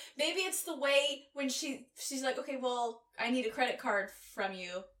her. Maybe it's the way when she's like, okay, well, I need a credit card from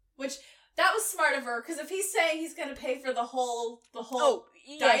you. Which, that was smart of her, because if he's saying he's gonna pay for the whole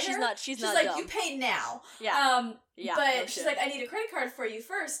yeah, diner, she's not like, dumb. You pay now. Yeah. But no she's shit. like, I need a credit card for you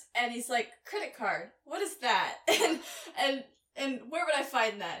first. And he's like, credit card? What is that? And where would I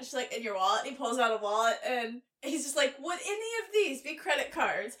find that? She's like, in your wallet. He pulls out a wallet, and he's just like, would any of these be credit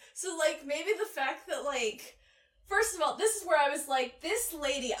cards? So, like, maybe the fact that, like, first of all, this is where I was like, this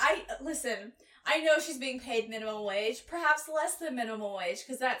lady, listen, I know she's being paid minimum wage, perhaps less than minimum wage,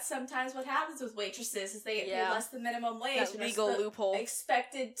 because that's sometimes what happens with waitresses, is they get paid less than minimum wage. That legal loophole.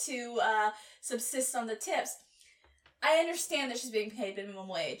 Expected to subsist on the tips. I understand that she's being paid minimum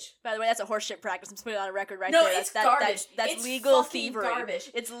wage. By the way, that's a horseshit practice. I'm just putting it on a record right there. No, it's garbage. That's it's legal thievery.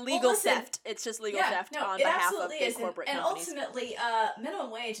 Garbage. It's legal theft. It's just legal theft on behalf of big corporate companies. And ultimately, minimum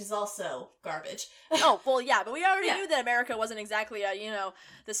wage is also garbage. Oh, well, yeah, but we already knew that America wasn't exactly,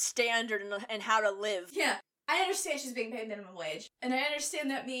 the standard in how to live. Yeah. I understand she's being paid minimum wage, and I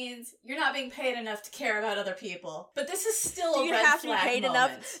understand that means you're not being paid enough to care about other people. But this is still a red flag moment. Do you have to be paid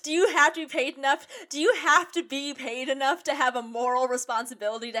enough? Do you have to be paid enough? Do you have to be paid enough to have a moral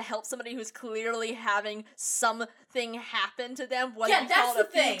responsibility to help somebody who's clearly having something happen to them? Whether you call it a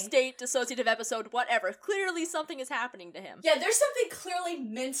fugue state, dissociative episode, whatever. Clearly something is happening to him. Yeah, there's something clearly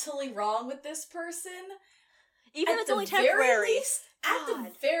mentally wrong with this person. Even if it's only temporary. At the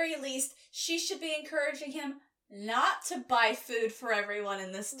very least, she should be encouraging him not to buy food for everyone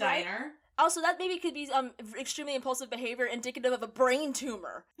in this diner. Also, that maybe could be extremely impulsive behavior indicative of a brain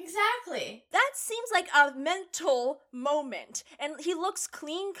tumor. Exactly. That seems like a mental moment. And he looks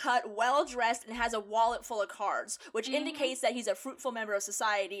clean-cut, well-dressed, and has a wallet full of cards, which indicates that he's a fruitful member of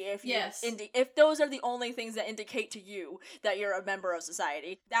society. If those are the only things that indicate to you that you're a member of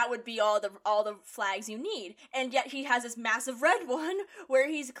society, that would be all the flags you need. And yet he has this massive red one where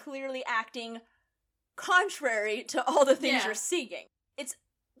he's clearly acting contrary to all the things you're seeking. It's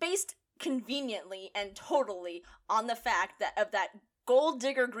based conveniently and totally on the fact that of that gold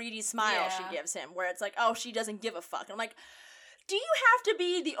digger greedy smile she gives him, where it's like, oh, she doesn't give a fuck. And I'm like, do you have to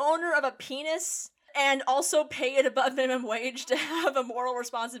be the owner of a penis and also pay it above minimum wage to have a moral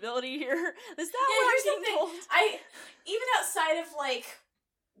responsibility here? Is that what I'm being told? Even outside of, like,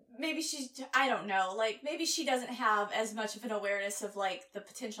 maybe I don't know, like, maybe she doesn't have as much of an awareness of, like, the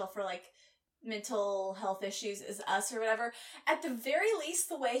potential for, like, mental health issues as us or whatever. At the very least,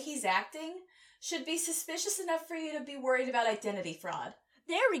 the way he's acting should be suspicious enough for you to be worried about identity fraud.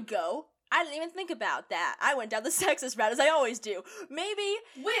 There we go. I didn't even think about that. I went down the sexist route, as I always do. Maybe.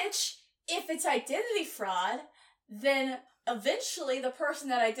 Which, if it's identity fraud, then eventually the person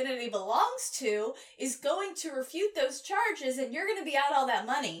that identity belongs to is going to refute those charges, and you're going to be out all that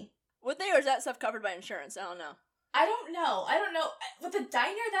money. Would they, or is that stuff covered by insurance? I don't know. I don't know. With a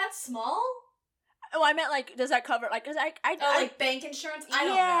diner that small? Oh, I meant, like, does that cover, like, cause like bank insurance? I don't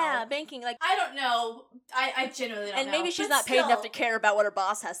know. Yeah, banking, like. I don't know. I genuinely don't know. And maybe she's not paid enough to care about what her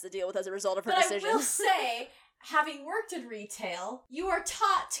boss has to deal with as a result of her decisions. But I will say, having worked in retail, you are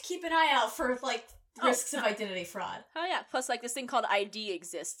taught to keep an eye out for, like, risks of identity fraud. Oh, yeah. Plus, like, this thing called ID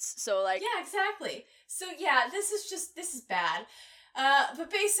exists, so, like. Yeah, exactly. So, yeah, this is bad.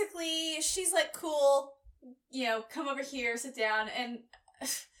 But basically, she's like, cool, come over here, sit down, and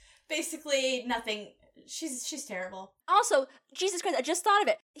basically nothing. She's terrible. Also, Jesus Christ, I just thought of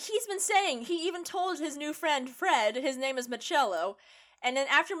it. He's been saying, he even told his new friend, Fred, his name is Michello, and then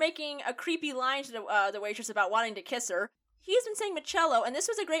after making a creepy line to the waitress about wanting to kiss her, he's been saying Michello, and this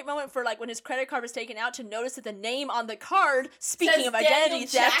was a great moment for, like, when his credit card was taken out to notice that the name on the card, speaking of identity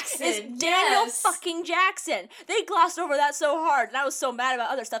theft, is Daniel fucking Jackson. They glossed over that so hard, and I was so mad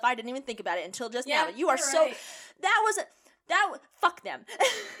about other stuff, I didn't even think about it until just now. You are so... Right. Fuck them.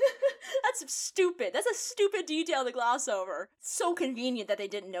 That's stupid. That's a stupid detail to gloss over. So convenient that they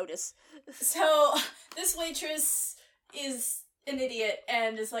didn't notice. So, this waitress is an idiot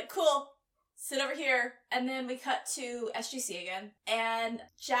and is like, cool, sit over here. And then we cut to SGC again. And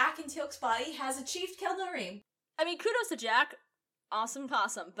Jack and Teal'c's body has achieved Keldon Ream. I mean, kudos to Jack. Awesome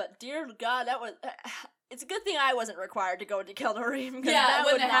possum. But dear God, that was... it's a good thing I wasn't required to go into Keldarim, because Yeah, that it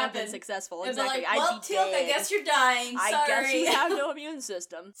would wouldn't not have been happen. successful. It'd be Exactly. like, well, I'd be Teal'c, dead. I guess you're dying. Sorry. I guess you have no immune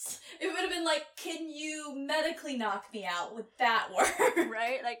system. It would have been like, can you medically knock me out? Would that work?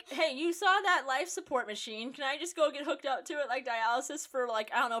 Right? Like, hey, you saw that life support machine. Can I just go get hooked up to it like dialysis for, like,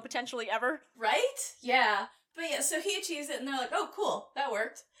 I don't know, potentially ever? Right? Yeah. But yeah, so he achieves it, and they're like, oh, cool, that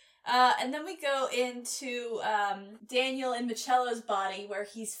worked. And then we go into Daniel in Michello's body, where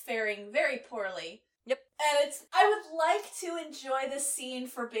he's faring very poorly. Yep. And I would like to enjoy this scene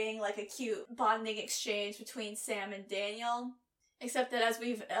for being like a cute bonding exchange between Sam and Daniel. Except that, as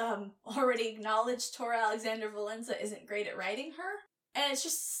we've already acknowledged, Tora Alexander Valenza isn't great at writing her. And it's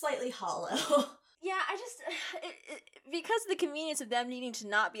just slightly hollow. Yeah, I just, because of the convenience of them needing to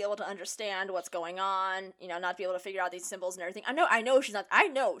not be able to understand what's going on, you know, not be able to figure out these symbols and everything. I know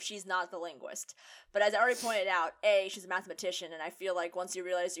she's not the linguist, but as I already pointed out, she's a mathematician, and I feel like once you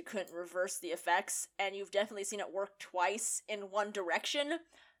realize you couldn't reverse the effects, and you've definitely seen it work twice in one direction,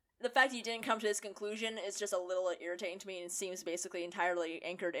 the fact that you didn't come to this conclusion is just a little irritating to me, and seems basically entirely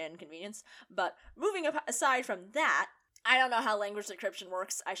anchored in convenience. But moving aside from that, I don't know how language decryption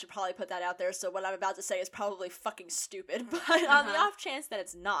works. I should probably put that out there, so what I'm about to say is probably fucking stupid, but on the off chance that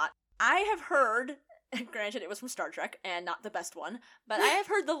it's not, I have heard, granted it was from Star Trek, and not the best one, but I have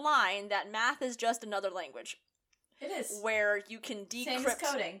heard the line that math is just another language. It is. Where you can decrypt... Same as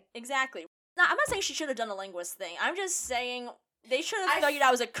coding. Exactly. Now, I'm not saying she should have done a linguist thing. I'm just saying... They should have figured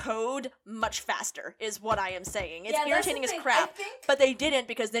out as a code much faster, is what I am saying. It's irritating as crap, but they didn't,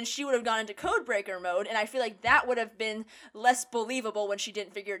 because then she would have gone into codebreaker mode, and I feel like that would have been less believable when she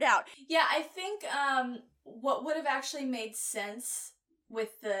didn't figure it out. Yeah, I think what would have actually made sense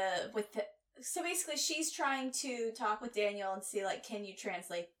with the so basically she's trying to talk with Daniel and see, like, can you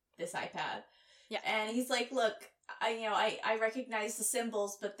translate this iPad? Yeah. And he's like, look, I recognize the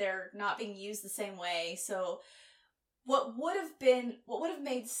symbols, but they're not being used the same way, so what would have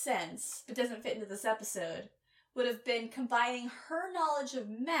made sense, but doesn't fit into this episode, would have been combining her knowledge of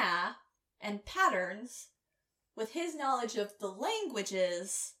math and patterns with his knowledge of the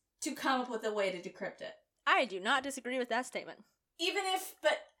languages to come up with a way to decrypt it. I do not disagree with that statement.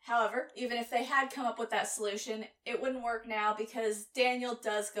 However, even if they had come up with that solution, it wouldn't work now, because Daniel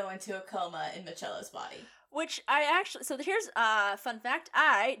does go into a coma in Michello's body. Which so here's a fun fact.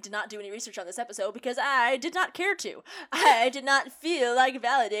 I did not do any research on this episode because I did not care to. I did not feel like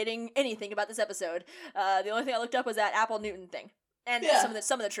validating anything about this episode. The only thing I looked up was that Apple Newton thing. And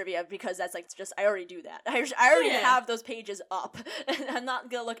some of the trivia, because that's like just, I already do that. I already have those pages up. I'm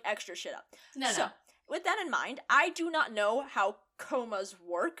not gonna look extra shit up. No. With that in mind, I do not know how comas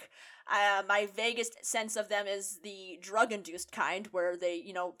work. My vaguest sense of them is the drug-induced kind, where they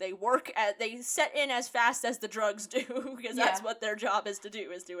set in as fast as the drugs do, because that's what their job is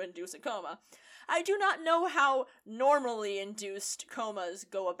to induce a coma. I do not know how normally induced comas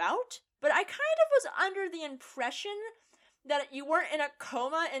go about, but I kind of was under the impression that you weren't in a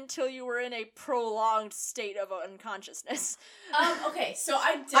coma until you were in a prolonged state of unconsciousness. Okay, so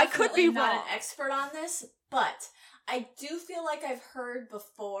I'm definitely not an expert on this, but I do feel like I've heard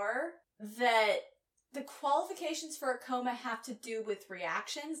before that the qualifications for a coma have to do with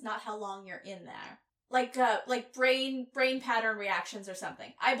reactions, not how long you're in there. Like brain pattern reactions or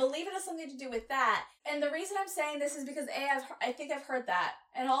something. I believe it has something to do with that. And the reason I'm saying this is because I think I've heard that.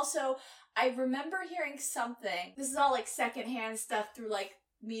 And also, I remember hearing something. This is all like secondhand stuff through like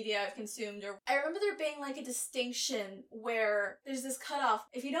media I've consumed. Or I remember there being like a distinction where there's this cutoff.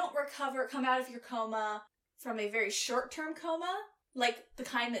 If you don't come out of your coma from a very short-term coma, like the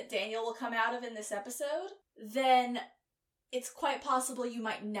kind that Daniel will come out of in this episode, then it's quite possible you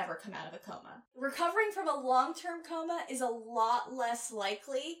might never come out of a coma. Recovering from a long-term coma is a lot less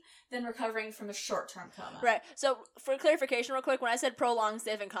likely than recovering from a short-term coma. Right. So, for clarification real quick, when I said prolonged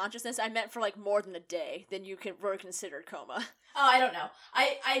state of unconsciousness, I meant for, like, more than a day, then you were considered coma. Oh, I don't know.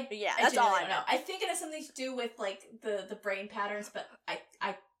 That's all I don't know. I think it has something to do with, like, the brain patterns, but I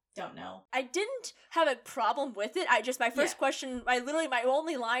don't know. I didn't have a problem with it. My first question, my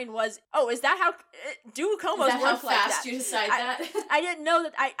only line was, "Oh, is that how do comas work like that?" Is that how fast you decide that? I didn't know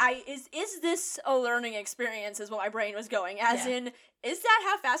that. Is this a learning experience? Is what my brain was going. As in, is that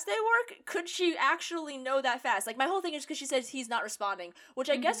how fast they work? Could she actually know that fast? Like, my whole thing is because she says he's not responding, which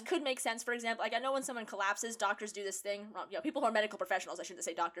I guess could make sense. For example, like, I know when someone collapses, doctors do this thing. Well, people who are medical professionals, I shouldn't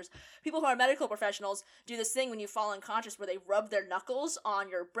say doctors. People who are medical professionals do this thing when you fall unconscious where they rub their knuckles on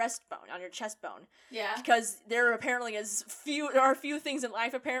your breastbone, on your chest bone. Yeah. Because there apparently there are few things in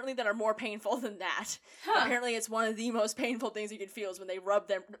life, apparently, that are more painful than that. Huh. Apparently, it's one of the most painful things you can feel is when they rub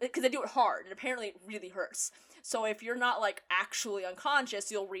them, because they do it hard, and apparently it really hurts. So if you're not, like, actually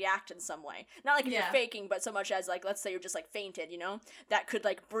unconscious, you'll react in some way. Not like if you're faking, but so much as, like, let's say you're just, like, fainted, you know? That could,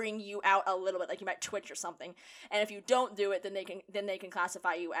 like, bring you out a little bit, like you might twitch or something. And if you don't do it, then they can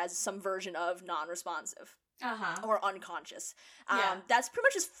classify you as some version of non-responsive. Or unconscious. That's pretty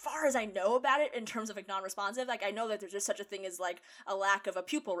much as far as I know about it in terms of, like, non-responsive. Like, I know that there's just such a thing as, like, a lack of a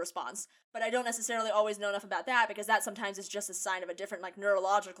pupil response, but I don't necessarily always know enough about that, because that sometimes is just a sign of a different, like,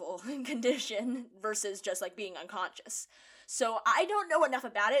 neurological condition versus just, like, being unconscious. So I don't know enough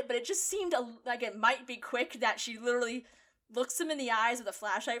about it, but it just seemed like it might be quick that she literally looks him in the eyes with a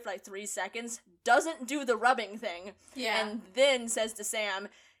flashlight for, like, 3 seconds, doesn't do the rubbing thing, and then says to Sam,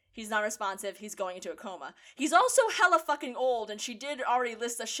 he's not responsive, he's going into a coma. He's also hella fucking old, and she did already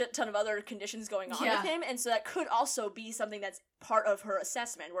list a shit ton of other conditions going on with him, and so that could also be something that's part of her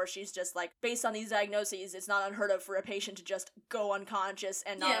assessment, where she's just like, based on these diagnoses, it's not unheard of for a patient to just go unconscious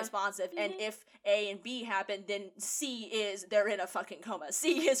and not responsive, and if A and B happen, then C is, they're in a fucking coma.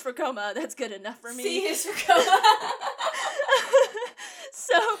 C is for coma, that's good enough for me. C is for coma.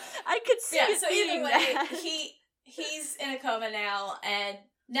 So, I could see it so being either way, that. he's in a coma now, and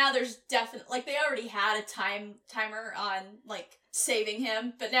now there's definitely, like, they already had a timer on, like, saving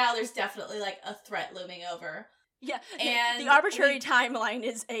him, but now there's definitely, like, a threat looming over. Yeah, and the arbitrary timeline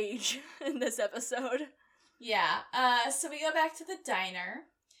is age in this episode. Yeah, so we go back to the diner,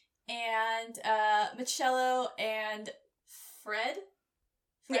 and, Michello and Fred?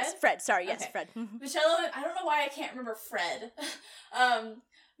 Yes, Fred, sorry, yes, okay. Fred. Michello and, I don't know why I can't remember Fred.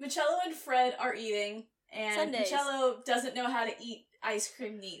 Michello and Fred are eating, and Sundays. Michello doesn't know how to eat ice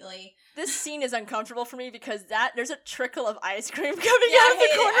cream neatly. This scene is uncomfortable for me because there's a trickle of ice cream coming out of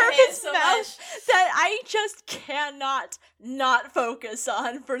the corner of his mouth that I just cannot not focus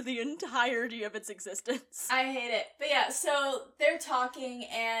on for the entirety of its existence. I hate it. But yeah, so they're talking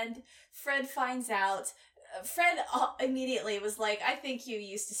and Fred finds out. Fred immediately was like, I think you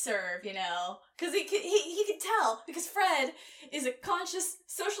used to serve, you know, because he could tell, because Fred is a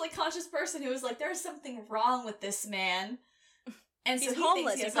socially conscious person who was like, there's something wrong with this man. And he's so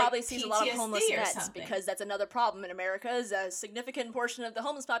homeless. He probably like sees a lot of homeless vets something. because that's another problem in America. Is a significant portion of the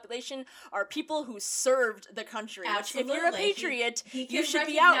homeless population are people who served the country. Absolutely. Which, if you're a patriot, you should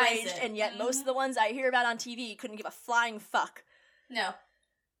be outraged. And yet, most of the ones I hear about on TV couldn't give a flying fuck. No.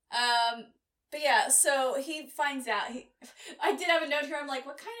 But yeah, so he finds out. I did have a note here. I'm like,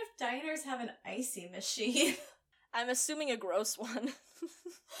 what kind of diners have an icy machine? I'm assuming a gross one.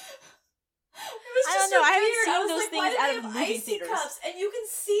 I don't know. I haven't seen those things out of movie icy theaters. Cups, and you can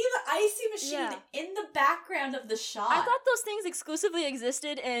see the icy machine in the background of the shot. I thought those things exclusively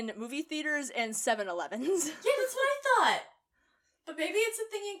existed in movie theaters and 7-Elevens. Yeah, that's what I thought. But maybe it's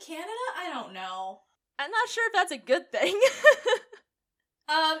a thing in Canada? I don't know. I'm not sure if that's a good thing.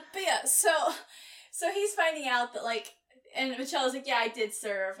 But yeah, so he's finding out that, like, and Michello's like, yeah, I did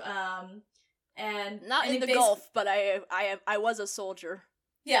serve, and... Not in the Gulf, but I was a soldier.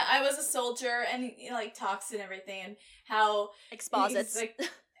 Yeah, I was a soldier, and he like, talks and everything, and how... Exposits. Like,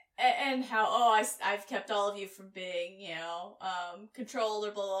 and how, I've kept all of you from being, you know, controlled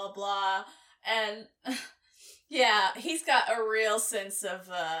or blah, blah, blah, and, yeah, he's got a real sense of,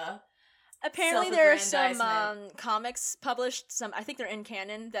 apparently there are some comics published, I think they're in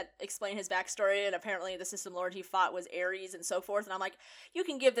canon, that explain his backstory, and apparently the system lord he fought was Ares and so forth, and I'm like, you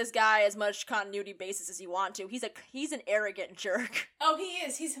can give this guy as much continuity basis as you want to. He's an arrogant jerk. Oh, he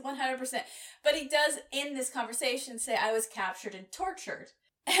is. He's 100%. But he does, in this conversation, say, I was captured and tortured.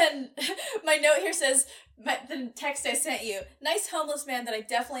 And my note here says, the text I sent you, nice homeless man that I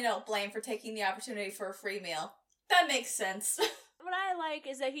definitely don't blame for taking the opportunity for a free meal. That makes sense. What I like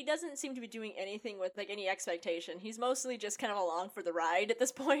is that he doesn't seem to be doing anything with, like, any expectation. He's mostly just kind of along for the ride at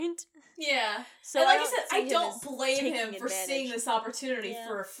this point. Yeah. So and like I said, I don't blame him for seeing this opportunity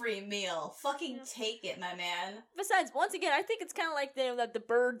for a free meal. Fucking take it, my man. Besides, once again, I think it's kind of like the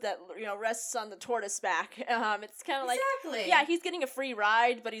bird that, you know, rests on the tortoise back. It's kind of like... Exactly. Yeah, he's getting a free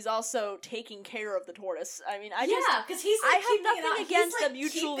ride, but he's also taking care of the tortoise. I mean, because he's like, I have nothing against the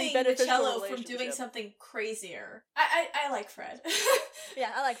mutually beneficial relationship. From doing something crazier. I like Fred.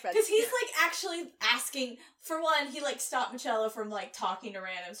 Yeah, I like Fred. Because he's, like, actually asking... For one, he, like, stopped Michello from, like, talking to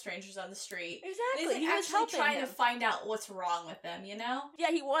random strangers on the street. Exactly. And he's, like, he was actually trying to find out what's wrong with them, you know?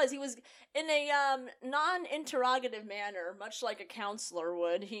 Yeah, he was. He was in a non-interrogative manner, much like a counselor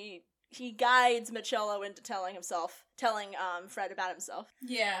would. He guides Michello into telling Fred about himself.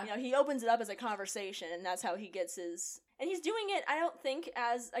 Yeah. You know, he opens it up as a conversation, and that's how he gets his... And he's doing it, I don't think,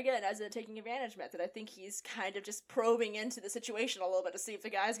 as a taking advantage method. I think he's kind of just probing into the situation a little bit to see if the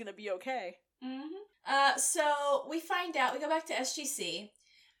guy's gonna be okay. Mm-hmm. So we go back to SGC,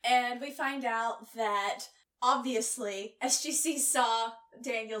 and we find out that obviously, SGC saw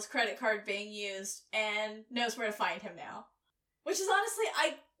Daniel's credit card being used and knows where to find him now. Which is honestly,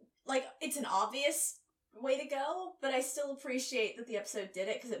 it's an obvious way to go, but I still appreciate that the episode did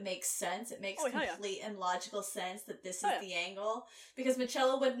it because it makes sense. It makes complete and logical sense that this is the angle. Because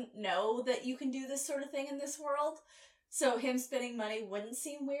Michello wouldn't know that you can do this sort of thing in this world. So him spending money wouldn't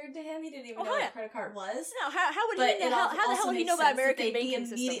seem weird to him. He didn't even know what a credit card was. No, how would he know? How the hell would he know about American banking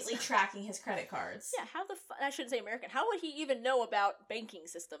systems? Immediately tracking his credit cards. Yeah, I shouldn't say American. How would he even know about banking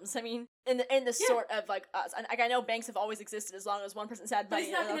systems? I mean, in the sort of like us. I know banks have always existed as long as one person's had money. But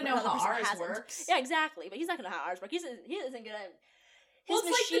he's not going to know how ours works. Yeah, exactly. But he's not going to know how ours works. He isn't going to. His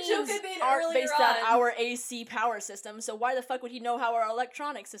it's like the joke I made aren't earlier based on our AC power system, so why the fuck would he know how our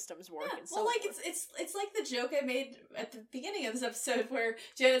electronic systems work? Yeah, and so it's like the joke I made at the beginning of this episode where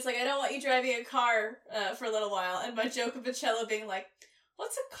Janet's like, I don't want you driving a car for a little while, and my joke of Michello being like,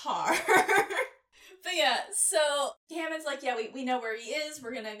 what's a car? But yeah, so Hammond's like, yeah, we know where he is,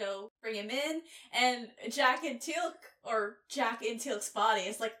 we're gonna go bring him in, and Jack in Teal'c's body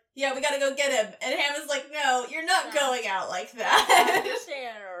is like, yeah, we gotta go get him, and Hammond's like, no, you're not going out like that. I'm staying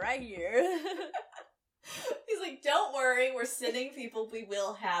right here. He's like, don't worry, we're sending people, we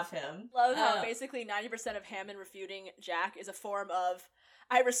will have him. Love how basically 90% of Hammond refuting Jack is a form of,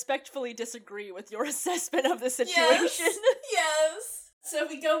 I respectfully disagree with your assessment of the situation. Yes. So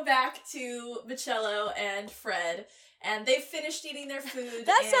we go back to Michello and Fred, and they've finished eating their food.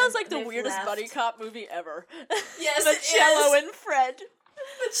 That sounds like the weirdest buddy cop movie ever. Yes, Michello and Fred.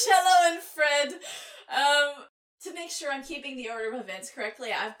 Michello and Fred. To make sure I'm keeping the order of events correctly,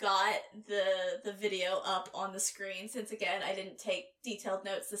 I've got the video up on the screen, since again, I didn't take detailed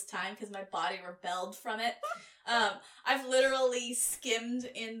notes this time because my body rebelled from it. I've literally skimmed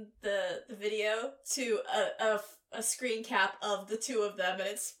in the video to a screen cap of the two of them, and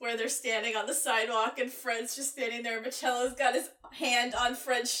it's where they're standing on the sidewalk and Fred's just standing there and Michello's got his hand on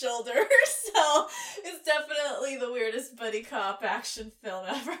Fred's shoulder. So it's definitely the weirdest buddy cop action film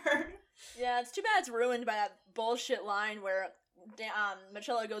ever. Yeah, it's too bad it's ruined by that bullshit line where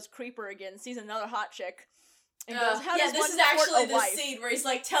Michello goes creeper again, sees another hot chick, and goes, how does this one is actually the wife? scene where he's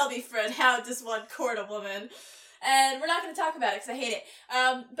like, tell me, Fred, how does one court a woman? And we're not going to talk about it because I hate it.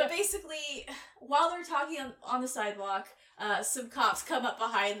 But basically, while they're talking on the sidewalk, some cops come up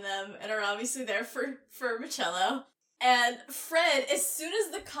behind them and are obviously there for Michello. And Fred, as soon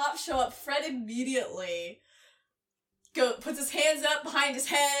as the cops show up, Fred immediately puts his hands up behind his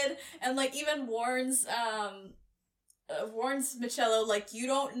head and like even warns Michello, like, you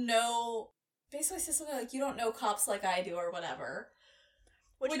don't know, basically says something like, you don't know cops like I do or whatever.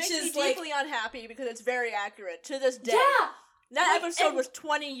 Which makes me deeply unhappy because it's very accurate to this day. Yeah! That episode was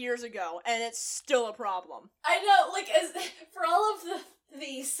 20 years ago, and it's still a problem. I know, like, as for all of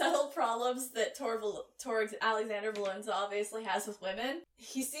the subtle problems that Tor Alexander Valonza obviously has with women,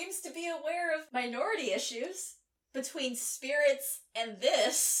 he seems to be aware of minority issues between spirits and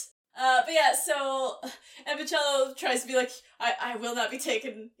this. But yeah, so, and Michello tries to be like, I will not be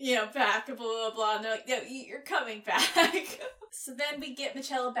taken, back, blah, blah, blah, and they're like, no, you're coming back. So then we get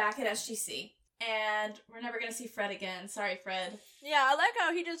Michello back at SGC, and we're never gonna see Fred again. Sorry, Fred. Yeah, I like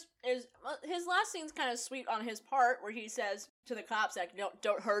how he just is, his last scene's kind of sweet on his part, where he says to the cops, like,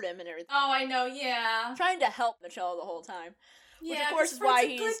 don't hurt him and everything. Oh, I know, yeah. Trying to help Michello the whole time. Yeah, which of course is why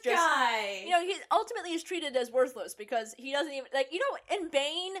he's just guy. He ultimately is treated as worthless because he doesn't even in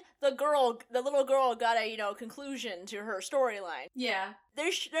Bane the little girl got a conclusion to her storyline. Yeah.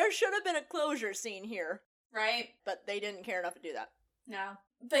 There should have been a closure scene here. Right? But they didn't care enough to do that. No.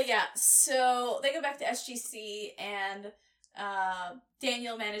 But yeah, so they go back to SGC and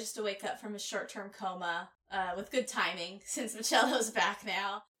Daniel manages to wake up from his short-term coma with good timing since Michello's back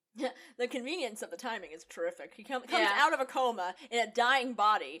now. The convenience of the timing is terrific. He comes out of a coma in a dying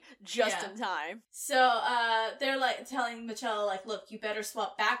body just in time. So, they're like telling Michello, like, look, you better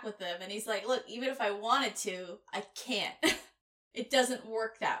swap back with them. And he's like, look, even if I wanted to, I can't. It doesn't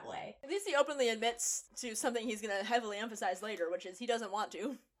work that way. At least he openly admits to something he's going to heavily emphasize later, which is he doesn't want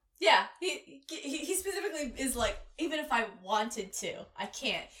to. Yeah, he specifically is like, even if I wanted to, I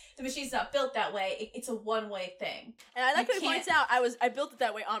can't. The machine's not built that way. It's a one-way thing. And I like how he points out, I built it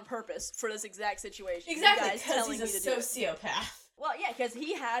that way on purpose for this exact situation. Exactly, because he's a sociopath. Well, yeah, because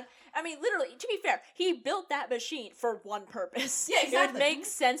he had, literally, to be fair, he built that machine for one purpose. Yeah, exactly. It would make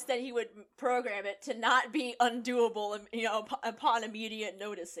sense that he would program it to not be undoable, upon immediate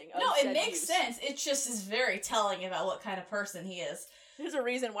noticing of No, it makes use. sense. It just is very telling about what kind of person he is. There's a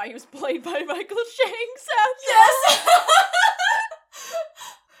reason why he was played by Michael Shanks. Yes!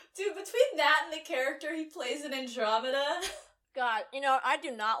 Dude, between that and the character he plays in Andromeda, God, I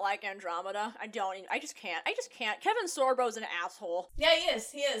do not like Andromeda. I just can't. Kevin Sorbo's an asshole. Yeah,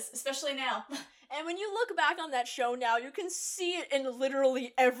 he is, especially now. And when you look back on that show now, you can see it in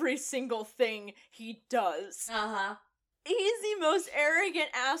literally every single thing he does. Uh-huh. He's the most arrogant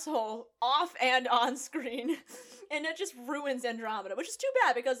asshole off and on screen. And it just ruins Andromeda, which is too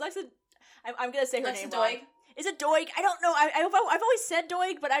bad because Lexa, I'm gonna say her name wrong. Is it Doig? I don't know. I've always said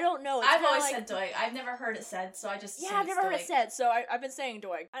Doig, but I don't know. I've always said Doig. I've never heard it said, so I just I've never heard it said, so I've been saying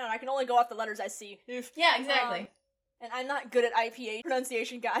Doig. I don't know. I can only go off the letters I see. Oof. Yeah, exactly. And I'm not good at IPA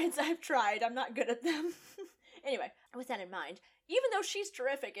pronunciation guides. I've tried. I'm not good at them. Anyway, with that in mind, even though she's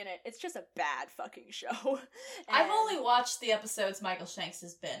terrific in it, it's just a bad fucking show. I've only watched the episodes Michael Shanks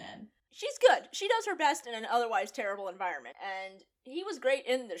has been in. She's good. She does her best in an otherwise terrible environment. And he was great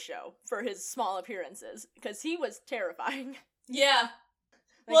in the show for his small appearances, because he was terrifying. Yeah.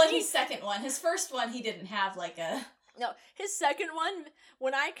 Well, his second one. His first one, he didn't have No, his second one,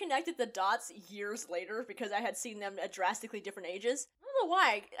 when I connected the dots years later, because I had seen them at drastically different ages, I don't know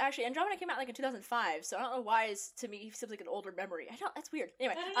why. Actually, Andromeda came out in 2005, so I don't know why it's, to me, it seems like an older memory. That's weird.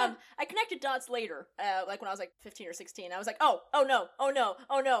 Anyway, I connected dots later, when I was 15 or 16. I was like, oh no,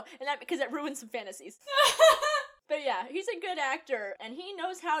 and because that ruined some fantasies. But yeah, he's a good actor, and he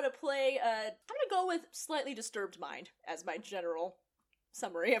knows how to play, I'm gonna go with slightly disturbed mind as my general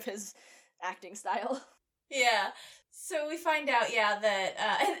summary of his acting style. Yeah. So we find out, that,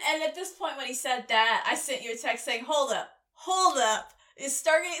 and at this point when he said that, I sent you a text saying, hold up. Is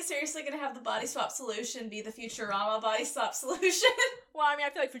Stargate seriously gonna have the body swap solution be the Futurama body swap solution? Well, I mean, I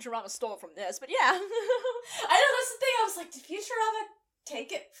feel like Futurama stole it from this, but yeah. I know, that's the thing, I was like, did Futurama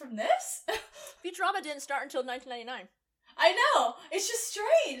take it from this? Futurama didn't start until 1999. I know, it's just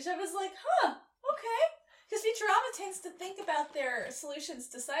strange. I was like, okay. Because Futurama tends to think about their solutions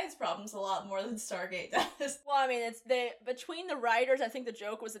to science problems a lot more than Stargate does. Well, I mean, between the writers, I think the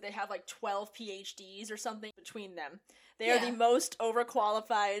joke was that they have 12 PhDs or something between them. They are the most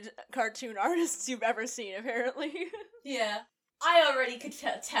overqualified cartoon artists you've ever seen, apparently. Yeah. I already could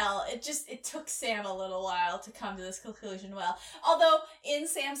tell. It took Sam a little while to come to this conclusion well. Although, in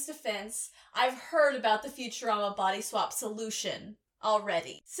Sam's defense, I've heard about the Futurama body swap solution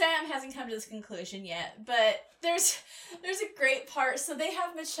already. Sam hasn't come to this conclusion yet, but there's a great part. So they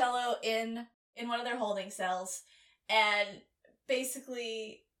have Michello in one of their holding cells, and they're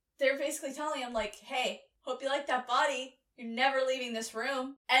basically telling him, hey, hope you like that body. You're never leaving this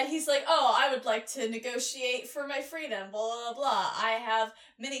room. And he's like, I would like to negotiate for my freedom, blah, blah, blah. I have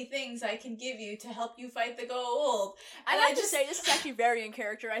many things I can give you to help you fight the Goa'uld. I'd like to say this is actually very in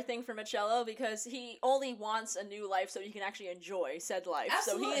character, I think, for Michello, because he only wants a new life so he can actually enjoy said life.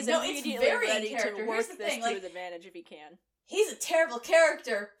 Absolutely. So he is immediately ready to work this to his advantage if he can. He's a terrible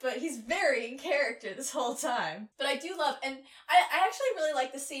character, but he's very in character this whole time. But I do love, and I actually really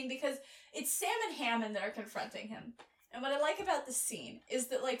like the scene because it's Sam and Hammond that are confronting him. And what I like about this scene is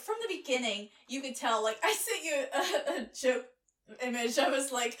that, from the beginning, you could tell, I sent you a joke image. I was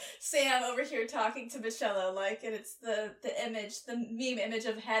Sam over here talking to Michello, and it's the meme image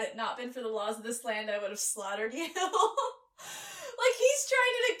of, had it not been for the laws of this land, I would have slaughtered you. He's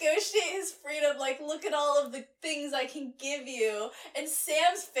trying to negotiate his freedom, look at all of the things I can give you. And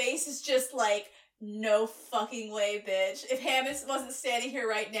Sam's face is just no fucking way, bitch. If Hammond wasn't standing here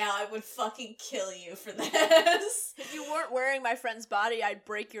right now, I would fucking kill you for this. If you weren't wearing my friend's body, I'd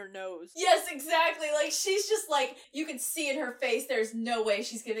break your nose. Yes, exactly. She's just you can see in her face, there's no way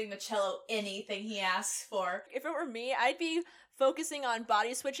she's giving Michello anything he asks for. If it were me, I'd be focusing on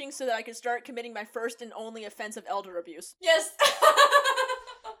body switching so that I could start committing my first and only offense of elder abuse. Yes.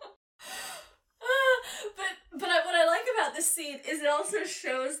 But what I like about this scene is it also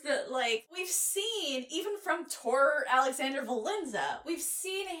shows that, we've seen, even from Tor Alexander Valenza, we've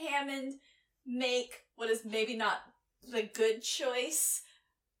seen Hammond make what is maybe not the good choice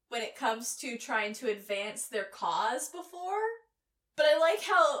when it comes to trying to advance their cause before. But I like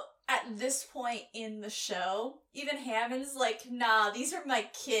how, at this point in the show, even Hammond's nah, these are my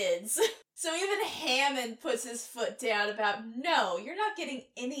kids. So even Hammond puts his foot down about, no, you're not getting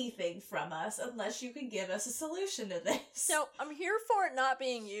anything from us unless you can give us a solution to this. So, I'm here for it not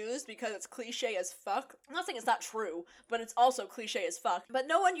being used because it's cliche as fuck. I'm not saying it's not true, but it's also cliche as fuck. But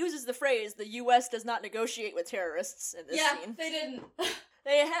no one uses the phrase, the US does not negotiate with terrorists in this scene. Yeah, they didn't.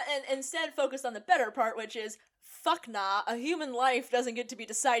 They instead focused on the better part, which is, fuck nah, a human life doesn't get to be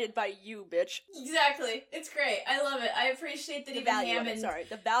decided by you, bitch. Exactly. It's great. I love it. I appreciate that the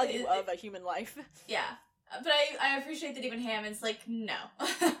value of a human life. Yeah. But I appreciate that even Hammond's no.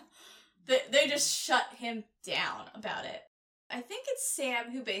 They just shut him down about it. I think it's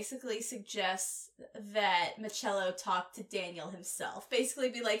Sam who basically suggests that Michello talk to Daniel himself. Basically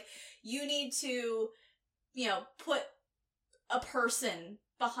be like, you need to, put a person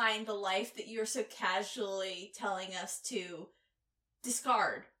behind the life that you're so casually telling us to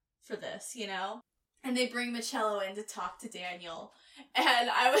discard for this, And they bring Michello in to talk to Daniel. And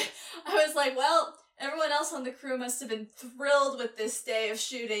I was like, well, everyone else on the crew must have been thrilled with this day of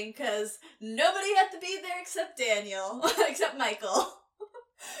shooting, because nobody had to be there except Daniel. Except Michael.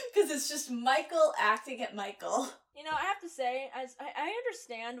 Because it's just Michael acting at Michael. I have to say, I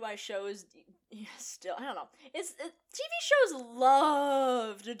understand why shows, still, I don't know. TV shows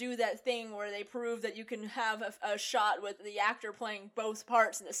love to do that thing where they prove that you can have a shot with the actor playing both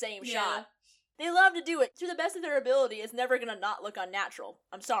parts in the same shot. They love to do it. To the best of their ability, it's never gonna not look unnatural.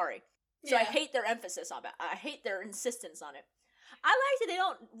 I'm sorry. So I hate their emphasis on it. I hate their insistence on it. I like that they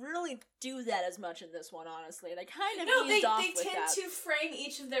don't really do that as much in this one, honestly. They kind of eased off with that. They tend to frame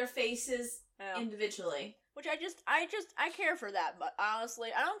each of their faces individually. Which I care for that, but honestly,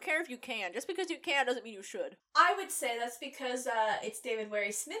 I don't care if you can. Just because you can doesn't mean you should. I would say that's because it's David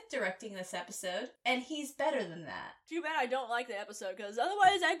Warry Smith directing this episode, and he's better than that. Too bad I don't like the episode, because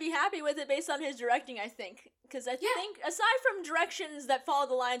otherwise I'd be happy with it based on his directing, I think. Because I think, aside from directions that follow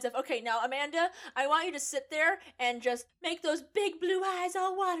the lines of, okay, now Amanda, I want you to sit there and just make those big blue eyes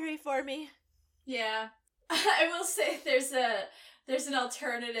all watery for me. Yeah. I will say there's an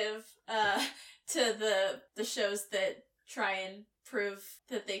alternative to the shows that try and prove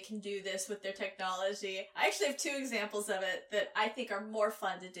that they can do this with their technology. I actually have 2 examples of it that I think are more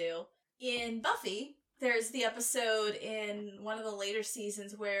fun to do. In Buffy, there's the episode in one of the later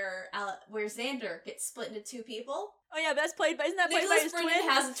seasons where Xander gets split into 2 people. Oh yeah, isn't that played by his twin?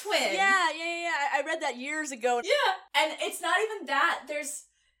 Has a twin. Yeah. I read that years ago. Yeah, and it's not even that.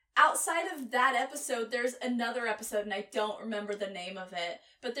 Outside of that episode, there's another episode, and I don't remember the name of it,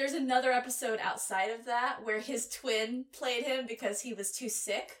 but there's another episode outside of that where his twin played him because he was too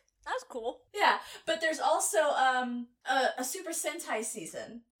sick. That's cool. Yeah, but there's also a Super Sentai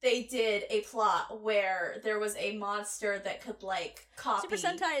season. They did a plot where there was a monster that could, copy Super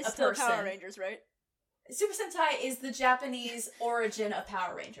Sentai is still Power Rangers, right? Super Sentai is the Japanese origin of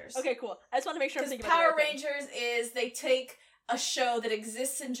Power Rangers. Okay, cool. I just want to make sure I'm thinking about Power Rangers is they take a show that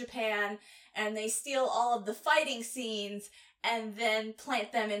exists in Japan, and they steal all of the fighting scenes and then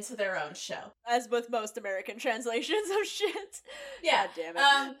plant them into their own show. As with most American translations of shit. Yeah. God damn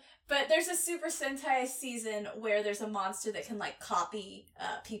it. But there's a Super Sentai season where there's a monster that can, copy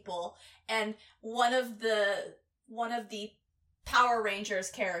people, and one of the Power Rangers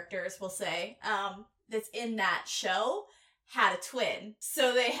characters, we'll say, that's in that show, had a twin.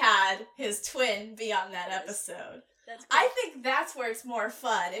 So they had his twin be on that episode. That's cool. I think that's where it's more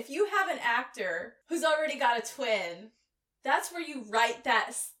fun. If you have an actor who's already got a twin, that's where you write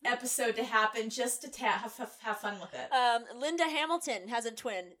that episode to happen just to have fun with it. Linda Hamilton has a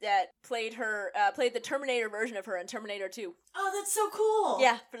twin that played the Terminator version of her in Terminator 2. Oh, that's so cool.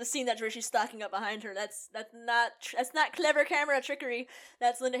 Yeah, for the scene where she's stalking up behind her. That's not clever camera trickery.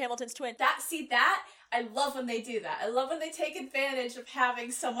 That's Linda Hamilton's twin. I love when they do that. I love when they take advantage of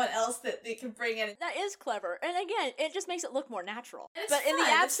having someone else that they can bring in. That is clever. And again, it just makes it look more natural. And it's fun. In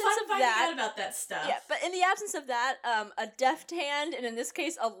the absence of that, out about that stuff. Yeah, but in the absence of that, a deft hand, and in this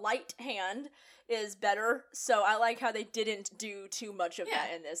case, a light hand, is better. So I like how they didn't do too much of that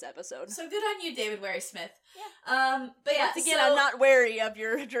in this episode. So good on you, David Warry Smith. Yeah. But yeah, once again, I'm not wary of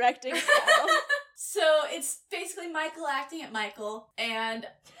your directing style. So it's basically Michael acting at Michael, and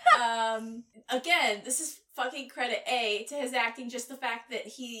again, this is fucking credit A to his acting, just the fact that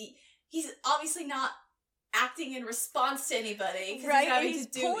he's obviously not acting in response to anybody, because he's having to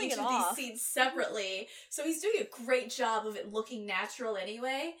do each of these scenes separately. So he's doing a great job of it looking natural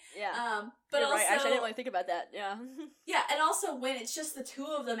anyway. Yeah. But you're also, right. Actually, I didn't really think about that. Yeah. Yeah, and also when it's just the 2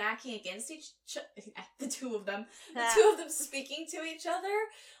 of them acting against the 2 of them speaking to each other,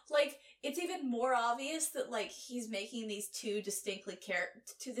 it's even more obvious that he's making these two distinctly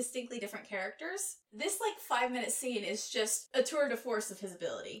different characters. This 5-minute scene is just a tour de force of his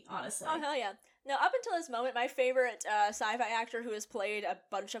ability, honestly. Oh hell yeah. Now, up until this moment, my favorite sci-fi actor who has played a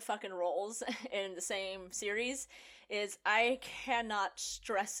bunch of fucking roles in the same series is, I cannot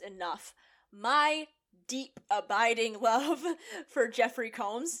stress enough, my deep, abiding love for Jeffrey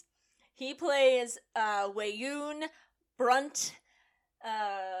Combs. He plays Wei-Yun, Brunt,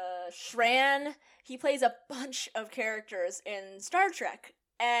 Shran. He plays a bunch of characters in Star Trek.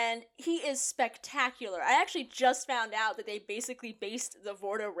 and he is spectacular. I actually just found out that they basically based the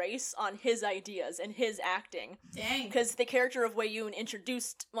Vorta race on his ideas and his acting. Dang. Because the character of Wei Yun not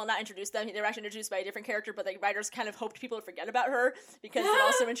introduced them, they were actually introduced by a different character, but the writers kind of hoped people would forget about her, because it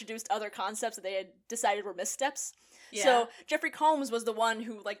also introduced other concepts that they had decided were missteps. Yeah. So Jeffrey Combs was the one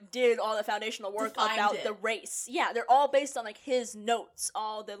who, like, did all the foundational work about the race. Yeah, they're all based on, like, his notes,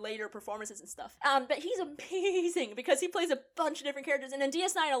 all the later performances and stuff. But he's amazing, because he plays a bunch of different characters, and in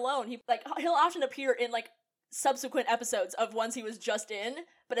DS9 alone, he'll often appear in, like, subsequent episodes of ones he was just in,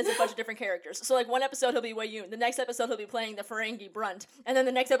 but it's a bunch of different characters. So, like, one episode he'll be Wei Yun, the next episode he'll be playing the Ferengi Brunt, and then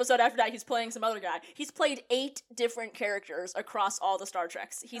the next episode after that he's playing some other guy. He's played 8 different characters across all the Star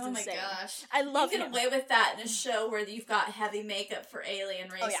Treks. He's insane. Oh my gosh. I love him. You get away with that in a show where you've got heavy makeup for alien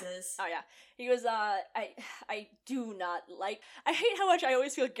races. Oh yeah. He was, I do not like, I hate how much I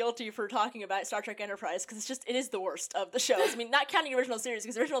always feel guilty for talking about Star Trek Enterprise, because it is the worst of the shows. I mean, not counting original series,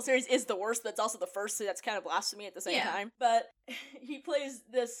 because original series is the worst, but it's also the first, so that's kind of blasphemy at the same time. But he plays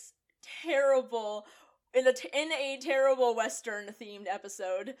this terrible, in a terrible Western-themed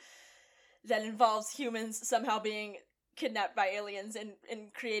episode that involves humans somehow being kidnapped by aliens and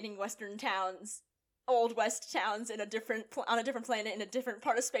creating Western towns. Old West towns on a different planet in a different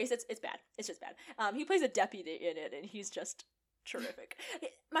part of space. It's bad. It's just bad. He plays a deputy in it, and he's just terrific.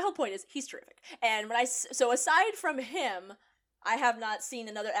 My whole point is he's terrific. And so aside from him, I have not seen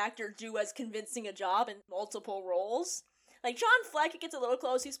another actor do as convincing a job in multiple roles. Like John Fleck, it gets a little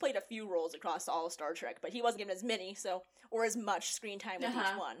close. He's played a few roles across all of Star Trek, but he wasn't given as many, or as much screen time with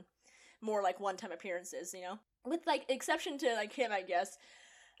each one. More like one-time appearances, you know. With like exception to like him, I guess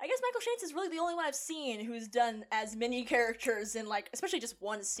Michael Shanks is really the only one I've seen who's done as many characters in, like, especially just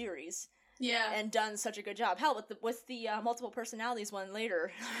one series. Yeah. And done such a good job. Hell, with the multiple personalities one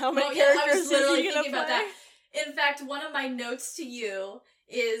later. How many characters I was literally thinking about that. In fact, one of my notes to you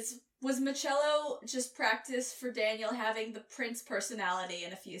was Michello just practice for Daniel having the Prince personality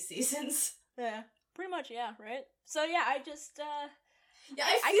in a few seasons? Yeah. Pretty much, yeah, right? So, yeah, I just, I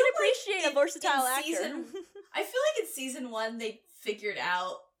can appreciate a versatile actor. I feel like in season 1 they figured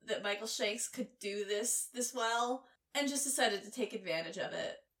out that Michael Shanks could do this well, and just decided to take advantage of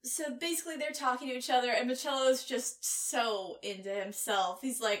it. So basically they're talking to each other, and Michello's just so into himself.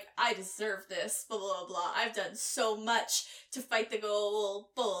 He's like, I deserve this, blah, blah, blah. I've done so much to fight the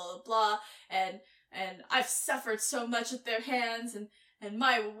goal, blah, blah, blah, and I've suffered so much at their hands, and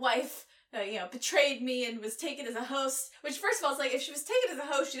my wife, betrayed me and was taken as a host. Which, first of all, it's like, if she was taken as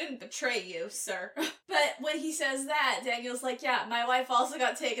a host, she didn't betray you, sir. But when he says that, Daniel's like, yeah, my wife also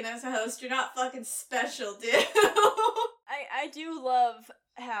got taken as a host. You're not fucking special, dude. I do love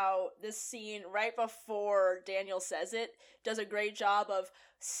how this scene, right before Daniel says it, does a great job of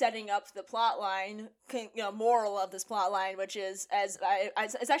setting up the plot line, moral of this plot line, which is,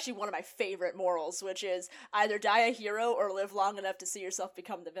 it's actually one of my favorite morals, which is either die a hero or live long enough to see yourself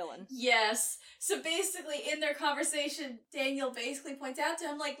become the villain. Yes. So basically, in their conversation, Daniel basically points out to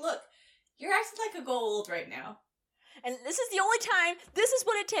him, like, look, you're acting like a Goa'uld right now. And this is the only time, this is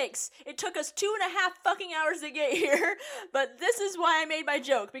what it takes. It took us 2.5 fucking hours to get here, but this is why I made my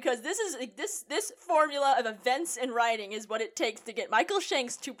joke, because this formula of events and writing is what it takes to get Michael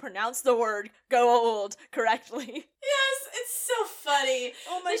Shanks to pronounce the word Goa'uld correctly. Yes, it's so funny.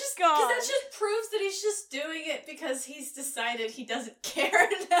 Oh my god. Because that just proves that he's just doing it because he's decided he doesn't care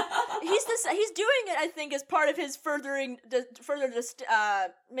now. He's doing it, I think, as part of his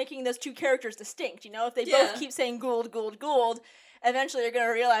making those two characters distinct, you know? If they both keep saying Goa'uld, eventually they're going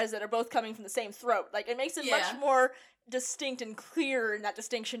to realize that they're both coming from the same throat. Like, it makes it much more distinct and clear in that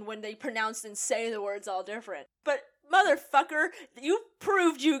distinction when they pronounce and say the words all different. But, motherfucker, you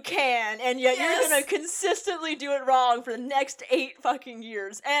proved you can, and yet you're going to consistently do it wrong for the next 8 fucking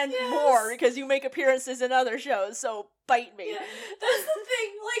years, and more, because you make appearances in other shows, so bite me. Yeah. That's the thing,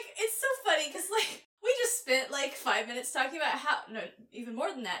 like, it's so funny, because, like, we just spent, like, 5 minutes talking about even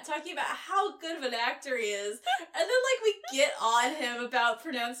more than that, talking about how good of an actor he is, and then, like, we get on him about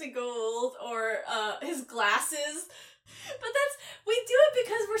pronouncing Goa'uld or, his glasses, but we do it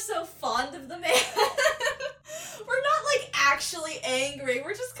because we're so fond of the man. We're not, like, actually angry,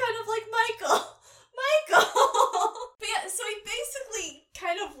 we're just kind of like, Michael! But yeah, so he basically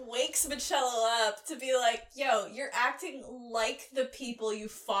kind of wakes Michello up to be like, yo, you're acting like the people you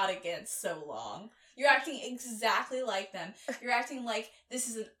fought against so long. You're acting exactly like them. You're acting like this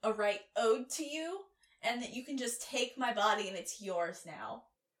is a right ode to you, and that you can just take my body and it's yours now.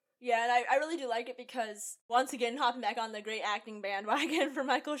 Yeah, and I really do like it because, once again, hopping back on the great acting bandwagon for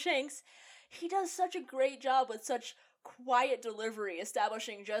Michael Shanks, he does such a great job with such quiet delivery,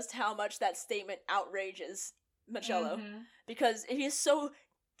 establishing just how much that statement outrages Michello. Mm-hmm. Because he is so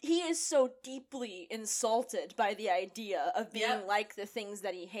he is so deeply insulted by the idea of being like the things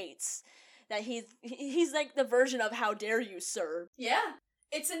that he hates, that he's like the version of "How dare you, sir?" Yeah.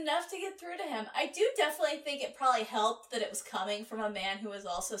 It's enough to get through to him. I do definitely think it probably helped that it was coming from a man who has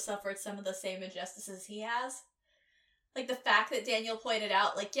also suffered some of the same injustices he has. Like, the fact that Daniel pointed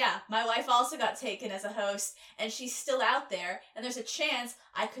out, like, yeah, my wife also got taken as a host, and she's still out there, and there's a chance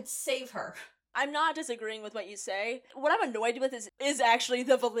I could save her. I'm not disagreeing with what you say. What I'm annoyed with is actually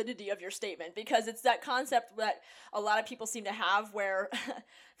the validity of your statement, because it's that concept that a lot of people seem to have where,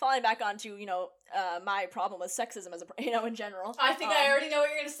 falling back onto, my problem with sexism as in general. I think I already know what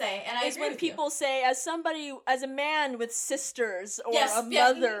you're going to say, and I agree with you. Is when people say, as a man with sisters, or a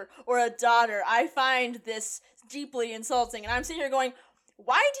mother, or a daughter, I find this deeply insulting, and I'm sitting here going,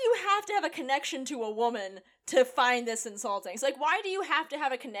 why do you have to have a connection to a woman to find this insulting? It's like, why do you have to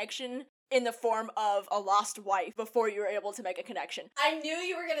have a connection in the form of a lost wife before you were able to make a connection? I knew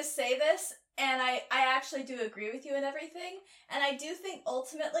you were going to say this, and I actually do agree with you and everything, and I do think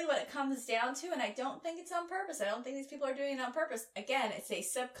ultimately what it comes down to, and I don't think it's on purpose, I don't think these people are doing it on purpose, again, it's a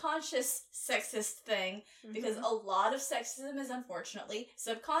subconscious sexist thing, because a lot of sexism is unfortunately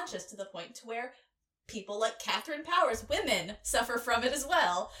subconscious to the point to where people like Catherine Powers, women, suffer from it as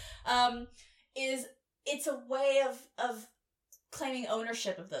well, it's a way of claiming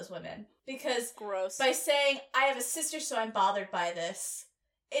ownership of those women. Because gross. By saying, I have a sister so I'm bothered by this,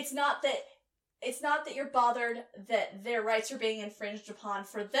 it's not that you're bothered that their rights are being infringed upon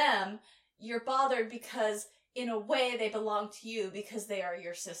for them, you're bothered because in a way they belong to you because they are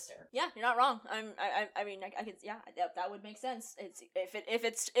your sister. Yeah, you're not wrong. I mean, I could, yeah, that would make sense. I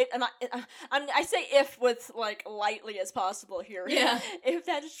say if with, like, lightly as possible here. Yeah. If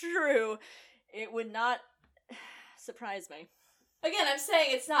that's true, it would not surprise me. Again, I'm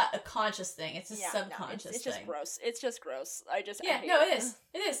saying it's not a conscious thing, it's a subconscious thing. It's just gross. It's just gross. I hate it is.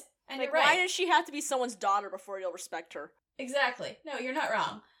 It is. And like, you're right. Why does she have to be someone's daughter before you'll respect her? Exactly. No, you're not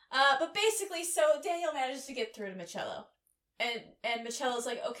wrong. But basically, so Daniel manages to get through to Michello. And Michello's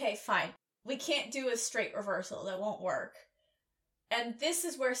like, okay, fine. We can't do a straight reversal. That won't work. And this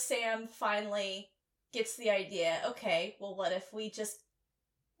is where Sam finally gets the idea, okay, well, what if we just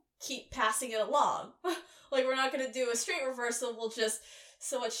keep passing it along? Like, we're not going to do a straight reversal, we'll just...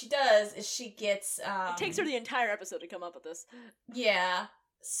 So what she does is she gets, It takes her the entire episode to come up with this. Yeah.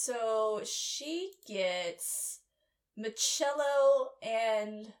 So she gets Michello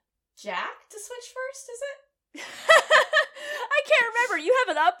and Jack to switch first, is it? I can't remember. You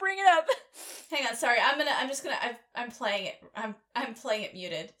have it up. Bring it up. Hang on. Sorry. I'm playing it. I'm playing it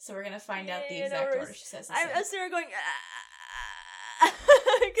muted. So we're gonna find out the exact order she says. I'm sitting there going.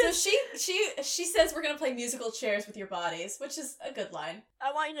 So she says we're gonna play musical chairs with your bodies, which is a good line.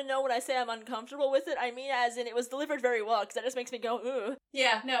 I want you to know when I say I'm uncomfortable with it, I mean as in it was delivered very well, because that just makes me go, ooh.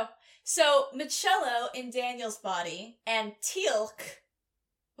 Yeah, no. So Michello in Daniel's body and Teal'c,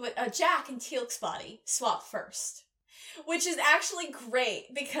 Jack and Teal'c's body swap first. Which is actually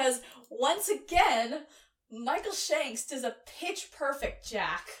great, because once again, Michael Shanks does a pitch-perfect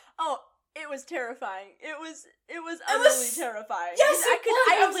Jack. Oh, it was terrifying. It was utterly terrifying. Yes, I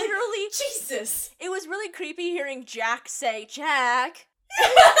literally... Like, Jesus! It was really creepy hearing Jack say, Jack.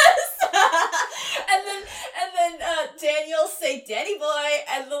 Yes! and then Daniel say Danny boy,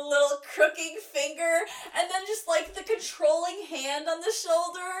 and the little crooking finger, and then just like the controlling hand on the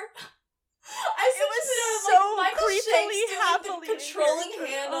shoulder. It was so like, Michael Shanks happily the controlling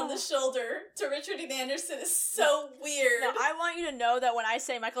hand on the shoulder to Richard Dean Anderson is so weird. Now, I want you to know that when I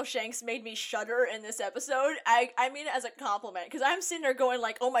say Michael Shanks made me shudder in this episode, I mean it as a compliment, because I'm sitting there going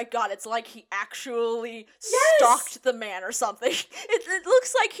like, oh my god, it's like he actually stalked the man or something. It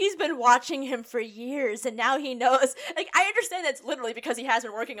looks like he's been watching him for years, and now he knows. Like, I understand that's literally because he has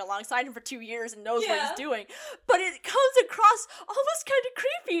been working alongside him for 2 years and knows what he's doing, but it comes across almost kind of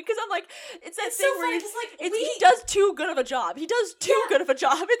creepy, because I'm like, it's that thing so where funny, he does too good of a job. He does too good of a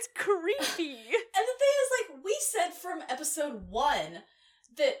job. It's creepy. And the thing is, like, we said from episode 1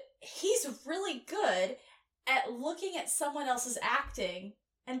 that he's really good at looking at someone else's acting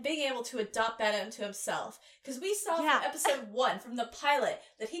and being able to adopt that into himself. Because we saw from episode 1, from the pilot,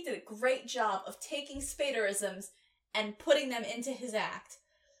 that he did a great job of taking Spaderisms and putting them into his act.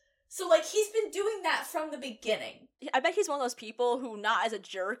 So, like, he's been doing that from the beginning. I bet he's one of those people who, not as a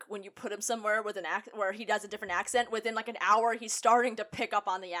jerk, when you put him somewhere with where he does a different accent, within, like, an hour, he's starting to pick up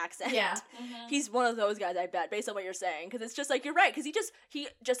on the accent. Yeah. Mm-hmm. He's one of those guys, I bet, based on what you're saying. Because it's just, like, you're right, because he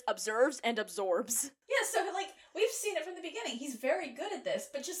just observes and absorbs. Yeah, so, like, we've seen it from the beginning. He's very good at this,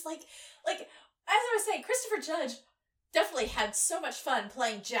 but just, like, as I was saying, Christopher Judge definitely had so much fun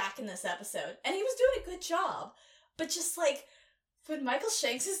playing Jack in this episode. And he was doing a good job. But just, like... when Michael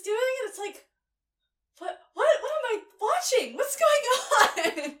Shanks is doing it, it's like, what am I watching? What's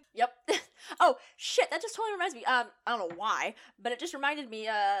going on? Yep. Oh shit! That just totally reminds me. I don't know why, but it just reminded me.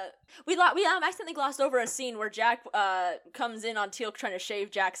 We accidentally glossed over a scene where Jack comes in on Teal'c trying to shave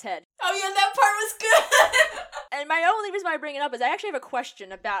Jack's head. Oh yeah, that part was good. And my only reason why I bring it up is I actually have a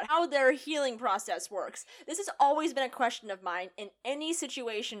question about how their healing process works. This has always been a question of mine in any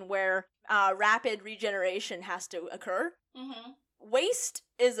situation where rapid regeneration has to occur. Mm-hmm. Waste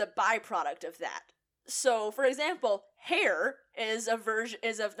is a byproduct of that. So, for example, hair is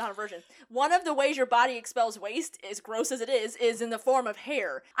one of the ways your body expels waste, as gross as it is in the form of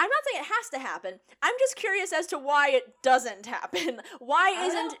hair. I'm not saying it has to happen. I'm just curious as to why it doesn't happen. Why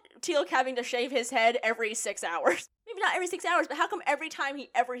isn't Teal'c having to shave his head every 6 hours? Maybe not every 6 hours, but how come every time he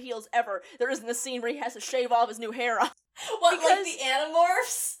ever heals there isn't a scene where he has to shave all of his new hair off? What, because... like the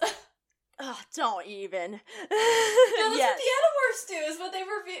Animorphs? Oh, don't even. No, that's what the Animorphs do, is when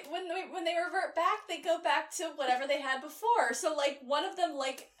they revert back, they go back to whatever they had before. So, like, one of them,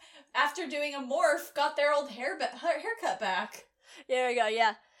 like, after doing a morph, got their old haircut back. There we go,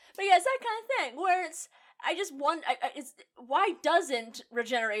 yeah. But yeah, it's that kind of thing, where it's, I just wonder, why doesn't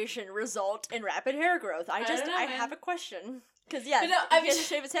regeneration result in rapid hair growth? I have a question. Because, yeah, he has to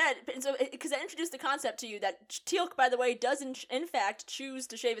shave his head. Because I introduced the concept to you that Teal'c, by the way, does in fact choose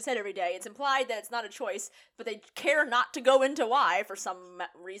to shave his head every day. It's implied that it's not a choice, but they care not to go into why for some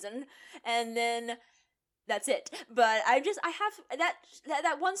reason. And then that's it. But I have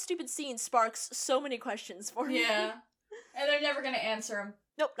that one stupid scene sparks so many questions for me. Yeah. And they're never going to answer them.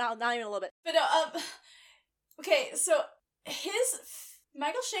 Nope, not even a little bit. But no, okay, so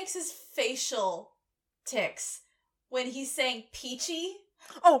Michael Shanks' facial tics when he's saying peachy.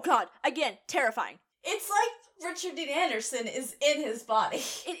 Oh god, again, terrifying. It's like Richard Dean Anderson is in his body.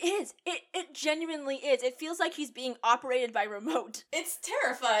 It is. It genuinely is. It feels like he's being operated by remote. It's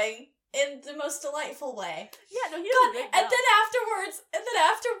terrifying in the most delightful way. Yeah, no, he does a great job. And then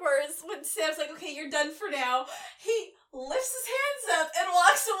afterwards, when Sam's like, okay, you're done for now, he lifts his hands up and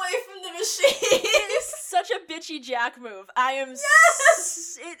walks away from the machine. It is such a bitchy Jack move. I am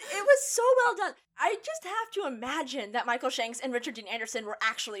Yes! It was so well done. I just have to imagine that Michael Shanks and Richard Dean Anderson were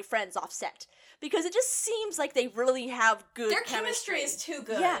actually friends off set. Because it just seems like they really have good chemistry. Their chemistry is too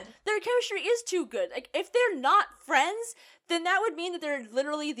good. Yeah, their chemistry is too good. Like, if they're not friends, then that would mean that they're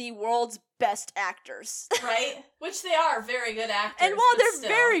literally the world's best actors. Right? Which they are very good actors. And while they're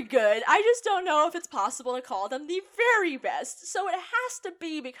very good, I just don't know if it's possible to call them the very best. So it has to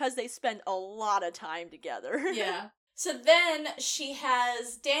be because they spend a lot of time together. Yeah. So then she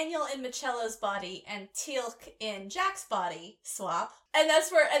has Daniel in Michello's body and Teal'c in Jack's body swap. And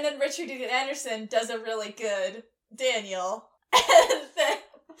then Richard Dean Anderson does a really good Daniel. And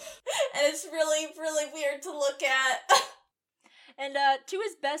it's really, really weird to look at. And to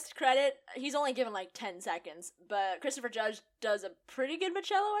his best credit, he's only given like 10 seconds, but Christopher Judge does a pretty good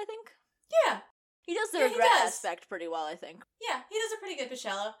Michello, I think. Yeah. He does the regret aspect pretty well, I think. Yeah, he does a pretty good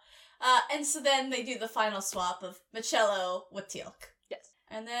Michello. And so then they do the final swap of Michello with Teal'c. Yes.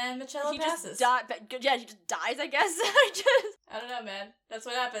 And then Michello passes. He just dies, I guess. I don't know, man. That's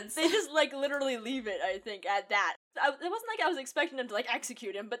what happens. They just, like, literally leave it, I think, at that. It wasn't like I was expecting them to, like,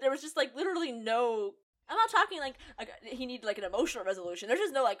 execute him, but there was just, like, literally no... I'm not talking, like he needed, like, an emotional resolution. There's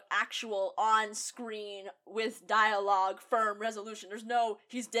just no, like, actual on-screen, with dialogue, firm resolution. There's no,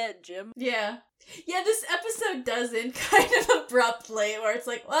 he's dead, Jim. Yeah. Yeah, this episode does end kind of abruptly, where it's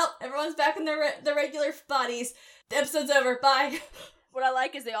like, well, everyone's back in their regular bodies. The episode's over. Bye. What I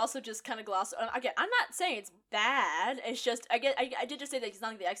like is they also just kind of gloss... Again, I'm not saying it's bad. It's just, I did just say that it's not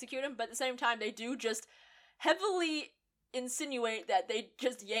like they execute him, but at the same time, they do just heavily insinuate that they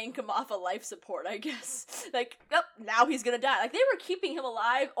just yank him off of life support, I guess. Like, oh, now he's gonna die. Like, they were keeping him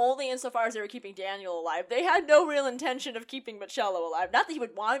alive only insofar as they were keeping Daniel alive. They had no real intention of keeping Michello alive. Not that he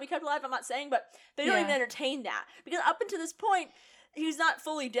would want to be kept alive, I'm not saying, but they don't even entertain that. Because up until this point, he's not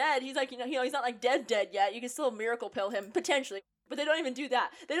fully dead. He's like, he's not like dead yet. You can still miracle pill him, potentially. But they don't even do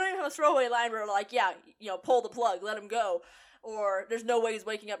that. They don't even have a throwaway line where, like, yeah, pull the plug, let him go. Or, there's no way he's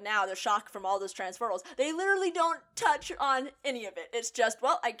waking up now, they're shocked from all those transferals. They literally don't touch on any of it. It's just,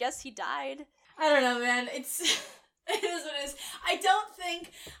 well, I guess he died. I don't know, man. It is what it is. I don't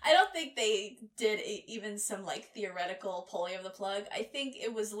think they did even some, like, theoretical pulling of the plug. I think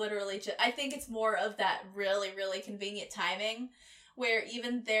it was literally I think it's more of that really, really convenient timing, where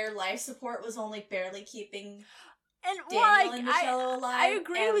even their life support was only barely keeping Daniel and Michello alive. I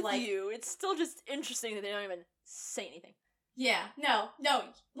agree with you. It's still just interesting that they don't even say anything. Yeah, no.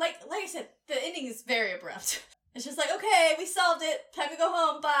 Like I said, the ending is very abrupt. It's just like, okay, we solved it. Time to go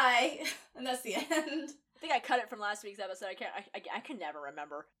home. Bye. And that's the end. think I cut it from last week's episode. I can never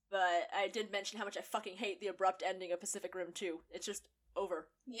remember. But I did mention how much I fucking hate the abrupt ending of Pacific Rim 2. It's just over.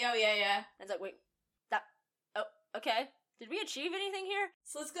 Yeah. And it's like, wait, okay. Did we achieve anything here?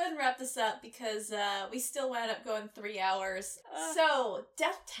 So let's go ahead and wrap this up because we still wound up going 3 hours. So,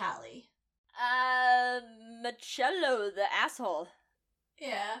 death tally. Machello, the asshole.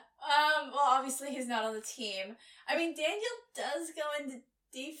 Yeah. Well, obviously he's not on the team. I mean, Daniel does go into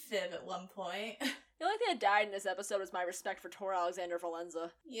defib at one point. The only thing that died in this episode was my respect for Tor Alexander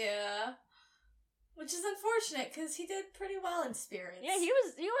Valenza. Yeah. Which is unfortunate, because he did pretty well in Spirits. Yeah, he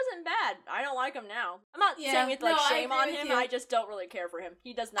wasn't bad. I don't like him now. I'm not saying it to, shame on him, I just don't really care for him.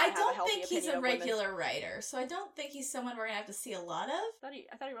 He does not have a healthy opinion of women. I don't think he's a regular writer, so I don't think he's someone we're gonna have to see a lot of.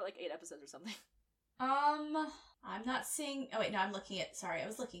 I thought he wrote like 8 episodes or something. I'm not seeing... Oh, wait, no, I was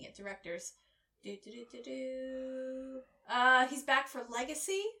looking at directors. He's back for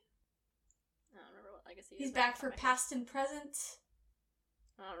Legacy. I don't remember what Legacy is. He's back for Past and Present.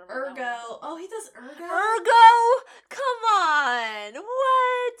 I don't remember. Ergo. Oh, he does Ergo? Ergo? Come on!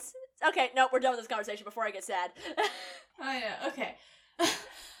 What? Okay, no, we're done with this conversation before I get sad. I know, okay.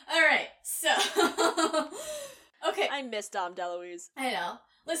 Alright, so... okay. I miss Dom DeLuise. I know.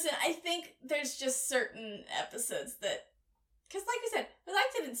 Listen, I think there's just certain episodes that... Because like I said, we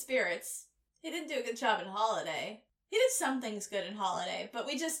liked it in Spirits. He didn't do a good job in Holiday. He did some things good in Holiday, but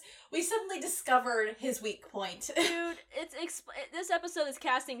we suddenly discovered his weak point. Dude, this episode is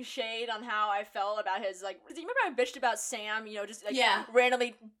casting shade on how I felt about his, like... Do you remember I bitched about Sam, just, like,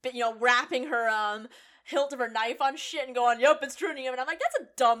 randomly, wrapping her, hilt of her knife on shit and going, yup, it's true to him, and I'm like, that's a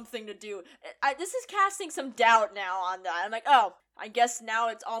dumb thing to do. This is casting some doubt now on that. I'm like, oh, I guess now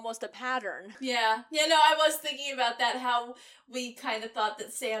it's almost a pattern. Yeah, no, I was thinking about that, how we kind of thought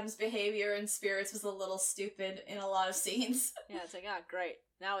that Sam's behavior in Spirits was a little stupid in a lot of scenes. Yeah, it's like, great.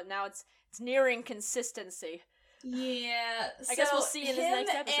 Now it's nearing consistency. Yeah, I guess we'll see in this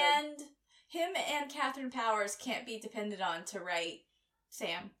next episode. Him and Catherine Powers can't be depended on to write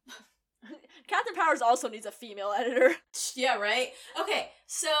Sam. Catherine Powers also needs a female editor. Yeah, right? Okay,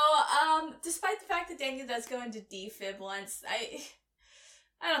 so, despite the fact that Daniel does go into defib once,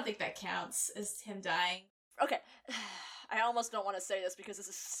 I don't think that counts as him dying. Okay, I almost don't want to say this because this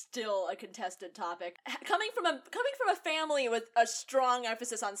is still a contested topic. Coming from a family with a strong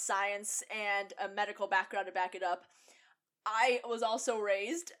emphasis on science and a medical background to back it up, I was also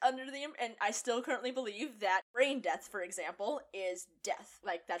raised under and I still currently believe that brain death, for example, is death.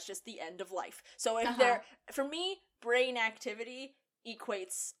 Like, that's just the end of life. So if for me, brain activity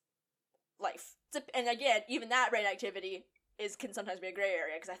equates life. And again, even that brain activity can sometimes be a gray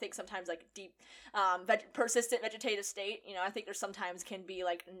area, because I think sometimes, like, deep, persistent vegetative state, I think there sometimes can be,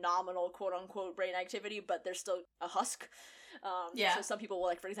 like, nominal, quote-unquote, brain activity, but there's still a husk. So some people will,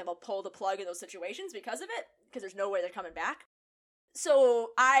 like, for example, pull the plug in those situations because of it, because there's no way they're coming back.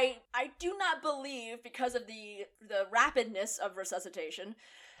 So I do not believe, because of the rapidness of resuscitation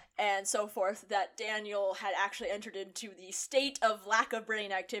and so forth, that Daniel had actually entered into the state of lack of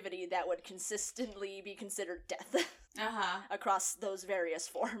brain activity that would consistently be considered death across those various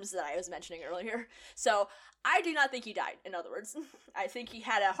forms that I was mentioning earlier. So I do not think he died, in other words. I think he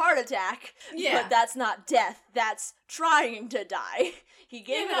had a heart attack, but that's not death. That's trying to die. He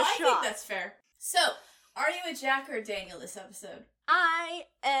gave it a shot. I think that's fair. So, are you a Jack or a Daniel this episode? I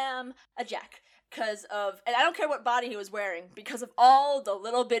am a Jack. And I don't care what body he was wearing, because of all the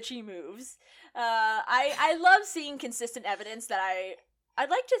little bitchy moves. I love seeing consistent evidence that I'd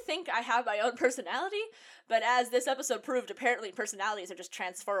like to think I have my own personality, but as this episode proved, apparently personalities are just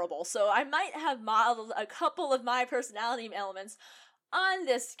transferable, so I might have modeled a couple of my personality elements on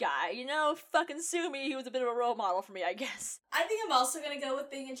this guy. Fucking sue me, he was a bit of a role model for me, I guess. I think I'm also gonna go with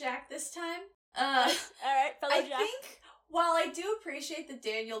being a Jack this time. Alright, fellow Jack. I think, while I do appreciate that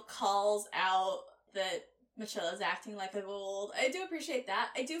Daniel calls out that Machella's acting like a old, I do appreciate that.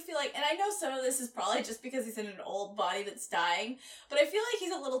 I do feel like, and I know some of this is probably just because he's in an old body that's dying, but I feel like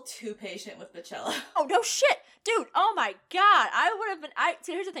he's a little too patient with Machella. Oh, no shit! Dude, oh my god,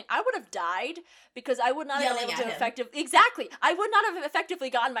 see, here's the thing, I would have died because I would not have been able to exactly, I would not have effectively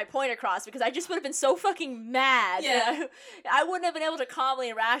gotten my point across because I just would have been so fucking mad. Yeah. I wouldn't have been able to calmly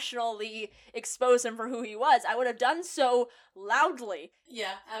and rationally expose him for who he was. I would have done so loudly.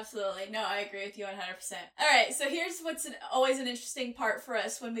 Yeah, absolutely. No, I agree with you 100%. Alright, so here's what's always an interesting part for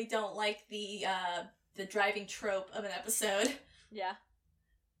us when we don't like the driving trope of an episode. Yeah.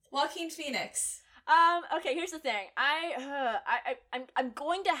 Joaquin Phoenix. Okay, here's the thing. I'm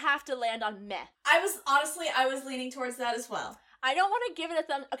going to have to land on meh. I was leaning towards that as well. I don't want to give it a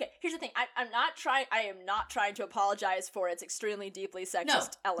thumb. Okay, here's the thing. I am not trying to apologize for its extremely deeply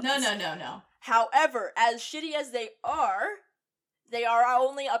sexist elements. No. However, as shitty as they are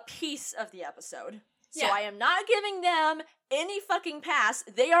only a piece of the episode. So I am not giving them any fucking pass.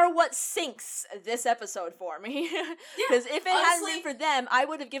 They are what sinks this episode for me. Because if it hadn't been for them, I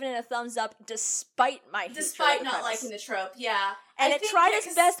would have given it a thumbs up despite my hatred. Despite not liking the trope, yeah. And it tried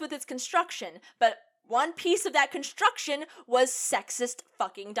its best with its construction, but one piece of that construction was sexist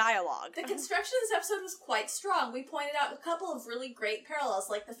fucking dialogue. The construction of this episode was quite strong. We pointed out a couple of really great parallels,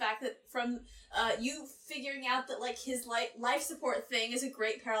 like the fact that from you figuring out that like his life support thing is a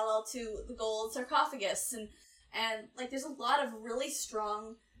great parallel to the gold sarcophagus, and like there's a lot of really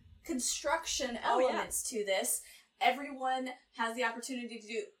strong construction elements to this. Everyone has the opportunity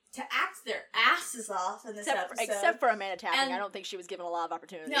to act their asses off in this episode. Except for Amanda Tapping. I don't think she was given a lot of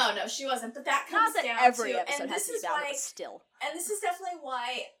opportunity. No, she wasn't. But that comes down to... Not that every episode has to be valid, but still. And this is definitely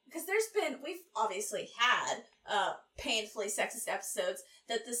why... Because we've obviously had painfully sexist episodes,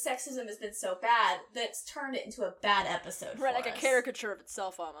 that the sexism has been so bad that it's turned it into a bad episode for us. Like a caricature of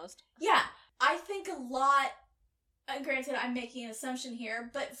itself, almost. Yeah. I think a lot... granted, I'm making an assumption here,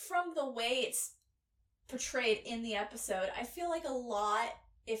 but from the way it's portrayed in the episode, I feel like a lot...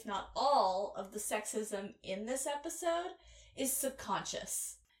 if not all, of the sexism in this episode is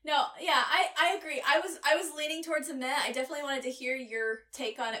subconscious. No, yeah, I agree. I was leaning towards a meh. I definitely wanted to hear your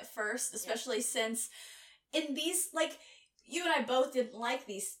take on it first, especially since in these, like, you and I both didn't like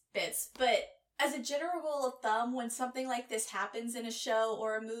these bits, but as a general rule of thumb, when something like this happens in a show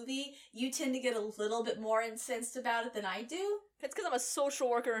or a movie, you tend to get a little bit more incensed about it than I do. It's because I'm a social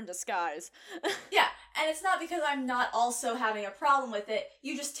worker in disguise. Yeah, and it's not because I'm not also having a problem with it.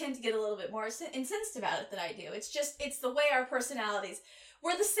 You just tend to get a little bit more incensed about it than I do. It's the way our personalities...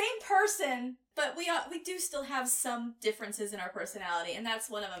 We're the same person, but we do still have some differences in our personality, and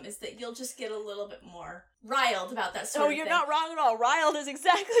that's one of them, is that you'll just get a little bit more riled about that sort of thing. Oh, you're not wrong at all. Riled is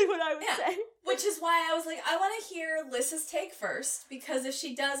exactly what I would say. Which is why I was like, I want to hear Lyssa's take first, because if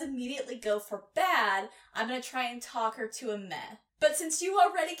she does immediately go for bad, I'm going to try and talk her to a meh. But since you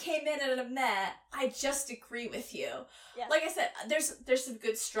already came in at a meh, I just agree with you. Yeah. Like I said, there's some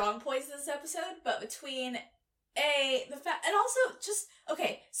good strong points in this episode, but between... the fact, and also just,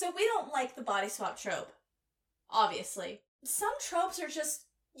 okay, so we don't like the body swap trope, obviously. Some tropes are just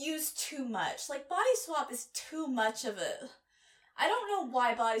used too much. Like, body swap is too much of a, I don't know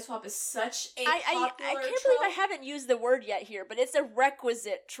why body swap is such a popular I can't trope. believe I haven't used the word yet here, but it's a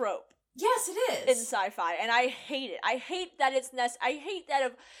requisite trope. Yes, it is. In sci-fi, and I hate it. I hate that it's I hate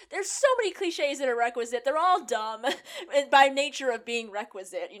that there's so many cliches that are requisite. They're all dumb by nature of being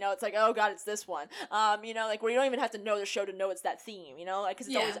requisite. You know, it's like, oh god, it's this one. You know, like where you don't even have to know the show to know it's that theme. You know, like because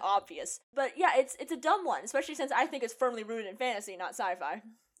it's always obvious. But yeah, it's a dumb one, especially since I think it's firmly rooted in fantasy, not sci-fi.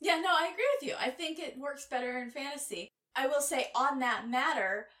 Yeah, no, I agree with you. I think it works better in fantasy. I will say on that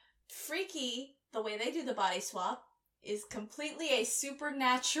matter, Freaky, the way they do the body swap, is completely a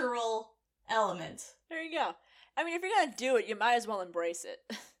supernatural element. There you go. I mean, if you're gonna do it, you might as well embrace it.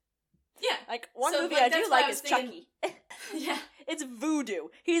 Yeah. Like, one movie I do like is thinking... Chucky. Yeah. It's voodoo.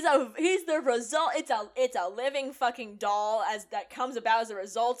 He's the result, it's a living fucking doll that comes about as a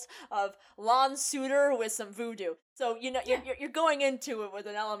result of Lon Suitor with some voodoo. So, you know, you're going into it with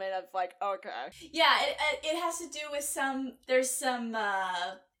an element of, like, okay. Yeah, it has to do with there's some,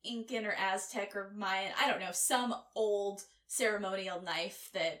 Incan or Aztec or Mayan, I don't know, some old ceremonial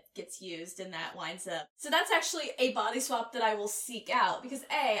knife that gets used and that winds up. So that's actually a body swap that I will seek out because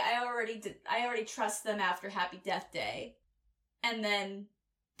A, I already trust them after Happy Death Day. And then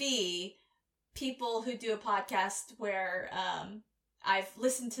B, people who do a podcast where I've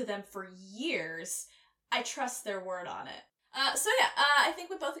listened to them for years, I trust their word on it. So yeah, I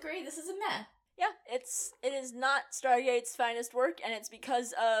think we both agree this is a meh. Yeah, it is not Stargate's finest work, and it's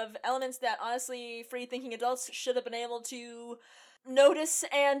because of elements that, honestly, free-thinking adults should have been able to notice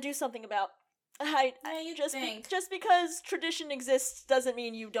and do something about. Just because tradition exists doesn't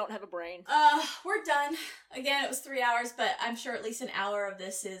mean you don't have a brain. We're done. Again, it was 3 hours, but I'm sure at least an hour of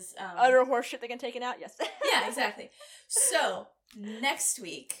this is, utter horseshit that can take it out, yes. Yeah, exactly. So, next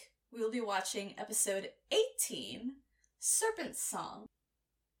week, we will be watching episode 18, Serpent Song.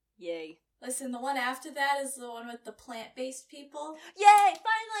 Yay. Listen, the one after that is the one with the plant-based people. Yay!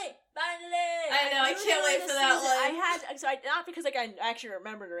 Finally! I know, I can't wait for that one. Not because like I actually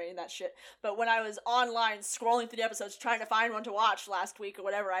remembered or any of that shit, but when I was online scrolling through the episodes trying to find one to watch last week or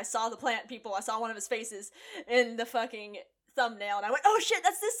whatever, I saw the plant people, I saw one of his faces in the fucking thumbnail, and I went, oh shit,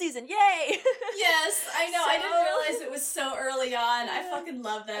 that's this season, yay! Yes, I know, I didn't realize it was so early on. I fucking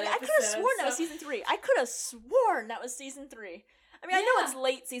love that episode. I could have sworn that was season 3. I could have sworn that was season 3. I mean, I know it's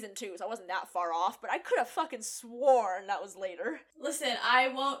late season 2, so I wasn't that far off, but I could have fucking sworn that was later. Listen, I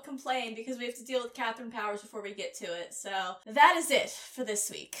won't complain because we have to deal with Catherine Powers before we get to it, so that is it for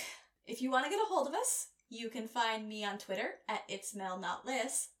this week. If you want to get a hold of us, you can find me on Twitter at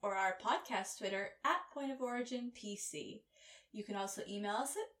itsmelnotliss or our podcast Twitter at pointoforiginpc. You can also email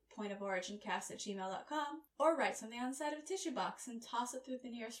us at pointoforigincast@gmail.com or write something on the side of a tissue box and toss it through the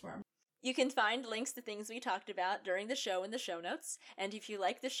nearest worm. You can find links to things we talked about during the show in the show notes, and if you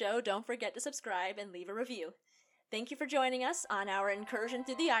like the show, don't forget to subscribe and leave a review. Thank you for joining us on our incursion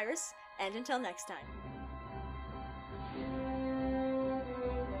through the iris, and until next time.